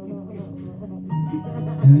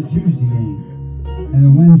 And a Tuesday ain't. And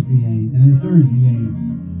a Wednesday ain't. And a Thursday ain't.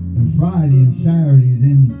 And Friday and Saturday.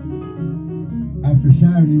 Then after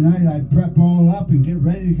Saturday night, I'd prep all up and get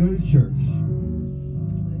ready to go to church.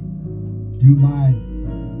 Do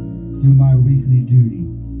my weekly duty.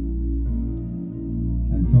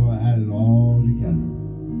 Until I had it all together.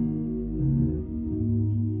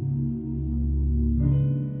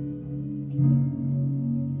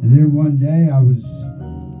 And then one day I was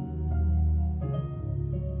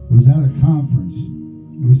at a conference.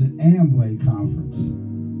 It was an Amway conference.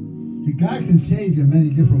 See, God can save you in many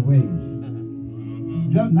different ways.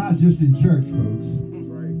 Not just in church, folks. That's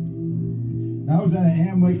right. I was at an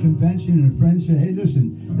Amway convention and a friend said, "Hey,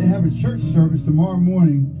 listen, they have a church service tomorrow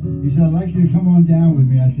morning." He said, "I'd like you to come on down with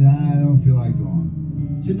me." I said, "I don't feel like going."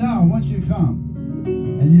 He said, "No, I want you to come."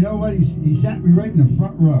 And you know what? He sat me right in the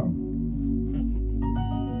front row.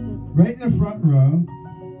 Right in the front row.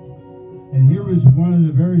 And here was one of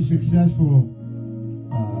the very successful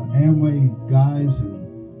Amway guys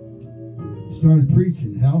and started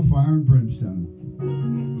preaching hellfire and brimstone.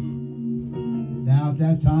 Now at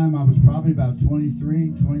that time I was probably about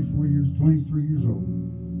 23 years old.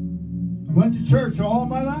 Went to church all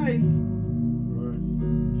my life.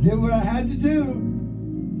 Did what I had to do.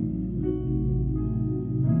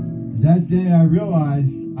 And that day I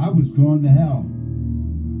realized I was going to hell.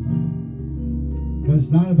 Because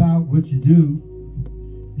it's not about what you do.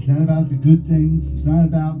 It's not about the good things. It's not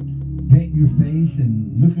about painting your face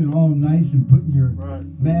and looking all nice and putting your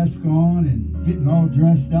mask on and getting all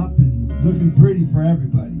dressed up and looking pretty for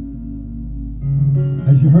everybody.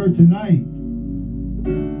 As you heard tonight,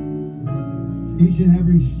 each and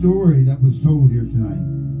every story that was told here tonight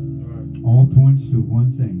all points to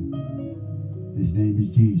one thing. His name is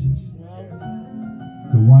Jesus.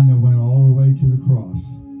 The one that went all the way to the cross.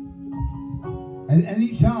 At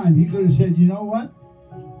any time, he could have said, "You know what?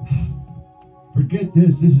 Forget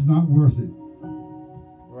this. This is not worth it."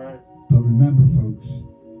 Right. But remember, folks,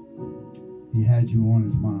 he had you on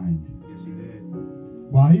his mind. Yes, he did.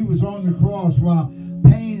 While he was on the cross, while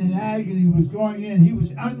pain and agony was going in, he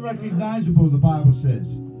was unrecognizable, the Bible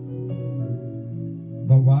says.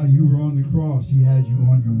 But while you were on the cross, he had you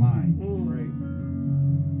on your mind. That's right.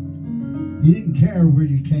 He didn't care where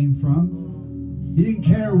you came from. He didn't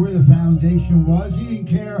care where the foundation was. He didn't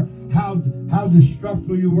care how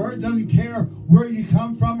destructive you were. He doesn't care where you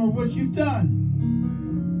come from or what you've done.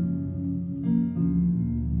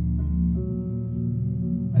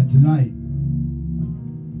 And tonight,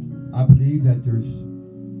 I believe that there's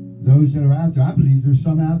those that are out there. I believe there's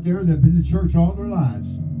some out there that have been to church all their lives.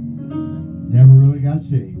 Never really got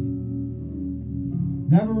saved.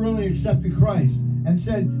 Never really accepted Christ. And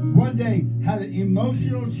said, one day, had an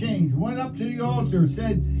emotional change, went up to the altar,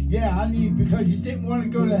 said, "Yeah, I need," because you didn't want to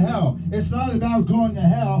go to hell. It's not about going to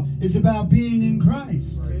hell, it's about being in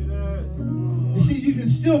Christ. Say that. You see, you can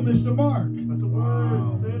still miss the mark. That's a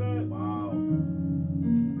word. Say that. Wow.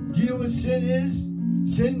 Do you know what sin is?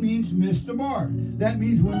 Sin means miss the mark. That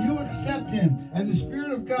means when you accept him and the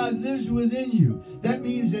Spirit of God lives within you, that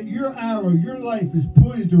means that your arrow, your life is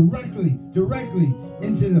pointed directly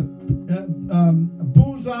into the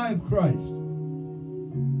bullseye of Christ.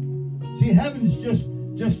 See, heaven's just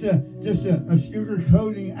a sugar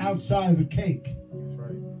coating outside of a cake. That's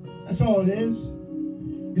right. That's all it is.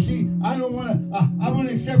 You see, I want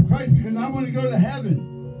to accept Christ because I want to go to heaven,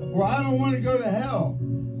 or I don't want to go to hell.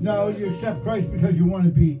 No, you accept Christ because you want to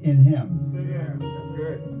be in him. Yeah, that's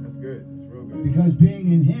good. That's good. That's real good. Because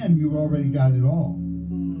being in him, you already got it all.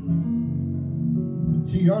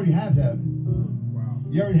 See, you already have heaven. Wow.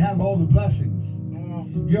 You already have all the blessings.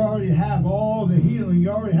 You already have all the healing. You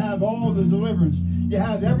already have all the deliverance. You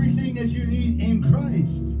have everything that you need in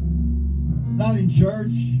Christ. Not in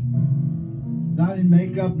church, not in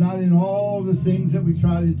makeup, not in all the things that we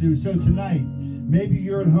try to do. So tonight, maybe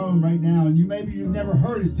you're at home right now and maybe you've never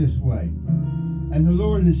heard it this way. And the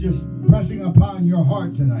Lord is just pressing upon your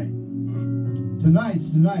heart tonight. Tonight's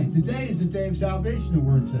the night. Today is the day of salvation, the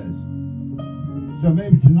word says. So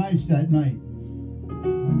maybe tonight's that night.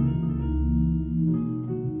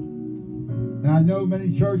 Now I know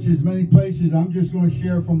many churches, many places, I'm just going to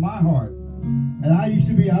share from my heart. And I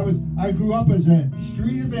grew up as a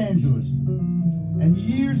street evangelist. And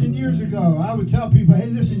years ago, I would tell people, hey,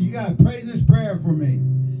 listen, you got to pray this prayer for me.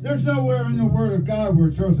 There's nowhere in the Word of God where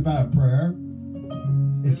it tells about a prayer.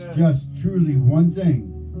 It's just truly one thing.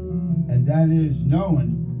 And that is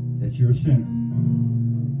knowing that you're a sinner.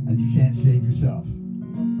 And you can't save yourself.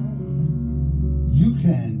 You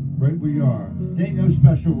can, right where you are. There ain't no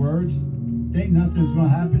special words. There ain't nothing that's going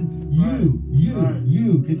to happen. You,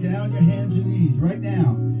 get down on your hands and knees right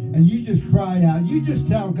now. And you just cry out. You just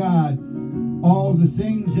tell God all the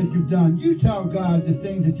things that you've done. You tell God the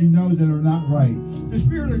things that you know that are not right. The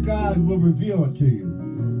Spirit of God will reveal it to you.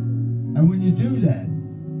 And when you do that,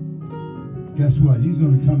 guess what? He's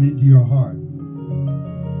going to come into your heart.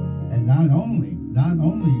 And not only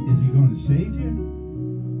is he going to save you,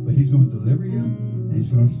 but he's going to deliver you, and he's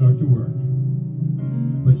going to start to work.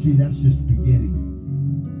 But see, that's just the beginning.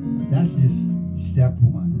 That's just step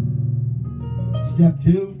one. Step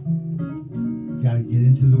two, you got to get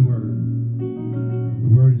into the Word. The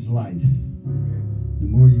Word is life. The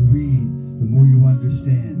more you read, the more you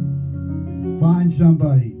understand. Find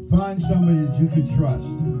somebody that you can trust.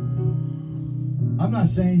 I'm not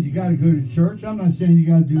saying you got to go to church. I'm not saying you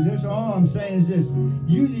got to do this. All I'm saying is this.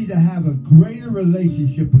 You need to have a greater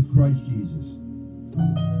relationship with Christ Jesus.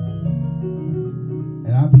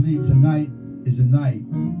 And I believe tonight is a night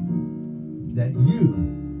that you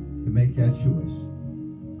can make that choice.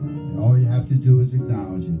 And all you have to do is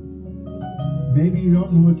acknowledge it. Maybe you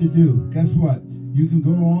don't know what to do. Guess what? You can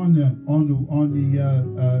go on the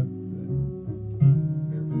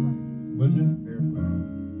what's it?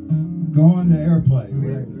 Go on the airplane.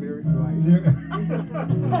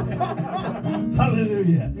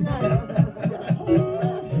 Hallelujah.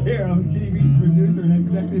 Here, I'm TV producer and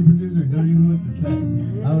executive producer. Don't even know what to say.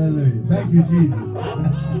 Hallelujah. Thank you, Jesus.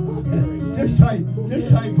 just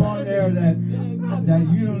type on there that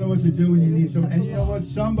you don't know what to do and you need some. And you know what?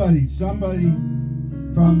 Somebody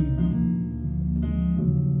from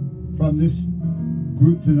this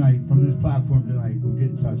group tonight, from this platform tonight, will get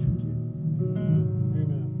in touch with you.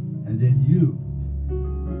 And then you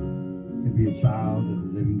can be a child of the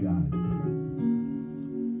living God.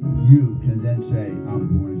 You can then say, I'm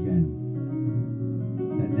born again.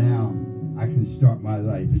 And now I can start my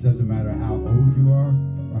life. It doesn't matter how old you are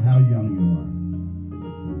or how young you are.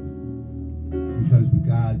 Because with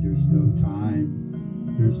God, there's no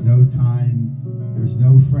time. There's no time. There's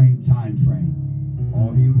no time frame.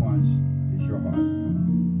 All he wants is your heart.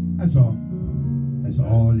 That's all. That's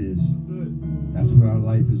all it is. That's what our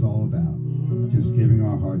life is all about. Just giving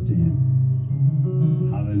our heart to him.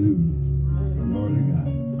 Hallelujah. Glory to God.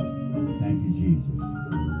 Thank you, Jesus.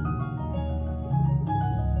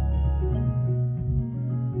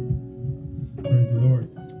 Praise the Lord.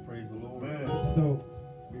 Praise the Lord. So,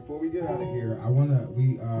 before we get out of here,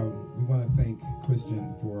 we want to thank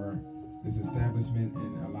Christian for this establishment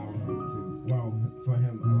and allowing him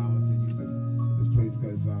allowing us to use this place,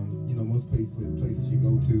 because most places you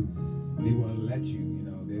go to, they want to let you,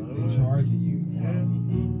 they're charging you.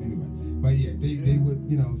 Anyway, but yeah, they would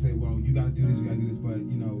say, well, you got to do this, but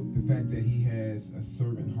the fact that he has a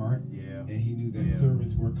servant heart, and he knew that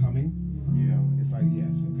servants were coming, it's like,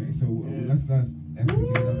 yes, okay, so let's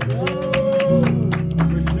actually give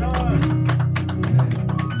it up.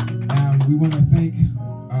 We want to thank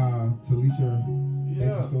Talisha. Thank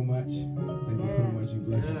you so much. Thank you so much. You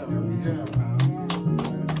bless us every single time.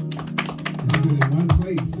 You do it in one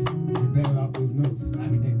place. You battle out those notes. I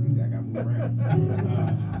can't do that. I got to move around.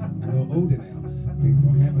 I'm a little older now. Things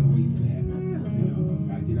don't happen the way you used to happen.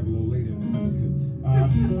 Got to get up a little later than I used to.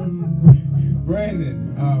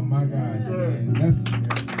 Brandon, oh my gosh, man.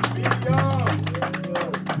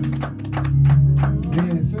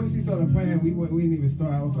 Man, as soon as he saw the plan, we didn't even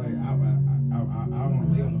start. I was like, I don't want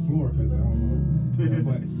to lay on the floor because I don't know.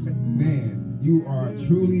 But man, you are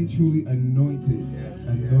truly anointed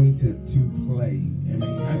to play. I mean,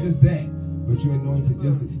 not just that, but you're anointed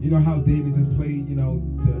just how David just played,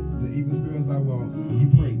 the evil spirits like, well, you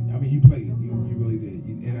prayed. I mean, you played. You really did.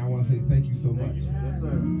 and I want to say thank you so much Yes, sir.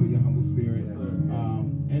 for your humble spirit. Yes, sir.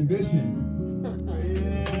 Ambition.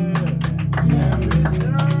 Yeah.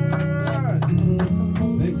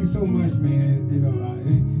 Thank you so much, man. You know,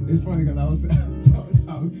 it's funny because I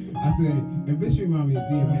said, ambition remind me of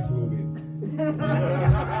DMX a little bit.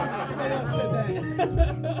 Somebody else said that.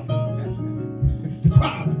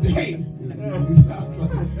 Hey.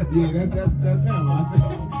 Yeah, that's him.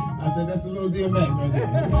 I said that's the little DMX right there.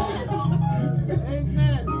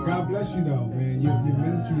 Amen. God bless you though, man. Your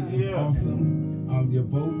ministry is awesome. Your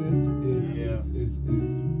boldness is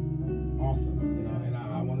awesome. You know, and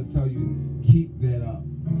I want to tell you, keep that up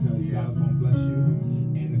because God's gonna bless you.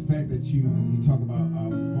 And the fact that you talk about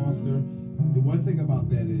Foster, the one thing about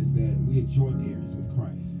that is that we are joint heirs with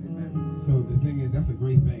Christ. So the thing is, that's a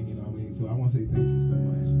great thing, you know what I mean? So I want to say thank you so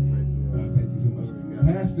much. Thank you so much.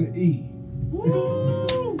 Pastor E.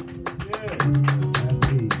 Woo!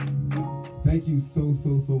 Pastor E. Thank you so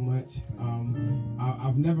much.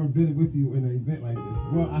 I've never been with you in an event like this.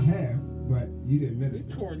 Well, I have, but you didn't minister.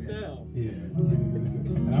 We tore it down. Yeah, you didn't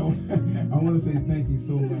minister. And I want to say thank you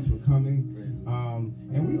so much for coming.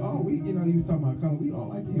 And we you know, you was talking about color. We all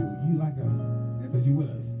like you. You like us because you with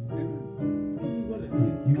us.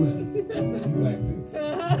 You with us. You black too.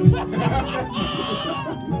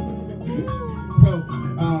 So,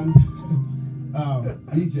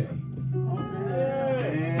 BJ.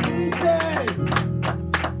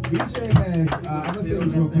 BJ has, I'm going to say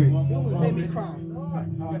this real quick. It almost made me cry.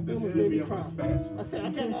 I said,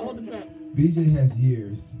 I can't hold it back. BJ has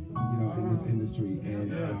years, you know, in this industry,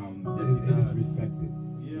 and it is respected.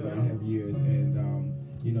 You know, they have years, and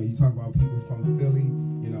you know, you talk about people from Philly,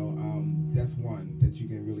 you know, that's one that you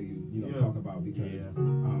can really, you know, talk about because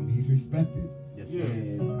he's respected.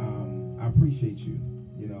 And I appreciate you,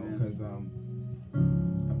 you know, because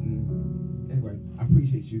anyway, I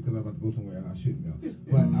appreciate you because I'm about to go somewhere and I shouldn't go.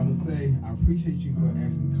 But I would say I appreciate you for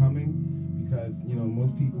actually coming because, you know,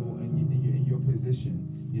 most people in your position,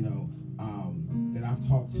 you know, that I've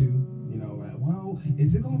talked to, you know, like, well,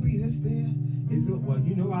 is it going to be this there? Is it, well,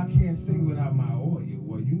 you know, I can't sing without my oil.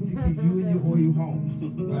 Well, you need to keep you and your oil home.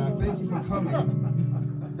 But I thank you for coming.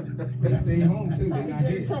 They stay home too. They're not here.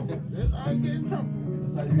 I get in trouble. That's how you get in trouble.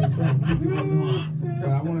 Keep your oil home. But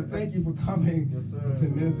I want to thank you for coming to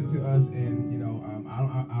minister to us, and you know,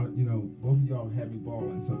 I you know, both of y'all had me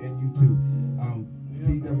balling. So, and you too,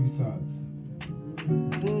 T.W. Suggs.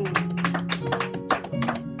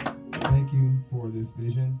 Thank you for this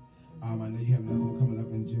vision. I know you have another one coming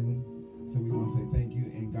up in June, so we want to say thank you,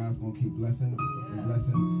 and God's gonna keep blessing and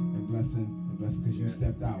blessing and blessing and blessing because you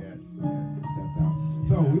stepped out. You stepped out.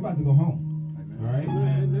 So we're about to go home. All right.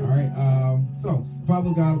 All right. So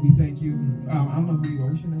Father God, we thank you. I don't know who you are.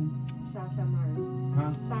 What's your name? Shasha Martin.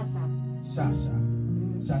 Huh? Shasha.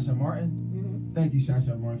 Shasha Martin. Mm-hmm. Thank you,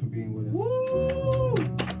 Shasha Martin, for being with us. Woo!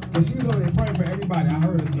 And she was over there praying for everybody. I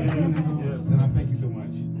heard her say, and I thank you so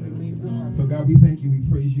much. So God, we thank you, we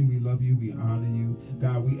praise you, we love you, we honor you.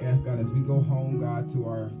 God, we ask, God, as we go home, God, to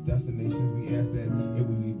our destinations, we ask that it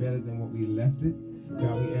will be better than what we left it.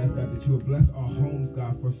 God, we ask, God, that you will bless our homes,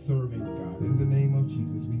 God, for serving, God. In the name of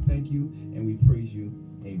Jesus, we thank you and we praise you.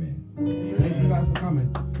 Amen. Thank you guys for coming.